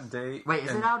for that date. Wait,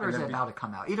 is it out or is it about to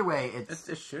come out? Either way,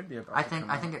 it should be about I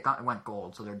think it went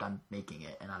gold, so they're done making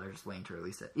it, and now they're just waiting to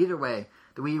release it. Either way,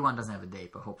 the Wii U one doesn't have a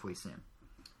date, but hopefully soon.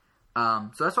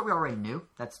 So that's what we already knew.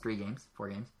 That's 4 games.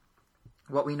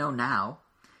 What we know now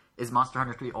is Monster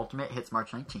Hunter 3 Ultimate hits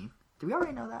March 19th. Did we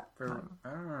already know that? I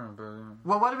don't know, but...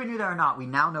 Well, whether we knew that or not, we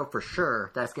now know for sure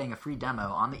that it's getting a free demo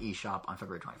on the eShop on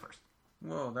February 21st.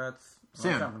 Well, that's...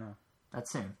 Soon.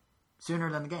 That's soon.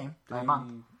 Sooner than the game. By a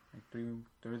month. Like 3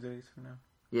 Thursdays from now?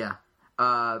 Yeah.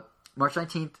 March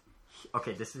 19th...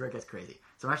 Okay, this is where it gets crazy.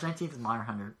 So March 19th is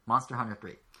Monster Hunter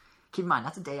 3. Keep in mind,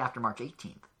 that's a day after March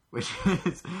 18th, which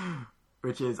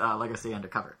is Lego City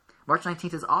Undercover. March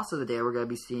 19th is also the day we're going to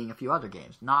be seeing a few other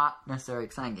games. Not necessarily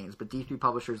exciting games, but D3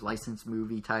 Publishers' licensed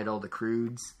movie title, The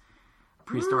Croods,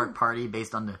 Prehistoric Party,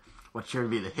 based on what's sure to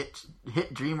be the hit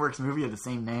DreamWorks movie of the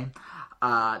same name.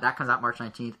 That comes out March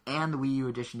 19th, and the Wii U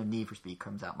edition of Need for Speed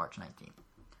comes out March 19th.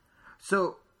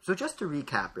 So just to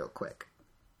recap real quick,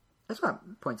 I just want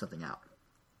to point something out.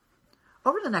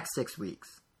 Over the next 6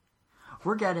 weeks,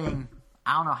 we're getting,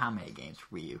 I don't know how many games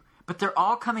for Wii U, but they're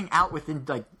all coming out within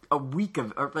like a week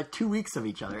or 2 weeks of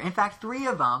each other. In fact, 3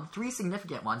 of them, 3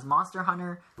 significant ones, Monster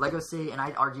Hunter, Lego City, and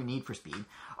I'd argue Need for Speed,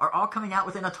 are all coming out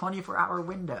within a 24-hour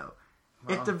window.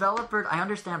 Wow. If developers, I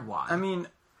understand why. I mean,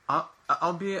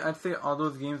 albeit I'd say all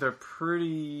those games are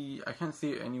pretty... I can't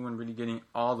see anyone really getting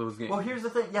all those games. Well, here's the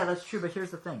thing. Yeah, that's true, but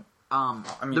here's the thing. I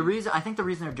think the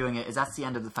reason they're doing it is that's the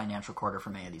end of the financial quarter for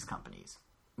many of these companies.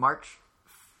 March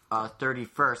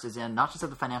 31st is in not just of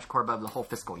the financial quarter, but of the whole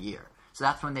fiscal year. So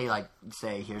that's when they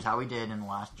say, here's how we did in the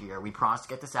last year. We promised to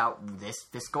get this out this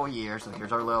fiscal year, so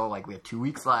here's our little, we have 2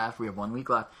 weeks left, we have 1 week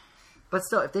left. But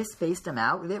still, if they spaced them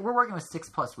out, we're working with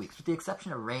 6+ weeks. With the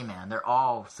exception of Rayman, they're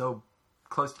all so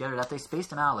close together that they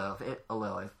spaced them out a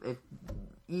little. If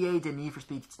EA did Need for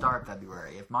Speed start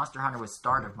February, if Monster Hunter was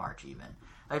start of March even,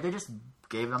 they just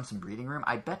gave them some breathing room,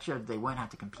 I bet you they wouldn't have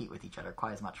to compete with each other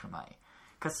quite as much for money.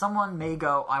 Because someone may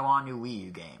go, I want a new Wii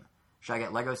U game. Should I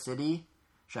get Lego City?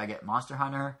 Should I get Monster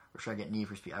Hunter? Or should I get Need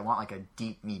for Speed? I want a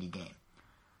deep, meaty game.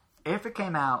 If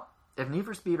Need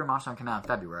for Speed or Monster Hunter came out in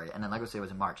February, and then Lego City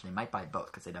was in March, they might buy both,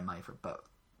 because they'd have money for both,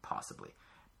 possibly.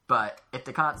 But if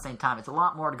they come out at the same time, it's a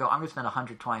lot more to go, I'm going to spend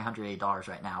 $120, $180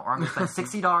 right now. Or I'm going to spend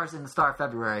 $60 in the start of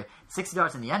February,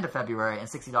 $60 in the end of February, and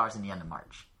 $60 in the end of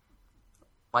March.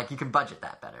 You can budget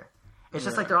that better. It's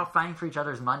just they're all fighting for each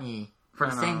other's money for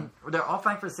the same... They're all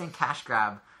fighting for the same cash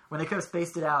grab when they could have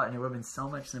spaced it out and it would have been so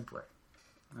much simpler.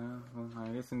 Well, I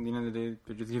guess in the end of the day,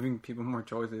 they're just giving people more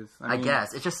choices. I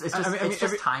guess. It's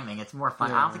just timing. It's more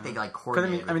fun. Yeah. I don't think they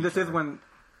coordinate. This is when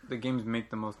the games make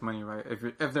the most money, right?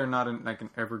 If they're not an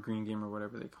evergreen game or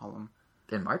whatever they call them.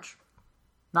 In March?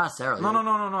 Not necessarily. No.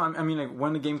 I mean,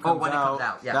 when the game comes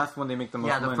out, yeah. That's when they make the most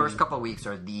money. Yeah, the first couple of weeks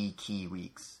are the key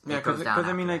weeks. Yeah, because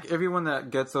I mean, everyone that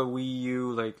gets a Wii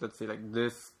U, let's say,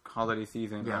 this holiday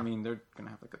season, I mean, they're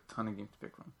gonna have a ton of games to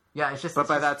pick from. Yeah, it's just. But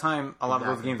by that time, a lot of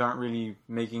those games aren't really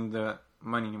making the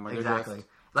money anymore. Exactly.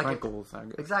 They're just goals, I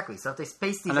guess. Exactly. So if they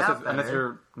space these out better... Unless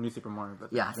you're New Super Mario.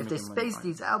 But if they space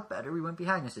these out better, we wouldn't be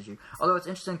having this issue. Although it's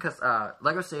interesting because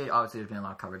Lego City, obviously, there's been a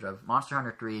lot of coverage of. Monster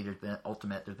Hunter 3, there's been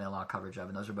Ultimate, there's been a lot of coverage of.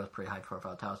 And those are both pretty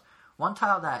high-profile titles. One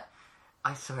title that,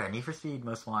 I swear, Need for Speed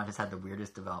Most Wanted has had the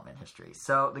weirdest development history.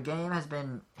 So the game has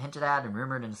been hinted at and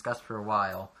rumored and discussed for a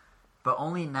while. But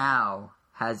only now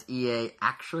has EA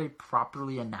actually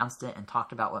properly announced it and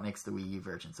talked about what makes the Wii U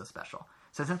version so special.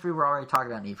 So since we were already talking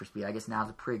about Need for Speed, I guess now's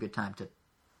a pretty good time to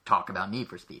talk about Need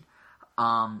for Speed.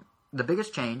 The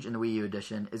biggest change in the Wii U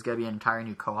edition is going to be an entire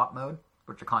new co-op mode,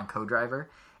 which they're calling Co-Driver.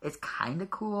 It's kind of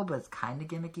cool, but it's kind of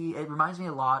gimmicky. It reminds me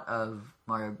a lot of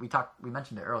Mario. We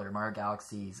mentioned it earlier. Mario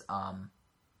Galaxy's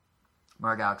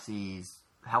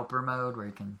helper mode where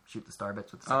you can shoot the star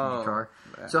bits with the second controller.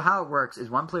 Yeah. So how it works is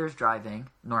one player is driving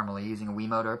normally using a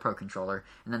Wiimote or a Pro Controller,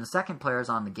 and then the second player is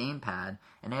on the gamepad,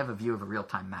 and they have a view of a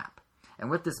real-time map. And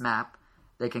with this map,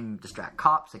 they can distract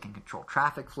cops, they can control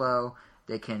traffic flow,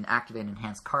 they can activate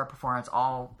enhanced car performance,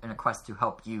 all in a quest to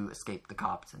help you escape the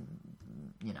cops and,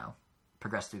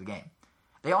 progress through the game.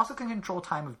 They also can control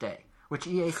time of day, which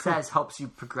EA says helps you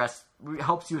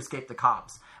escape the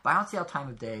cops. But I don't see how time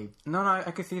of day... No, I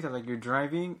can see that. Like, you're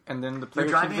driving, and then the player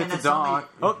driving, gets and to then dawn.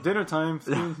 Oh, dinner time.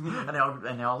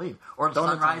 and they all leave. Or the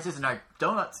sun rises and like,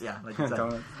 donuts. Yeah, like you said.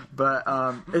 Donuts. But,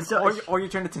 it's... Or you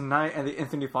turn it to night, and they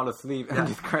instantly fall asleep, and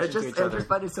just crash into each other. I just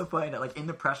find it so funny that, like, in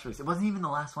the press release, it wasn't even the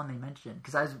last one they mentioned.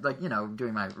 Because I was, like,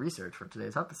 doing my research for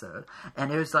today's episode.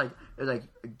 And it was like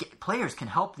players can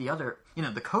help the other...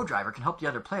 the co-driver can help the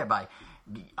other player by...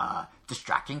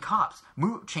 distracting cops,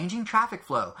 changing traffic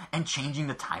flow, and changing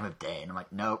the time of day. And I'm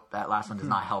like, nope, that last one does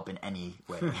not help in any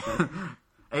way.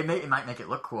 It might make it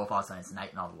look cool if all of a sudden it's night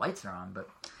and all the lights are on, but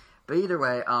either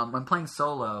way, when playing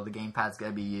solo, the gamepad's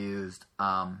going to be used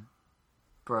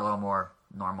for a little more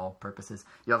normal purposes.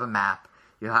 You have a map.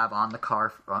 You have on the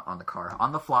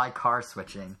fly car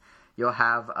switching. You'll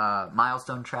have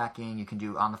milestone tracking. You can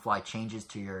do on the fly changes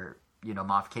to your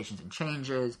modifications and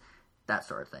changes, that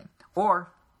sort of thing.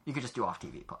 Or you could just do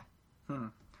off-TV play.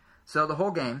 So the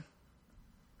whole game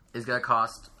is going to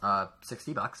cost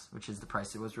 $60, which is the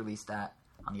price it was released at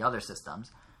on the other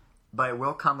systems. But it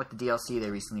will come with the DLC they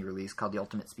recently released called the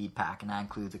Ultimate Speed Pack, and that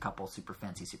includes a couple super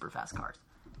fancy, super fast cars.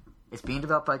 It's being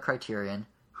developed by Criterion,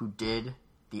 who did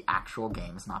the actual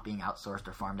game. It's not being outsourced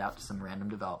or farmed out to some random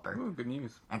developer. Ooh, good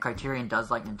news. And Criterion does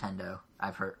like Nintendo.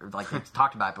 I've heard, they've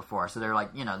talked about it before. So they're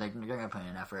like, they're going to put in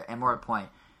an effort. And more to the point,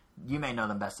 you may know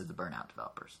them best as the Burnout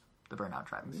developers. The Burnout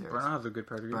driving series. Burnout's a good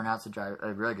part of it. Burnout's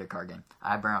a really good car game.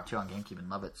 I have Burnout 2 on GameCube and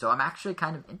love it. So I'm actually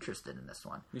kind of interested in this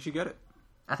one. You should get it.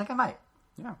 I think I might.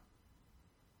 Yeah.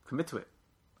 Commit to it.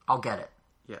 I'll get it.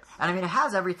 Yes. And I mean, it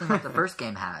has everything that the first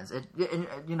game has.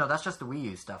 That's just the Wii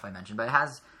U stuff I mentioned, but it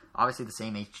has obviously the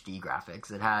same HD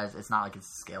graphics. It's not like it's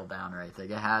scaled down or anything.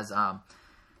 It has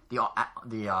the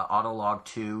Autolog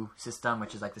 2 system,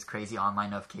 which is like this crazy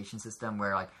online notification system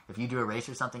where like if you do a race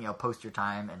or something, it'll post your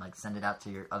time and like send it out to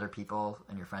your other people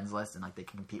in your friends list, and like they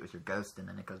can compete with your ghost, and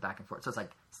then it goes back and forth. So it's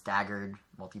like staggered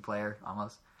multiplayer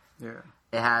almost. Yeah.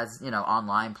 It has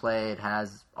online play. It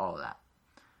has all of that.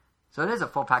 So it is a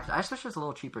full package. I just wish it was a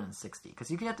little cheaper than $60,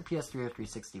 because you can get the PS3 or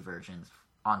 360 versions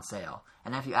on sale,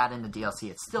 and then if you add in the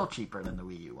DLC, it's still cheaper than the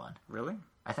Wii U one. Really?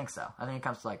 I think so. I think it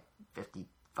comes to like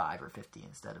 55 or 50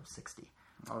 instead of 60.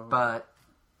 Oh. But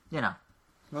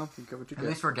well, you get what you get. At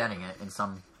least we're getting it in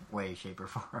some way, shape, or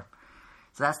form.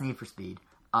 So that's Need for Speed.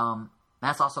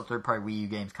 That's also third-party Wii U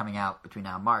games coming out between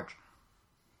now and March.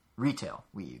 Retail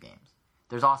Wii U games.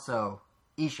 There's also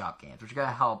eShop games, which are going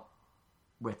to help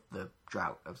with the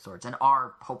drought of sorts, and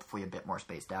are hopefully a bit more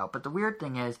spaced out. But the weird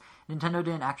thing is, Nintendo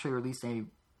didn't actually release any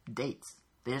dates.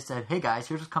 They just said, hey guys,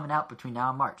 here's what's coming out between now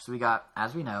and March. So we got,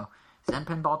 as we know, Zen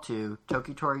Pinball 2,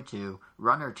 Toki-Tori 2,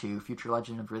 Runner 2, Future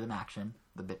Legend of Rhythm Action,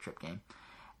 the Bit Trip game,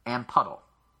 and Puddle,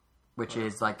 which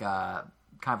is like a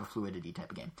kind of a fluidity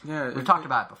type of game. Yeah, we've talked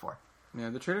about it before.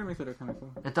 Yeah, the trailer makes it look kind of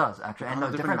cool. It does, actually. And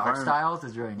the different art styles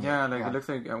is really neat. Yeah, it looks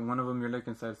like one of them you're like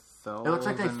inside cells. It looks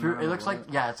like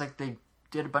it's like they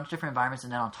did a bunch of different environments,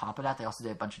 and then on top of that, they also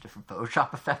did a bunch of different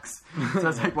Photoshop effects. So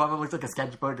it's like one of them looks like a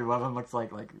sketchbook, and one of them looks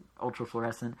like ultra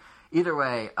fluorescent. Either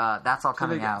way, that's all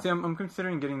coming out. See, I'm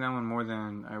considering getting that one more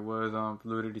than I was on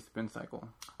Fluidity Spin Cycle.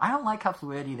 I don't like how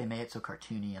Fluidity, they made it so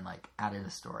cartoony and like added a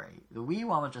story. The Wii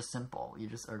one was just simple. You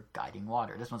just are guiding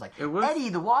water. This one's like, Eddie,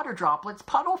 the water droplets,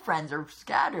 puddle friends are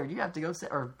scattered. You have to go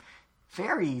or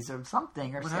fairies or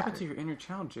something. Or what happened to your inner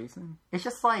child, Jason? It's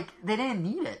just like they didn't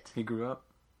need it. He grew up.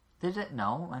 Did it?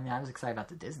 No. I mean, I was excited about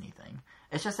the Disney thing.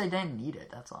 It's just they didn't need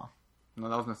it, that's all. No,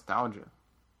 that was nostalgia.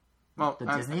 Well, the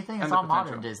Disney thing? It's all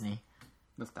modern Disney.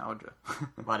 Nostalgia.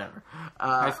 Whatever.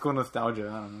 High school nostalgia,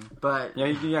 I don't know. But...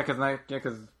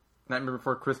 because Nightmare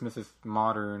Before Christmas is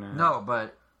modern. And no,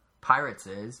 but Pirates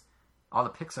is. All the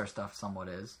Pixar stuff somewhat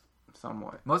is.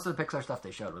 Somewhat. Most of the Pixar stuff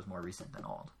they showed was more recent than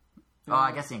old. Yeah. Oh,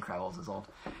 I guess The Incredibles is old.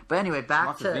 But anyway,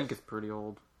 back to... Monsters Inc. is pretty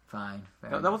old. Fine.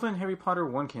 That was when Harry Potter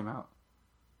 1 came out.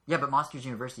 Yeah, but Monsters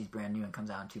University is brand new and comes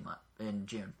out in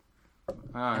June.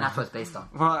 And that's what it's based on.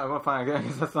 Well, fine. I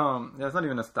guess that's not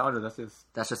even nostalgia.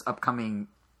 That's just upcoming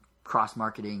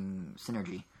cross-marketing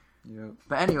synergy. Yep.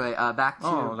 But anyway, back to...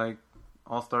 like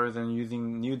All-Stars and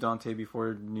using New Dante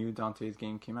before New Dante's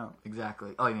game came out.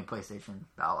 Exactly. Oh, you mean PlayStation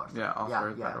Battle? Yeah,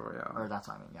 All-Stars Battle Royale. Or that's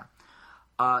what I mean,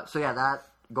 yeah. So yeah, that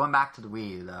going back to the Wii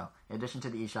U, though, in addition to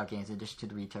the eShop games, in addition to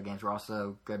the retail games, we're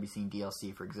also going to be seeing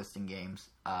DLC for existing games.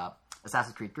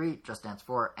 Assassin's Creed 3, Just Dance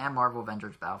 4, and Marvel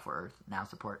Avengers Battle for Earth now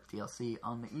support DLC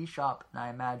on the eShop, and I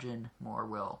imagine more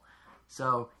will.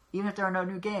 So, even if there are no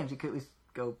new games, you could at least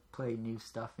go play new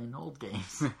stuff in old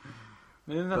games.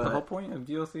 Isn't that the whole point of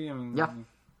DLC? I mean, yeah.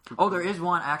 Oh, there is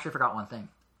one. I actually forgot one thing.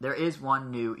 There is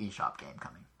one new eShop game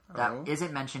coming that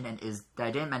isn't mentioned and that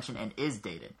I didn't mention and is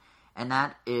dated, and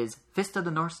that is Fist of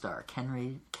the North Star,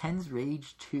 Ken's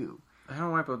Rage 2. I don't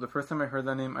know why, but the first time I heard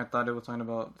that name, I thought it was talking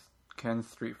about Ken's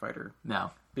Street Fighter.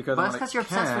 No, but that's because you're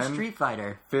obsessed with Street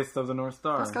Fighter. Fist of the North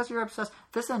Star. That's because you're obsessed.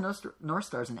 Fist of the North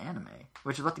Star is an anime,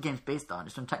 which is what the game's based on.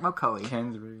 It's from Tecmo Koei.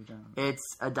 Ken's Rage.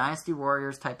 It's a Dynasty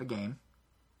Warriors type of game,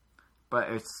 but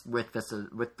it's with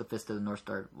the Fist of the North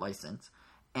Star license.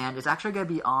 And it's actually going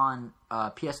to be on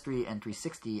PS3 and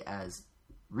 360 as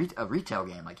a retail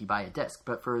game, like you buy a disc.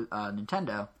 But for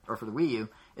Nintendo, or for the Wii U,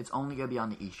 it's only going to be on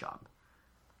the eShop.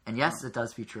 And yes, it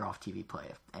does feature off-TV play,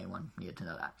 if anyone needed to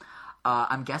know that.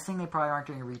 I'm guessing they probably aren't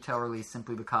doing a retail release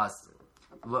simply because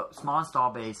small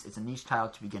install base, it's a niche title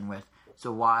to begin with.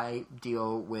 So why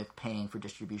deal with paying for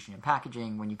distribution and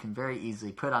packaging when you can very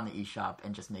easily put on the eShop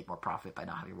and just make more profit by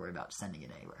not having to worry about sending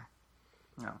it anywhere?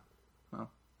 No.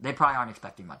 Well, they probably aren't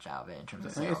expecting much out of it in terms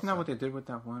of sales. Isn't that what they did with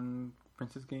that one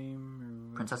Princess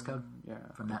game? Princess Code? Yeah.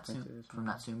 From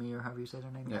Natsumi, or however you say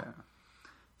their name? Yeah.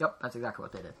 Yep, that's exactly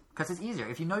what they did. Because it's easier.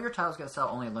 If you know your title's going to sell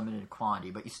only a limited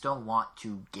quantity, but you still want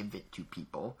to give it to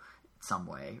people some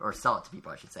way, or sell it to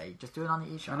people, I should say, just do it on the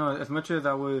eShop. I know, as much as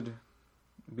I would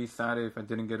be sad if I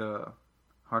didn't get a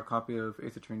hard copy of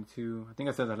Ace Attorney 2. I think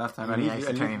I said that last time. Ace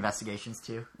Attorney Investigations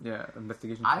 2? Yeah,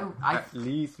 Investigations 2. At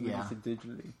least release it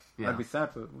digitally. Yeah. I'd be sad,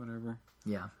 but whatever.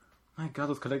 Yeah. My god,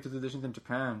 those collector's editions in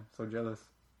Japan. So jealous.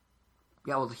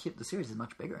 Yeah, well, the series is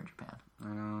much bigger in Japan. I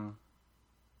know.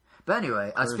 But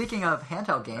anyway, speaking of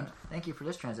handheld games, thank you for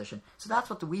this transition. So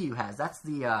that's what the Wii U has. That's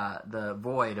the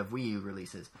void of Wii U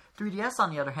releases. 3DS,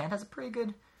 on the other hand, has a pretty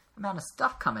good amount of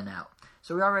stuff coming out.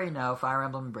 So we already know Fire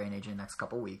Emblem and Brain Age in the next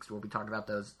couple weeks. We'll be talking about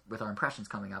those with our impressions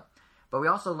coming up. But we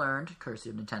also learned, courtesy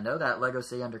of Nintendo, that LEGO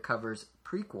City Undercover's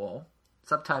prequel,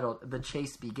 subtitled The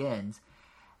Chase Begins,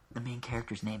 the main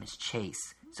character's name is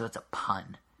Chase, so it's a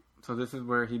pun. So this is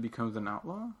where he becomes an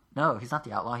outlaw? No, he's not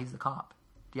the outlaw, he's the cop.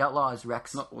 The outlaw is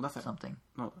Rex something.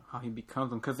 No, how he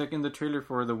becomes him. Because like in the trailer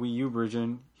for the Wii U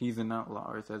version, he's an outlaw.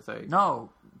 Or it says like...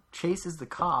 No, Chase is the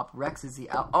cop, Rex is the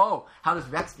outlaw. Oh, how does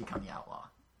Rex become the outlaw?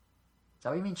 Is that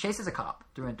what you mean? Chase is a cop,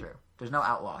 through and through. There's no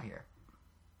outlaw here.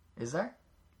 Is there?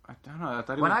 I don't know. I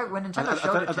thought when Nintendo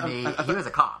showed it to me, he was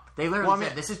a cop. They literally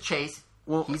said, this is Chase.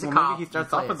 He's a cop. Maybe he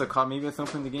starts off as a cop. Maybe at some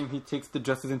point in the game he takes the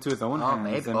justice into his own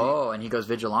hands. Maybe. And he goes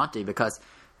vigilante because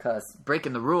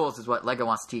breaking the rules is what LEGO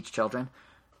wants to teach children.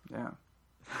 Yeah.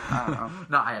 I don't know.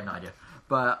 No, I have no idea.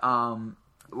 But,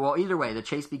 well, either way, The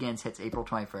Chase Begins hits April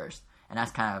 21st. And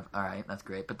that's kind of, alright, that's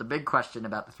great. But the big question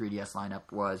about the 3DS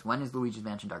lineup was, when is Luigi's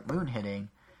Mansion Dark Moon hitting?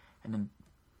 And then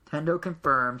Nintendo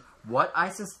confirmed what I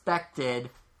suspected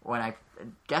when I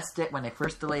guessed it when they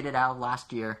first delayed it out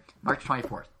last year, March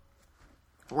 24th.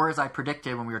 Or as I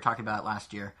predicted when we were talking about it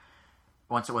last year,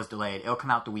 once it was delayed, it'll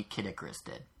come out the week Kid Icarus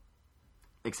did.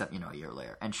 Except, a year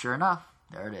later. And sure enough,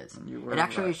 there it is. It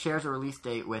actually shares a release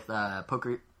date with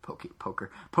Pokemon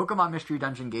Mystery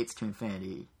Dungeon Gates to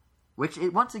Infinity. Which,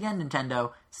 once again,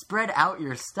 Nintendo, spread out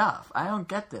your stuff. I don't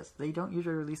get this. They don't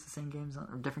usually release the same games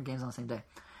or different games on the same day.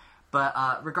 But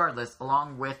regardless,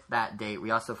 along with that date,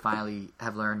 we also finally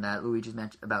have learned that Luigi's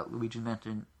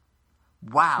Mansion.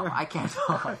 Wow, I can't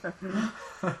talk.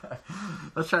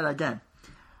 Let's try that again.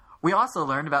 We also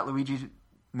learned about Luigi's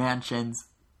Mansion's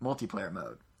multiplayer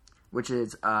mode, which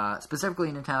is specifically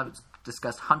Nintendo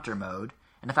discussed Hunter mode,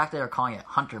 and the fact that they're calling it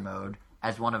Hunter mode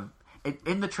as one of...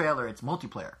 in the trailer, it's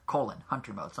multiplayer,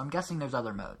 Hunter mode. So I'm guessing there's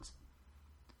other modes.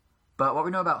 But what we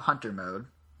know about Hunter mode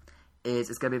is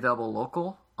it's going to be available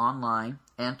local, online,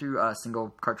 and through a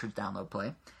single cartridge download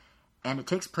play. And it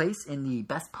takes place in the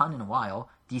best pun in a while,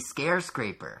 the Scare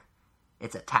Scraper.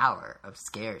 It's a tower of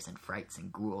scares and frights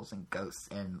and ghouls and ghosts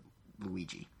and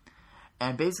Luigi.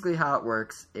 And basically how it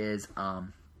works is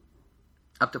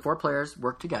up to 4 players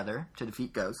work together to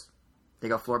defeat ghosts. They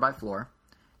go floor by floor.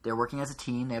 They're working as a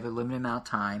team. They have a limited amount of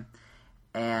time.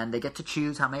 And they get to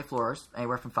choose how many floors,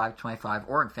 anywhere from 5 to 25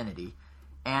 or infinity.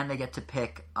 And they get to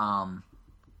pick the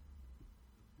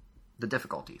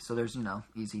difficulty. So there's,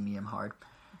 easy, medium, hard.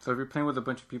 So if you're playing with a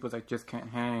bunch of people that just can't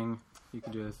hang, you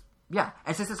could just... Yeah,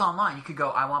 and since it's online, you could go,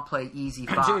 I want to play easy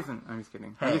 5. Jason! I'm just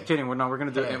kidding. Hey. I'm just kidding. We're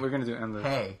going to do it. We're going to do endless.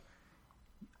 Hey.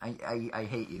 I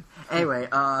hate you. Anyway,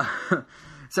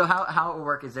 so how it will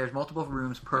work is there's multiple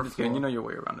rooms per floor. You know your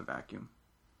way around a vacuum.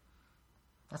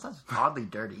 That sounds oddly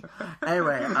dirty.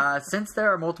 Anyway, since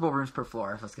there are multiple rooms per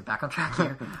floor, let's get back on track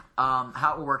here.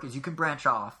 How it will work is you can branch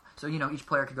off. So, each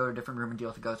player could go to a different room and deal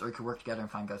with the ghosts, or you could work together and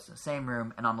find ghosts in the same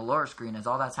room. And on the lower screen, as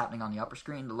all that's happening on the upper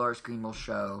screen, the lower screen will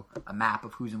show a map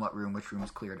of who's in what room, which room is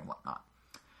cleared, and whatnot.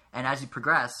 And as you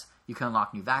progress, you can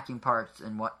unlock new vacuum parts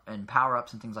and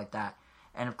power-ups and things like that.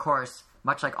 And, of course,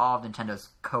 much like all of Nintendo's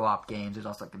co-op games, there's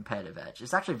also a competitive edge.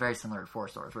 It's actually very similar to Four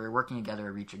Swords, where you're working together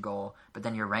to reach a goal, but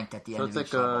then you're ranked at the end of each level.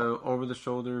 So it's like an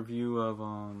over-the-shoulder view of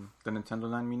the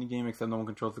Nintendo Land minigame, except no one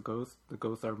controls the ghosts. The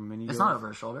ghosts are mini. It's not over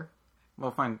the shoulder.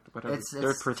 Well, fine, whatever. It's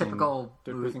typical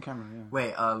third-person camera, yeah.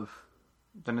 way of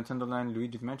the Nintendo Land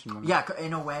Luigi's Mansion one. Yeah,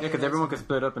 in a way. Yeah, because everyone can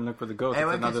split up and look for the ghosts.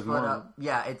 Everyone can split up.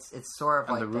 Yeah, it's sort of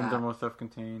and like that. And the rooms are more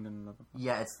self-contained and blah, blah, blah.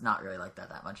 Yeah, it's not really like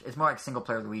that much. It's more like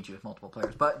single-player Luigi with multiple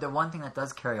players. But the one thing that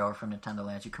does carry over from Nintendo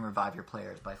Land is you can revive your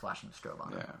players by flashing the strobe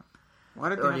on them. Yeah. Why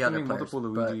did they have to make multiple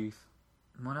Luigis?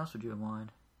 What else would you have wanted?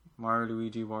 Mario,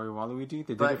 Luigi, Wario, Waluigi?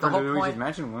 They did it for the Luigi's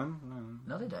Mansion one.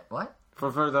 No, they did. What? For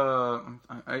the...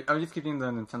 I was just keeping the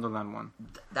Nintendo Land one.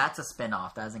 That's a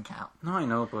spin-off. That doesn't count. No, I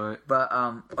know, but...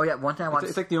 oh yeah, one thing I want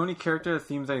It's like the only character that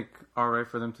seems like alright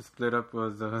for them to split up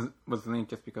was Link,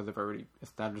 just because they've already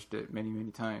established it many,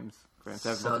 many times.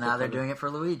 So now they're doing it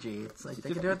for Luigi. It's like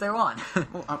they can do what they want.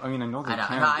 Well, I mean, I know they can.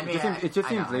 No, I mean, it just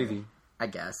seems lazy. I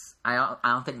guess. I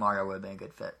don't think Mario would have been a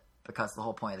good fit, because the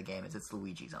whole point of the game is it's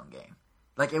Luigi's own game.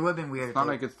 Like, it would have been weird. It's not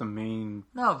like it's the main.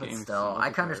 No, but still, I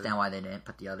can understand why they didn't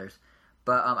put the others.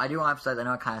 But I do want to emphasize, I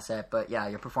know I kind of said it, but yeah,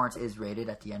 your performance is rated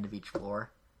at the end of each floor,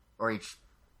 or each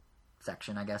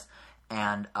section, I guess.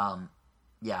 And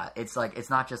yeah, it's like,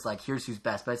 it's not just like, here's who's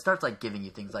best, but it starts like giving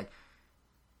you things like,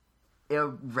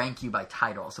 it'll rank you by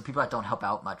title. So people that don't help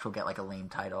out much will get like a lame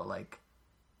title, like,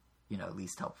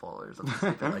 least helpful or something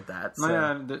stupid like that. So.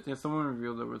 No, yeah, someone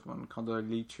revealed there was one called the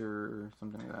Leecher or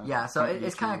something like that. Yeah, so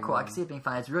it's kind of cool. I can see it being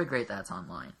fun. It's really great that it's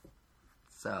online.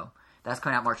 So that's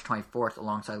coming out March 24th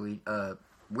alongside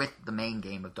with the main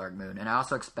game of Dark Moon. And I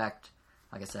also expect,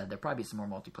 like I said, there'll probably be some more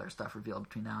multiplayer stuff revealed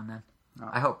between now and then. Oh.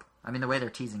 I hope. I mean, the way they're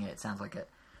teasing it sounds like it.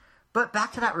 But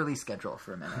back to that release schedule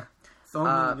for a minute. So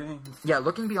many games. Yeah,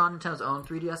 looking beyond Nintendo's own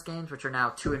 3DS games, which are now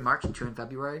 2 in March and 2 in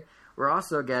February, we're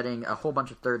also getting a whole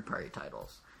bunch of third-party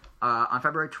titles. On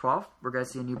February 12th, we're going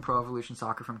to see a new Pro Evolution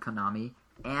Soccer from Konami,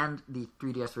 and the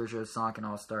 3DS version of Sonic and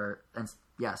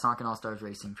All-Stars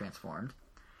Racing Transformed.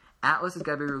 Atlas is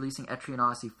going to be releasing Etrian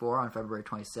Odyssey 4 on February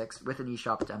 26th, with an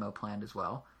eShop demo planned as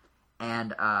well.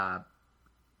 And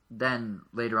then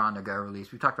later on they're going to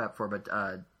release, we've talked about it before,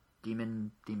 but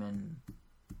Demon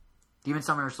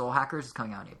Summoner Soul Hackers is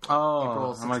coming out in April. Oh,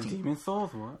 April 16th. I'm like, Demon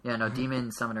Souls? What? Yeah, no,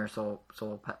 Demon Summoner Soul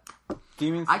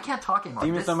Demons. I can't talk anymore.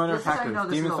 Demon Summoner Hackers.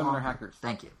 Demon Summoner Hackers.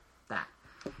 Thank you. That.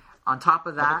 On top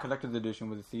of that, a collector's edition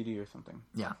with a CD or something.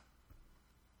 Yeah.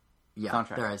 Yeah,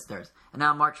 Soundtrack. there is. And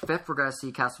now March 5th, we're going to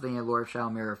see Castlevania Lord of Shadow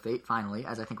Mirror of Fate, finally,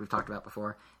 as I think we've talked about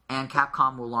before. And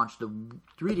Capcom will launch the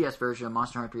 3DS version of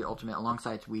Monster Hunter 3 Ultimate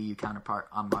alongside its Wii U counterpart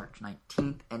on March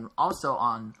 19th. And also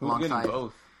Who's getting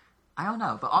both? I don't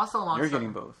know, but also alongside... You're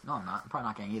getting both. No, I'm not. I'm probably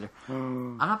not getting either.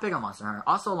 I'm not big on Monster Hunter.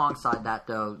 Also alongside that,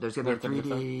 though, there's going to be a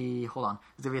 3D... Hold on.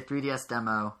 There's going to be a 3DS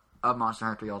demo of Monster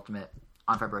Hunter 3 Ultimate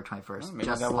on February 21st,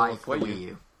 just like the Wii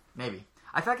U. Maybe.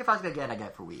 I feel like if I was going to get it, I'd get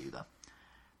it for Wii U, though.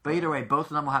 But either way, both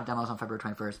of them will have demos on February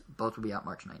 21st. Both will be out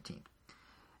March 19th.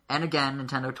 And again,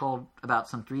 Nintendo told about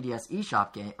some 3DS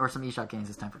eShop game, or some eShop games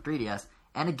this time for 3DS,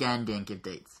 and again didn't give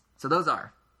dates. So those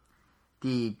are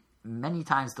the many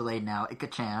times delayed now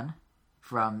Ika-chan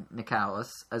from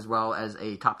Nicalis, as well as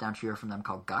a top-down shooter from them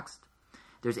called Guxt.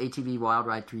 There's ATV Wild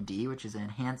Ride 3D, which is an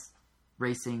enhanced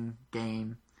racing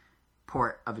game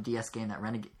port of a DS game that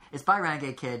it's by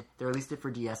Renegade Kid. They released it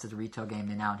for DS as a retail game.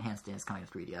 They now enhanced it. It's coming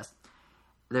to 3DS.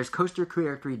 There's Coaster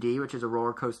Creator 3D, which is a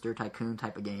roller coaster tycoon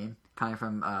type of game, coming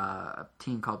from a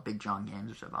team called Big John Games,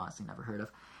 which I've honestly never heard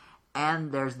of.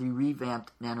 And there's the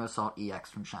revamped Nano Assault EX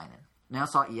from Shinen. Nano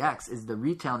Assault EX is the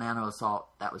retail Nano Assault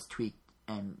that was tweaked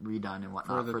and redone and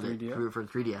whatnot for the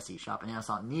 3DS eShop. And Nano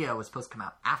Assault Neo was supposed to come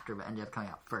out after, but ended up coming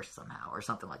out first somehow, or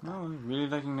something like that. No, I'm really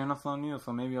liking Nano Assault Neo,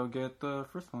 so maybe I'll get the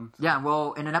first one. Yeah,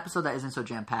 well, in an episode that isn't so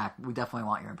jam-packed, we definitely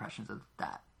want your impressions of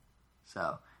that.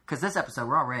 So... Because this episode,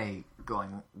 we're already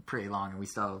going pretty long, and we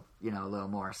still, a little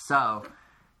more. So,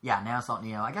 yeah, Nano Assault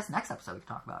Neo. I guess next episode we can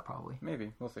talk about it, probably.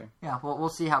 Maybe. We'll see. Yeah, we'll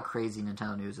see how crazy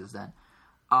Nintendo news is then.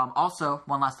 Also,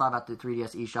 one last thought about the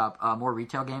 3DS eShop. More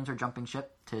retail games are jumping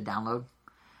ship to download.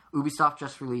 Ubisoft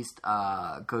just released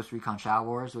Ghost Recon Shadow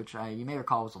Wars, which you may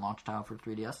recall was a launch title for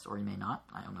 3DS, or you may not.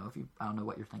 I don't know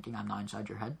what you're thinking. I'm not inside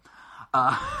your head.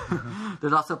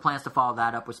 There's also plans to follow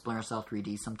that up with Splinter Cell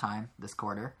 3D sometime this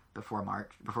quarter, before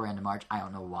end of March. I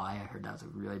don't know why. I heard that was a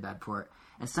really bad port.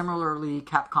 And similarly,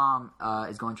 Capcom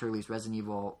is going to release Resident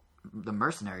Evil The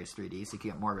Mercenaries 3D, so you can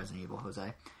get more Resident Evil,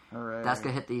 Jose. All right. That's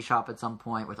going to hit the eShop at some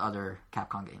point with other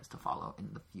Capcom games to follow in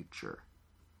the future.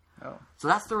 Oh. So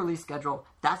that's the release schedule.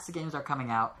 That's the games that are coming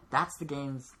out. That's the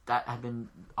games that have been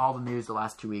all the news the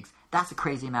last 2 weeks. That's a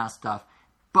crazy amount of stuff.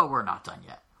 But we're not done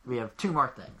yet. We have 2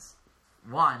 more things.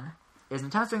 1 is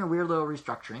Nintendo's doing a weird little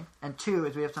restructuring. And 2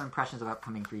 is we have some impressions of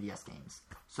upcoming 3DS games.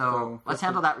 So let's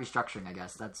handle that restructuring, I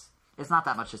guess. It's not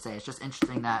that much to say. It's just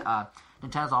interesting that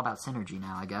Nintendo's all about synergy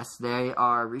now, I guess. They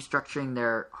are restructuring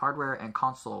their hardware and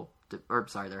console...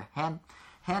 their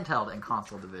handheld and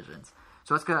console divisions.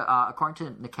 So it's going to, according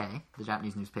to Nikkei, the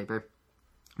Japanese newspaper,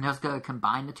 it's going to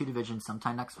combine the 2 divisions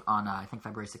sometime next on, I think,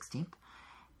 February 16th.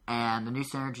 And the new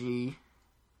synergy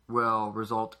will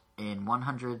result in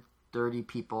 130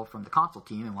 people from the console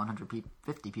team and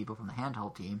 150 people from the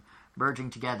handheld team merging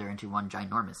together into one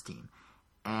ginormous team.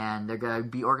 And they're going to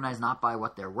be organized not by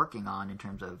what they're working on in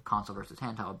terms of console versus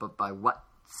handheld, but by what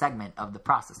segment of the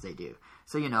process they do.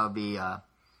 So, it'll be...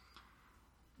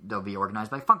 they'll be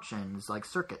organized by functions, like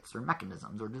circuits or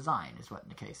mechanisms or design, is what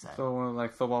Nikkei said. So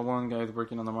while one guy is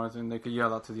working on the monitor, they could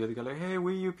yell out to the other guy, like, hey,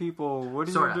 Wii U people, what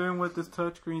are you doing with this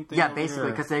touchscreen thing? Yeah,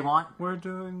 basically, because they want... We're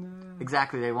doing that.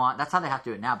 Exactly, they want... That's how they have to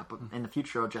do it now, but in the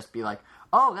future, it'll just be like,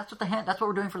 oh, that's what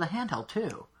we're doing for the handheld,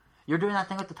 too. You're doing that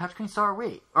thing with the touchscreen, so are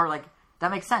we. Or, that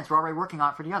makes sense. We're already working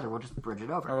on it for the other. We'll just bridge it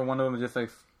over. Or one of them is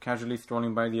just, casually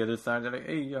strolling by the other side. They're like,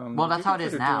 hey, well, that's how it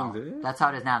is now. That's how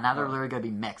it is now. Now they're literally going to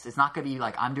be mixed. It's not going to be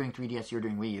like, I'm doing 3DS, you're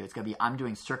doing Wii U. It's going to be, I'm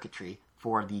doing circuitry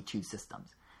for the 2 systems.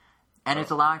 And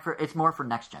it's more for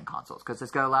next-gen consoles, because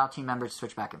it's going to allow team members to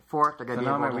switch back and forth. They're going to be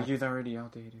able to... Wii U's already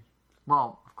outdated.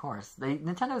 Well, of course.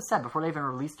 Nintendo said before they even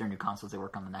released their new consoles, they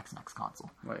work on the next console.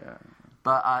 Well, yeah.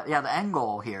 But, the end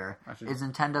goal here is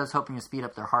Nintendo's hoping to speed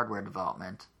up their hardware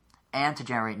development and to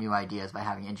generate new ideas by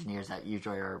having engineers that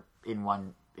usually are in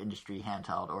one industry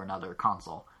handheld or another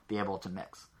console be able to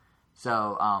mix.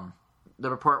 So the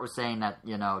report was saying that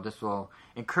this will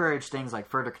encourage things like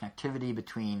further connectivity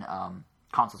between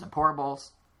consoles and portables,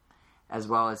 as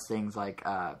well as things like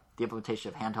the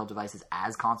implementation of handheld devices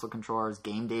as console controllers,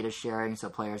 game data sharing, so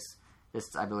players...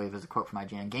 This, I believe, is a quote from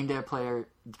IGN.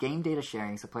 Game data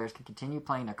sharing, so players can continue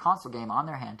playing a console game on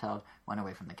their handheld when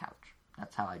away from the couch.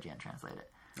 That's how IGN translated it.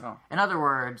 Oh. In other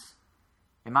words,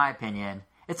 in my opinion,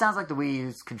 it sounds like the Wii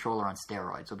U's controller on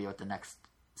steroids will be what the next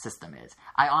system is.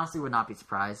 I honestly would not be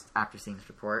surprised after seeing this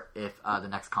report if the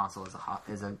next console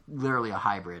is literally a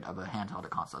hybrid of a handheld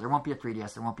and console. There won't be a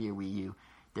 3DS, there won't be a Wii U.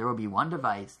 There will be one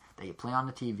device that you play on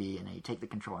the TV and then you take the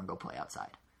controller and go play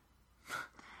outside.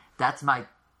 That's my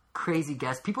crazy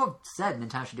guess. People have said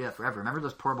Nintendo should do that forever. Remember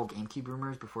those portable GameCube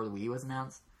rumors before the Wii U was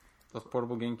announced? Those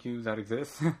portable GameCubes that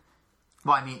exist?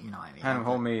 Well, I mean, what I mean. Kind of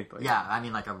homemade. But yeah, I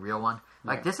mean, like a real one.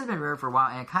 Like, this has been rumored for a while,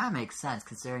 and it kind of makes sense,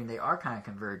 considering they are kind of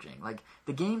converging. Like,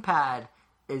 the gamepad,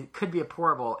 it could be a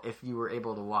portable if you were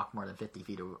able to walk more than 50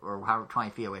 feet or however 20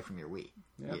 feet away from your Wii.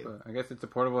 Yeah, but I guess it's a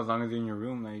portable as long as you're in your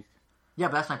room. Yeah,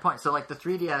 but that's my point. So, the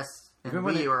 3DS and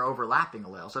Wii U are overlapping a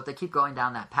little. So if they keep going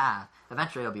down that path,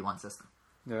 eventually it'll be one system.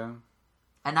 Yeah.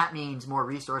 And that means more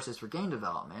resources for game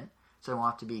development, so it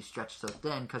won't have to be stretched so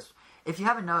thin, because... If you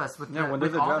haven't noticed, when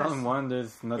there's a drought on one,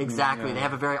 there's nothing. Exactly, yeah. They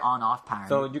have a very on-off pattern.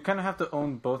 So you kind of have to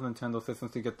own both Nintendo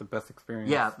systems to get the best experience.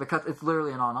 Yeah, because it's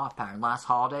literally an on-off pattern. Last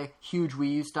holiday, huge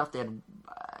Wii U stuff.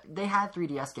 They had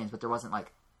 3DS games, but it wasn't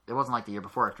like the year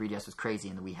before. 3DS was crazy,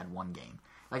 and the Wii had one game.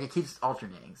 It keeps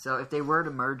alternating. So if they were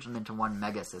to merge them into one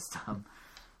mega system,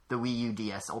 the Wii U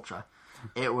DS Ultra,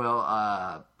 it will.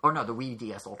 The Wii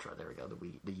DS Ultra. There we go.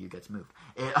 The U gets moved.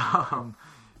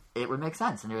 It would make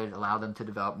sense, and it would allow them to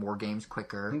develop more games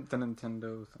quicker. The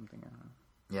Nintendo something.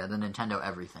 Yeah, the Nintendo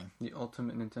everything. The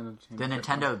ultimate Nintendo. The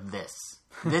Nintendo this.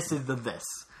 This is the this.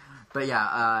 But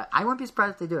yeah, I wouldn't be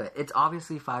surprised if they do it. It's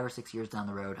obviously 5 or 6 years down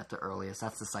the road at the earliest.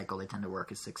 That's the cycle they tend to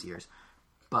work, is 6 years.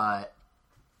 But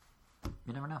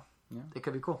you never know. Yeah. It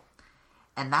could be cool.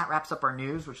 And that wraps up our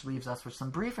news, which leaves us with some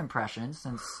brief impressions,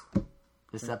 since...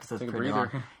 This episode's pretty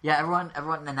long. Yeah, everyone,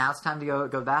 and now it's time to go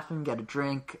to the bathroom, get a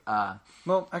drink.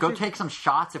 Actually, go take some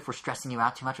shots if we're stressing you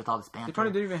out too much with all this banter. You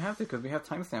probably didn't even have to, because we have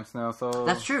timestamps now. So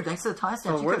that's true. Thanks to the timestamps,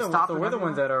 so we're the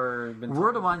ones that are.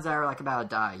 We're the ones that are about to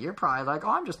die. You're probably like,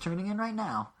 oh, I'm just tuning in right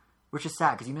now, which is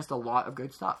sad because you missed a lot of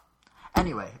good stuff.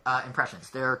 Anyway, impressions.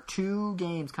 There are 2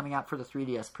 games coming out for the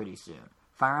 3DS pretty soon: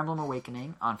 Fire Emblem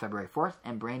Awakening on February 4th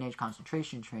and Brain Age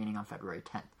Concentration Training on February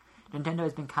 10th. Nintendo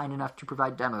has been kind enough to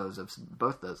provide demos of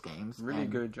both those games. Really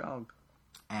good job.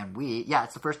 And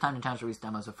it's the first time Nintendo's released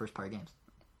demos of first-party games.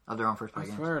 Of their own first-party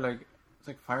games. I swear, like, it's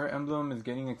like Fire Emblem is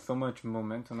getting, like, so much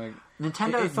momentum. Like,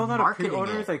 Nintendo's marketing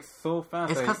pre-orders, like, so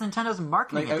fast. It's because Nintendo's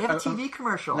marketing it. They have a TV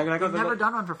commercial. They've never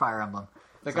done one for Fire Emblem.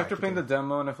 Like, after playing the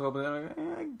demo and I felt like,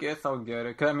 I guess I'll get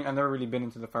it. Because, I mean, I've never really been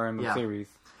into the Fire Emblem series.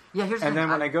 Yeah, and then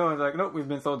when I go, it's like, nope, we've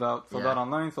been sold out. Sold out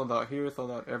online, sold out here,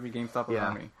 sold out every GameStop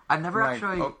around me. I've never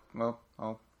actually... Like,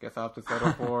 guess I'll have to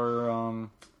settle for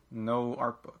no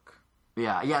art book.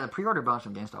 Yeah, the pre-order bonus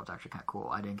from GameStop was actually kind of cool.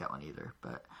 I didn't get one either,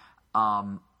 but...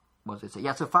 what was it say?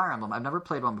 Yeah, so Fire Emblem. I've never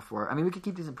played one before. I mean, we could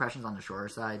keep these impressions on the shorter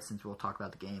side since we'll talk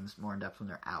about the games more in depth when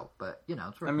they're out, but, you know,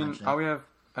 it's worth mentioning. All we have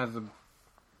as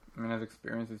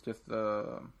experience is just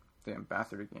the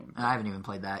Ambassador game. And I haven't even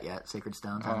played that yet. Sacred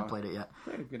Stones. I haven't played it yet.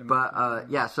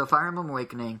 But, so Fire Emblem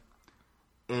Awakening,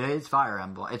 it is Fire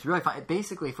Emblem. It's really fun.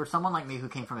 Basically, for someone like me who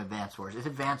came from Advance Wars, it's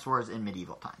Advance Wars in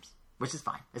medieval times, which is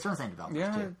fine. It's from the same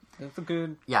developers, too. It's a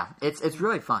good... Yeah, it's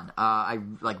really fun. I,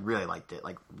 really liked it.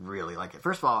 Really liked it.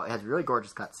 First of all, it has really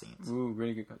gorgeous cutscenes. Ooh,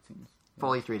 really good cutscenes.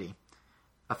 Fully 3D.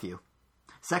 A few.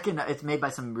 Second, it's made by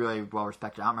some really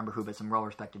well-respected, I don't remember who, but some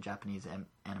well-respected Japanese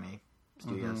anime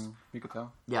studios. Mm-hmm. You could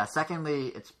tell. Yeah, secondly,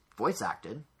 it's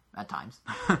voice-acted at times,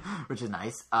 which is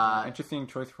nice. Interesting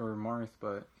choice for Mars,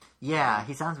 but... Yeah,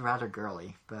 he sounds rather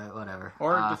girly, but whatever.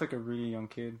 Or just like a really young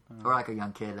kid. Or like a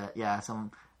young kid,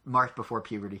 some Mars before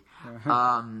puberty.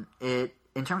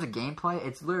 In terms of gameplay,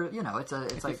 it's literally,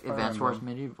 it's like Advance Wars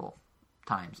medieval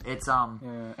times. It's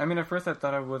Yeah, I mean, at first I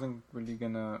thought I wasn't really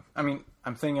gonna... I mean,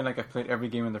 I'm saying it like I've played every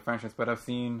game in the franchise, but I've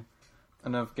seen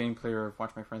enough gameplay or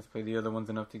watched my friends play the other ones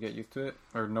enough to get used to it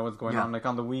or know what's going on. Like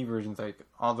on the Wii versions, like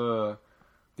all the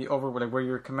where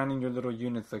you're commanding your little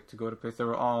units like to go to place, they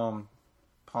were all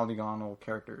polygonal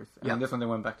characters. And this one they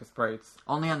went back to sprites.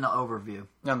 Only on the overview.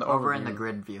 Yeah, on the over overview. in the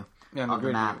grid view. Yeah, on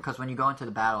the map. Because when you go into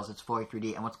the battles, it's fully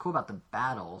 3D. And what's cool about the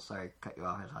battles... Sorry, cut you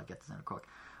off as I get this in quick.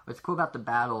 What's cool about the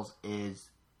battles is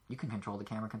you can control the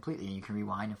camera completely, and you can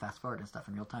rewind and fast forward and stuff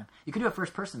in real time. You can do a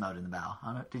first-person mode in the battle.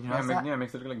 Did you notice that? Yeah, it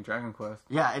makes it look like Dragon Quest.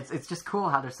 Yeah, it's just cool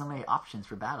how there's so many options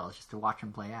for battles just to watch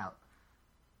them play out.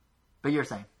 But you're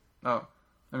saying? Oh,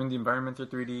 I mean, the environments are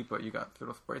 3D, but you got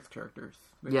little sprites characters.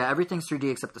 Yeah, everything's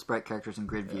 3D except the sprite characters in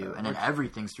grid view, and then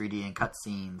everything's 3D in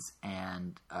cutscenes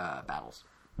and battles.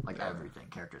 Everything,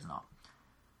 characters and all.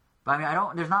 But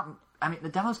I mean, the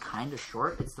demo's kind of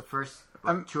short. It's the first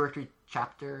 2 or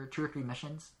 3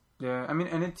 missions. Yeah, I mean,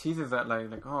 and it teases that,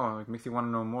 it makes you want to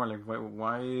know more. Like,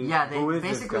 why? Yeah, they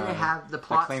have the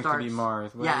plot that starts. To be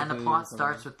Mars. And the plot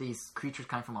starts with these creatures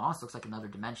coming from almost looks like another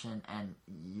dimension, and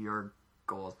your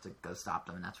goal is to go stop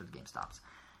them, and that's where the game stops.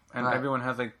 And everyone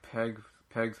has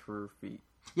pegs for feet.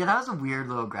 Yeah, that was a weird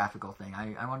little graphical thing.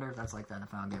 I wonder if that's like that in a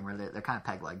Final game where they're kind of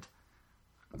peg-legged.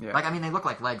 Yeah. I mean, they look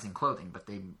like legs and clothing, but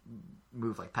they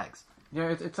move like pegs.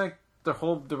 Yeah, it's like the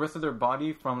rest of their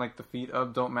body from like the feet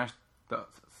up don't match the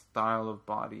style of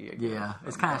body. I guess. Yeah,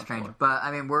 it's kind of strange. But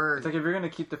I mean, it's like if you're gonna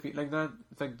keep the feet like that,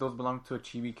 it's like those belong to a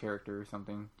chibi character or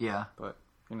something. Yeah, but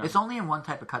it's only in one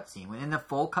type of cutscene. In the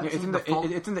full cutscene,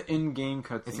 it's in the in-game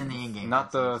cutscene. It's in the in-game,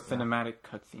 not the cinematic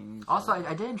cutscenes. Also,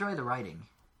 I did enjoy the writing.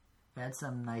 It had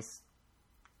some nice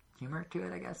humor to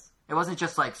it, I guess. It wasn't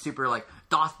just like super like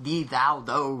doth thee thou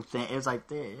thou thing. It was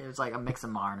like a mix of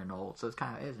modern and old, so it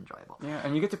was enjoyable. Yeah,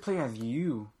 and you get to play as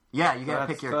you. Yeah, you gotta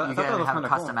pick you gotta have a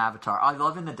custom avatar. I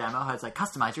love in the demo how it's like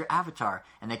customize your avatar,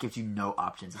 and that gives you no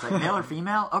options. It's like male or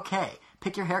female, okay.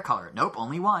 Pick your hair color, nope,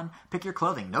 only one. Pick your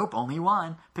clothing, nope, only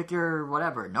one. Pick your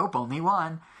whatever, nope, only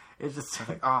one. It's just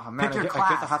like, oh man, pick your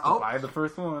class. I guess I have to buy the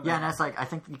first one. Yeah, and that's like I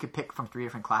think you could pick from 3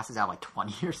 different classes out of like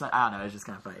 20 or something. I don't know. It's just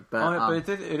kind of funny. But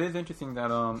it is interesting that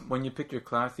when you pick your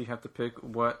class, you have to pick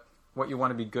what you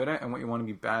want to be good at and what you want to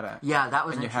be bad at. Yeah, that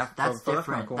was interesting. That's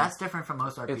different. Cool. That's different from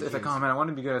most RPGs. It's like, oh man, I want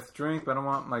to be good at strength, but I don't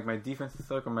want like my defense to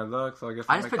suck or my luck. So I guess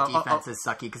I just put defense as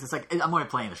sucky because it's like I'm only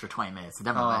playing this for 20 minutes. The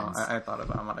demo ends. I thought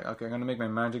about it. I'm like, okay, I'm gonna make my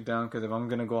magic down because if I'm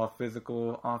gonna go off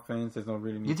physical offense, there's no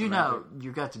really need. You do know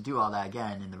you got to do all that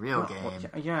again in the real game.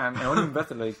 Well, yeah, and I only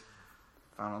invested like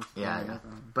I don't know. Yeah.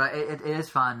 But it is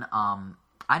fun.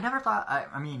 I never thought.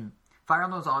 I mean. Fire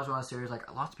Emblem was always one of the series,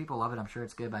 like, lots of people love it, I'm sure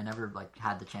it's good, but I never, like,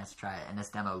 had the chance to try it, and this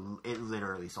demo, it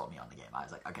literally sold me on the game. I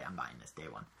was like, okay, I'm buying this day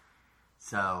one.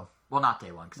 So, well, not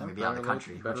day one, because I'm going to be out of the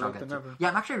country, which I'll get to. Yeah,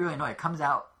 I'm actually really annoyed. It comes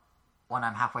out when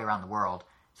I'm halfway around the world,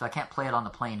 so I can't play it on the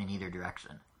plane in either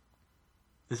direction.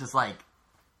 This is like,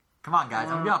 come on, guys,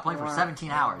 I'm going to be on a plane for 17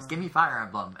 hours. Give me Fire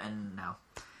Emblem, and no.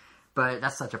 But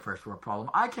that's such a first world problem.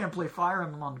 I can't play Fire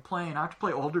Emblem on the plane. I have to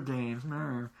play older games,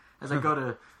 as I go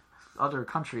to other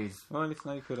countries. Well, at least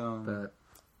now you could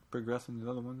progress in the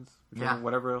other ones. Yeah.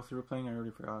 Whatever else you were playing, I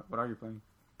already forgot. What are you playing?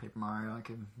 Paper Mario, I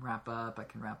can wrap up.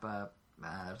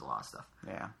 There's a lot of stuff.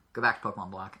 Yeah. Go back to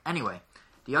Pokemon Black. Anyway,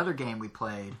 the other game we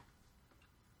played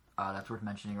that's worth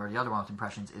mentioning, or the other one with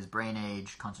impressions, is Brain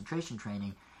Age Concentration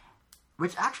Training,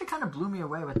 which actually kind of blew me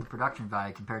away with the production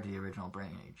value compared to the original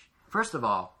Brain Age. First of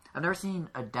all, I've never seen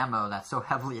a demo that so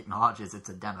heavily acknowledges it's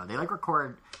a demo. They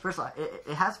record, first of all,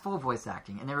 it has full voice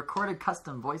acting, and they recorded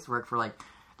custom voice work for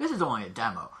this is only a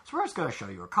demo, so we're just going to show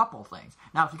you a couple things.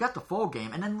 Now, if you got the full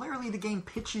game, and then literally the game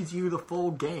pitches you the full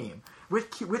game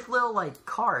with little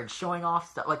cards showing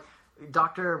off stuff,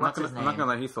 Doctor, what's his name? I'm not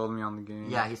gonna lie, he sold me on the game.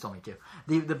 Yeah, he sold me too.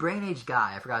 The Brain Age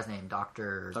guy, I forgot his name,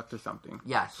 Doctor something.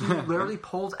 Yeah, he literally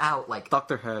pulls out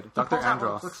Dr. Head, Dr.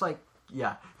 Andros. Looks like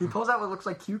he pulls out what looks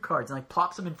like cue cards and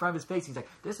plops them in front of his face. He's like,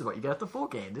 "This is what you get at the full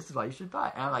game. This is why you should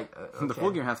buy." And I'm like, okay. The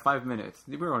full game has 5 minutes.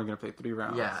 We're only gonna play 3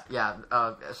 rounds. Yeah.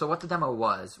 So what the demo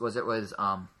was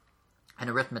an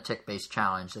arithmetic-based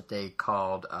challenge that they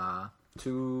called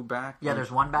 2 back. Yeah,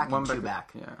 there's 1 back and 2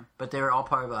 back. Yeah, but they were all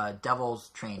part of Devil's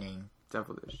Training.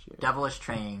 Devilish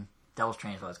Training. Devil's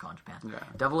Training is what it's called in Japan. Yeah.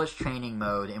 Devilish Training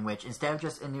mode, in which instead of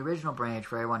just in the original Brain Age,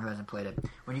 for everyone who hasn't played it,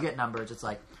 when you get numbers, it's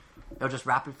it'll just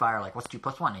rapid fire what's 2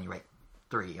 plus 1, and you write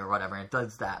 3 or whatever, and it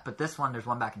does that. But this one, there's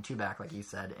 1 back and 2 back, like you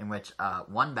said, in which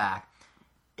 1 back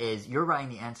is you're writing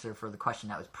the answer for the question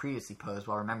that was previously posed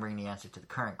while remembering the answer to the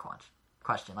current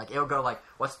question. It'll go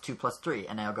what's 2 plus 3,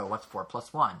 and then it'll go what's 4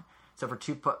 plus 1. So for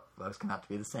those come out to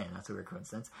be the same. That's a weird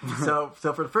coincidence. so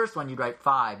for the first one, you'd write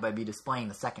 5, but it'd be displaying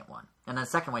the second one. And then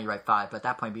the second one, you write 5, but at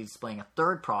that point, you'd be displaying a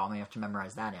third problem, and you have to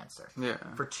memorize that answer. Yeah.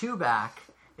 For 2 back,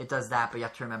 it does that, but you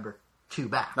have to remember 2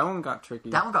 back. That one got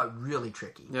tricky. That one got really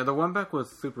tricky. Yeah, the 1 back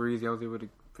was super easy. I was able to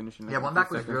finish it. Yeah, 1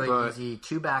 back was really easy.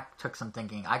 2 back took some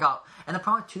thinking. And the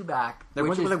problem with 2 back,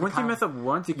 once you mess up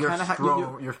once, you kind of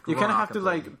have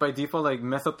to by default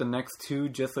mess up the next 2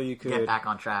 just so you could get back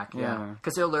on track. Yeah,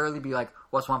 because it'll literally be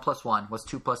what's 1 plus 1, what's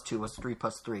 2 plus 2, what's 3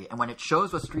 plus 3, and when it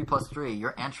shows what's 3 plus 3,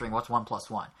 you're answering what's 1 plus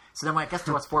 1. So then when it gets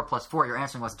to what's 4 plus 4, you're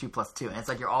answering what's 2 plus 2, and it's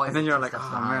you're always. And then you're like,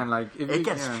 oh man, it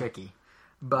gets tricky.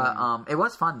 But it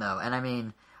was fun though, and I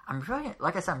mean, I'm really,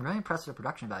 like I said, I'm really impressed with the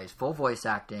production values. Full voice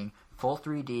acting, full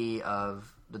 3D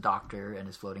of the Doctor and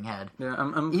his floating head. Yeah,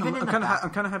 I'm kind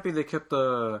of happy they kept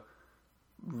the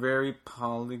very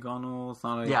polygonal. It's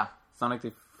not like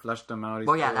they fleshed them out.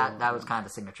 Well, yeah, that was kind of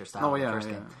the signature style of the first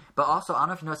game. But also, I don't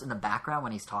know if you noticed in the background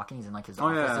when he's talking, he's in his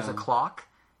office. There's a clock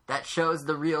that shows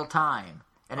the real time.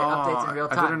 And it updates in real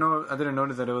time. I didn't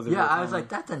notice that it was. I was like,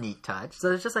 that's a neat touch.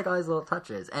 So it's just all these little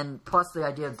touches, and plus the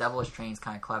idea of Devilish Train is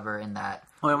kind of clever in that.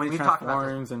 Oh, yeah, when he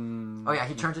transforms and. Oh yeah,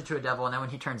 he turns into a devil, and then when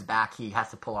he turns back, he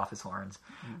has to pull off his horns.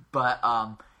 But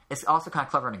it's also kind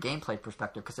of clever in a gameplay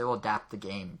perspective because it will adapt the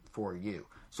game for you.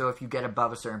 So if you get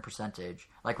above a certain percentage,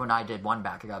 like when I did 1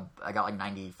 back, I got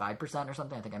 95% or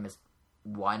something. I think I missed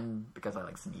 1 because I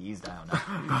sneezed. I don't know.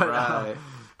 But, right.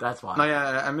 That's why. No,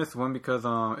 yeah, I missed 1 because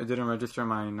it didn't register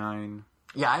my 9.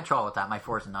 Yeah, I had trouble with that. My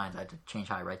 4s and 9s, I had to change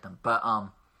how I write them. But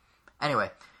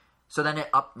anyway, so then it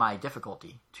upped my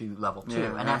difficulty to level 2.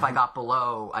 And then if I got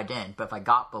below, I didn't. But if I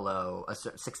got below a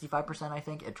 65%, I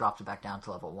think, it dropped it back down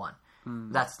to level 1.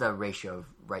 That's the ratio of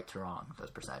right to wrong,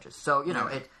 those percentages. So,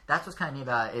 that's what's kind of neat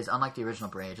about it, is unlike the original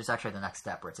Brain Age, it's actually the next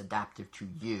step where it's adaptive to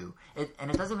you.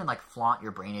 And it doesn't even flaunt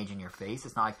your Brain Age in your face.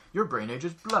 It's not like, your Brain Age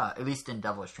is blah, at least in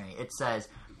Devilish Training. It says,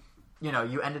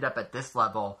 you ended up at this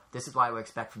level. This is what I would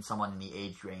expect from someone in the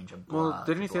age range of blah. Well,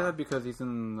 didn't he say that because he's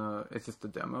in it's just a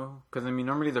demo? Because,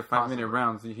 normally they're 5-minute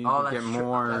rounds. You get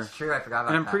more. That's true. I forgot about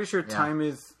that. And I'm pretty sure time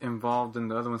is involved in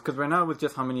the other ones. Because right now, with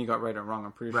just how many you got right or wrong,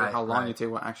 I'm pretty sure how long you take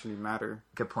will actually matter.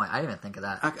 Good point. I didn't even think of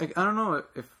that. I don't know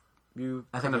if you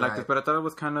kind of like this, but I thought it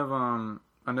was kind of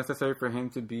unnecessary for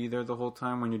him to be there the whole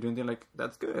time when you're doing things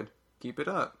that's good. Keep it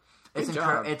up.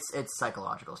 It's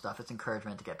psychological stuff. It's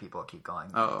encouragement to get people to keep going.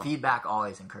 Feedback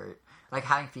always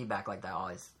having feedback like that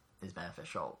always is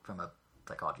beneficial from a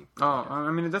psychology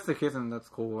perspective. If that's the case, and that's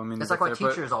cool. It's like why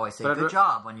teachers always say, good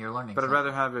job when you're learning. But I'd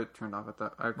rather have it turned off. I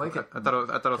thought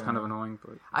it was kind of annoying.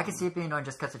 But I can see it being annoying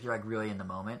just because if you're really in the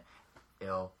moment,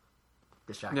 it'll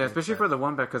distract you. Yeah, especially for the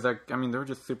 1 back, because they were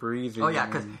just super easy. Oh yeah,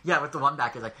 because with the 1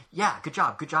 back it's good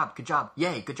job,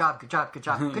 yay, good job, good job, good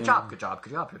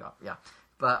job. Yeah.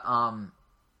 But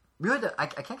really, I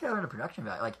can't get over the production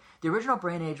value. The original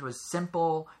Brain Age was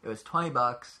simple. It was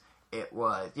 $20. It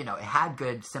was, it had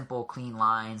good, simple, clean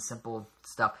lines, simple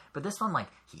stuff. But this one,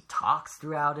 he talks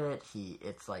throughout it.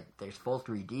 It's there's full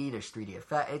 3D. There's 3D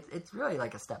effect. It's really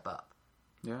a step up.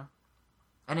 Yeah.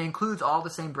 And it includes all the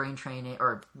same brain training,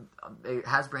 or it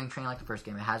has brain training like the first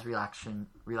game. It has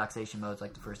relaxation modes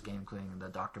like the first game, including the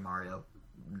Dr. Mario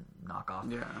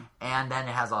knockoff. Yeah. And then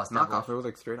it has Lost Knockoff, it was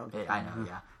like straight up. I know,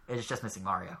 yeah. It's just missing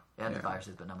Mario. It had the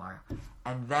viruses, but no Mario.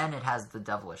 And then it has the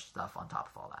devilish stuff on top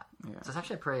of all that. Yeah. So it's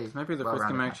actually a pretty maybe the first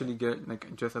game I actually get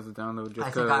like just as a download. Just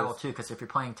I think I will too, because if you're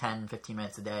playing 10, 15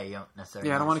 minutes a day, you don't necessarily...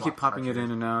 Yeah, I don't want to keep popping it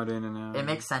in and out. It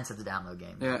makes sense as a download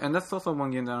game. Yeah, and that's also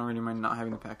one game that I don't really mind not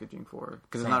having the packaging for.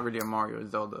 Because it's not really a Mario,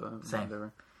 Zelda. Same.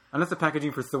 Whatever. Unless the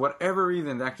packaging, for whatever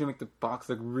reason, they actually make the box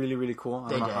look really, really cool. I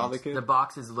don't know how they could. The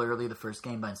box is literally the first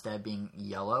game, but instead of being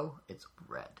yellow, it's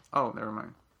red. Oh, never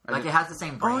mind. Like, it has the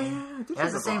same brain. Oh, yeah. It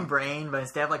has the same brain, but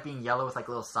instead of, like, being yellow with, like,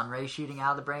 little sun rays shooting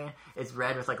out of the brain, it's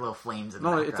red with, like, little flames in the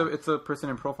background. No, it's a person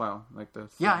in profile. Like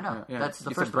this. Yeah, I know. Yeah. That's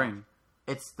the first brain.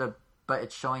 But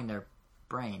it's showing their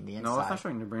brain, the inside. No, it's not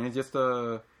showing their brain. It's just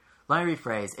a... Let me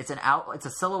rephrase. It's a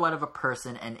silhouette of a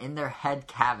person, and in their head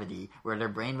cavity, where their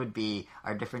brain would be,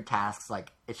 are different tasks.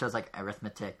 Like, it shows, like,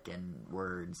 arithmetic and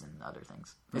words and other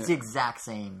things. It's the exact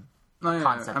same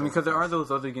concept. I mean, because there are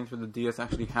those other games where the DS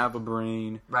actually have a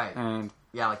brain. Right. And...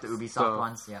 Yeah, like the Ubisoft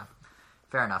ones. Yeah.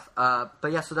 Fair enough.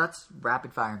 But yeah, so that's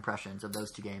rapid fire impressions of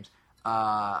those two games.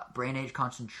 Brain Age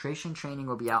Concentration Training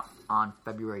will be out on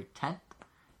February 10th,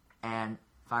 and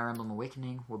Fire Emblem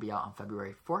Awakening will be out on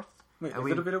February 4th. Wait,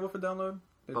 is it available for download?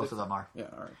 Both of them are. Yeah,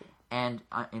 alright. Cool. And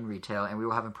in retail, and we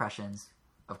will have impressions,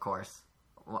 of course,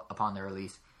 upon their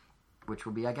release, which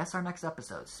will be, I guess, our next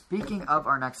episode. Speaking of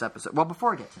our next episode, well, before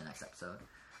we get to the next episode,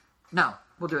 no,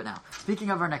 we'll do it now.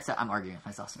 Speaking of our next, I'm arguing with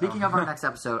myself. Speaking of our next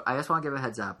episode, I just want to give a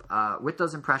heads up. With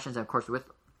those impressions, and of course,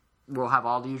 we'll have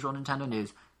all the usual Nintendo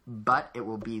news, but it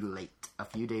will be late, a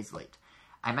few days late.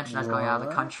 I mentioned I was going out of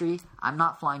the country. I'm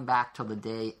not flying back till the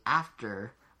day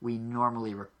after we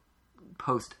normally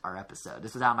post our episode.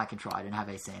 This was out of my control. I didn't have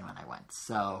a say in when I went.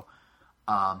 So,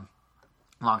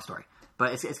 long story.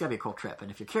 But it's going to be a cool trip.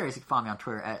 And if you're curious, you can follow me on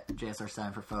Twitter at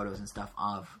JSR7 for photos and stuff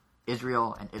of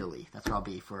Israel and Italy. That's where I'll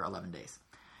be for 11 days.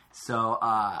 So,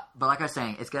 but like I was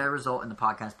saying, it's going to result in the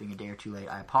podcast being a day or two late.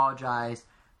 I apologize.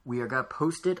 We are going to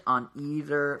post it on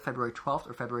either February 12th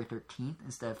or February 13th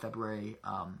instead of February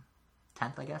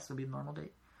 10th, I guess, would be the normal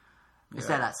date.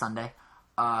 Instead of that Sunday.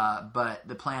 But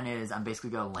the plan is I'm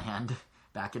basically going to land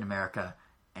back in America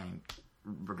and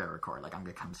we're going to record. Like, I'm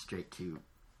going to come straight to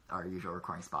our usual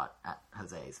recording spot at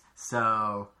Jose's.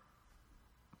 So,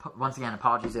 once again,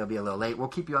 apologies, it'll be a little late. We'll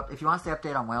keep you up. If you want to stay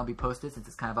updated on when it'll be posted, since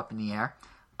it's kind of up in the air,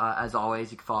 as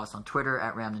always, you can follow us on Twitter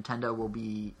at Ram Nintendo. We'll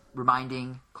be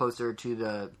reminding closer to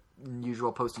the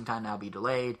usual posting time that'll be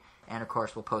delayed. And, of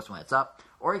course, we'll post when it's up.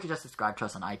 Or you can just subscribe to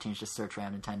us on iTunes. Just search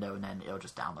Ram Nintendo, and then it'll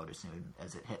just download as soon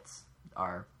as it hits the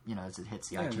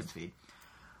iTunes feed.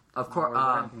 Of course,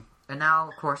 and now,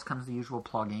 of course, comes the usual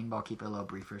plugging, but I'll keep it a little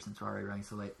briefer since we're already running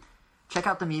so late. Check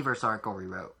out the Miiverse article we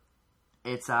wrote.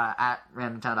 It's at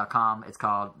randomtown.com. It's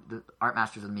called The Art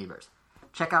Masters of the Miiverse.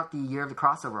 Check out the Year of the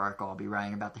Crossover article. I'll be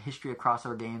writing about the history of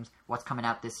crossover games, what's coming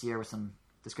out this year with some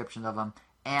descriptions of them,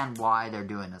 and why they're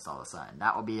doing this all of a sudden.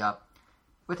 That will be up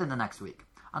within the next week.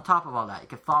 On top of all that, you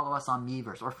can follow us on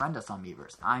Miiverse or friend us on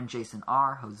Miiverse. I'm Jason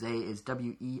R. Jose is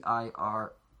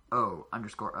WEIRO_O,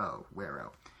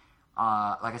 Wero.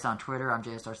 Like I said on Twitter, I'm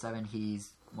JSR7.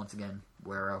 He's, once again,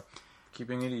 Wero.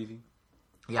 Keeping it easy.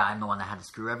 Yeah, I'm the one that had to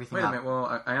screw everything up. Wait a minute,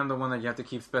 well, I am the one that you have to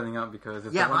keep spelling out because...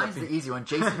 It's mine's the easy one,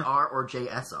 Jason R. or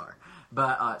JSR.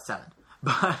 But, 7.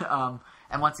 But,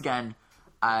 and once again,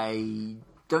 I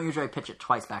don't usually pitch it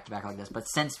twice back-to-back like this, but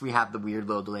since we have the weird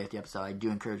little delay at the episode, I do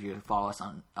encourage you to follow us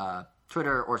on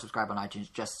Twitter or subscribe on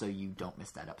iTunes just so you don't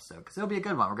miss that episode, because it'll be a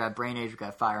good one. We're going to have Brain Age, we've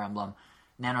got Fire Emblem,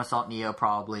 Nano Assault Neo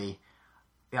probably.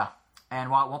 Yeah. And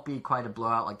while it won't be quite a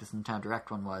blowout like this Nintendo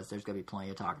Direct one was, there's going to be plenty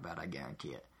to talk about, I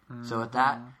guarantee it. Mm-hmm. So with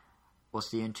that, we'll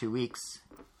see you in 2 weeks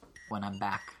when I'm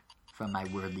back from my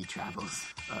worldly travels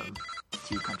of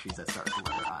 2 countries that start with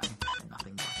the letter I.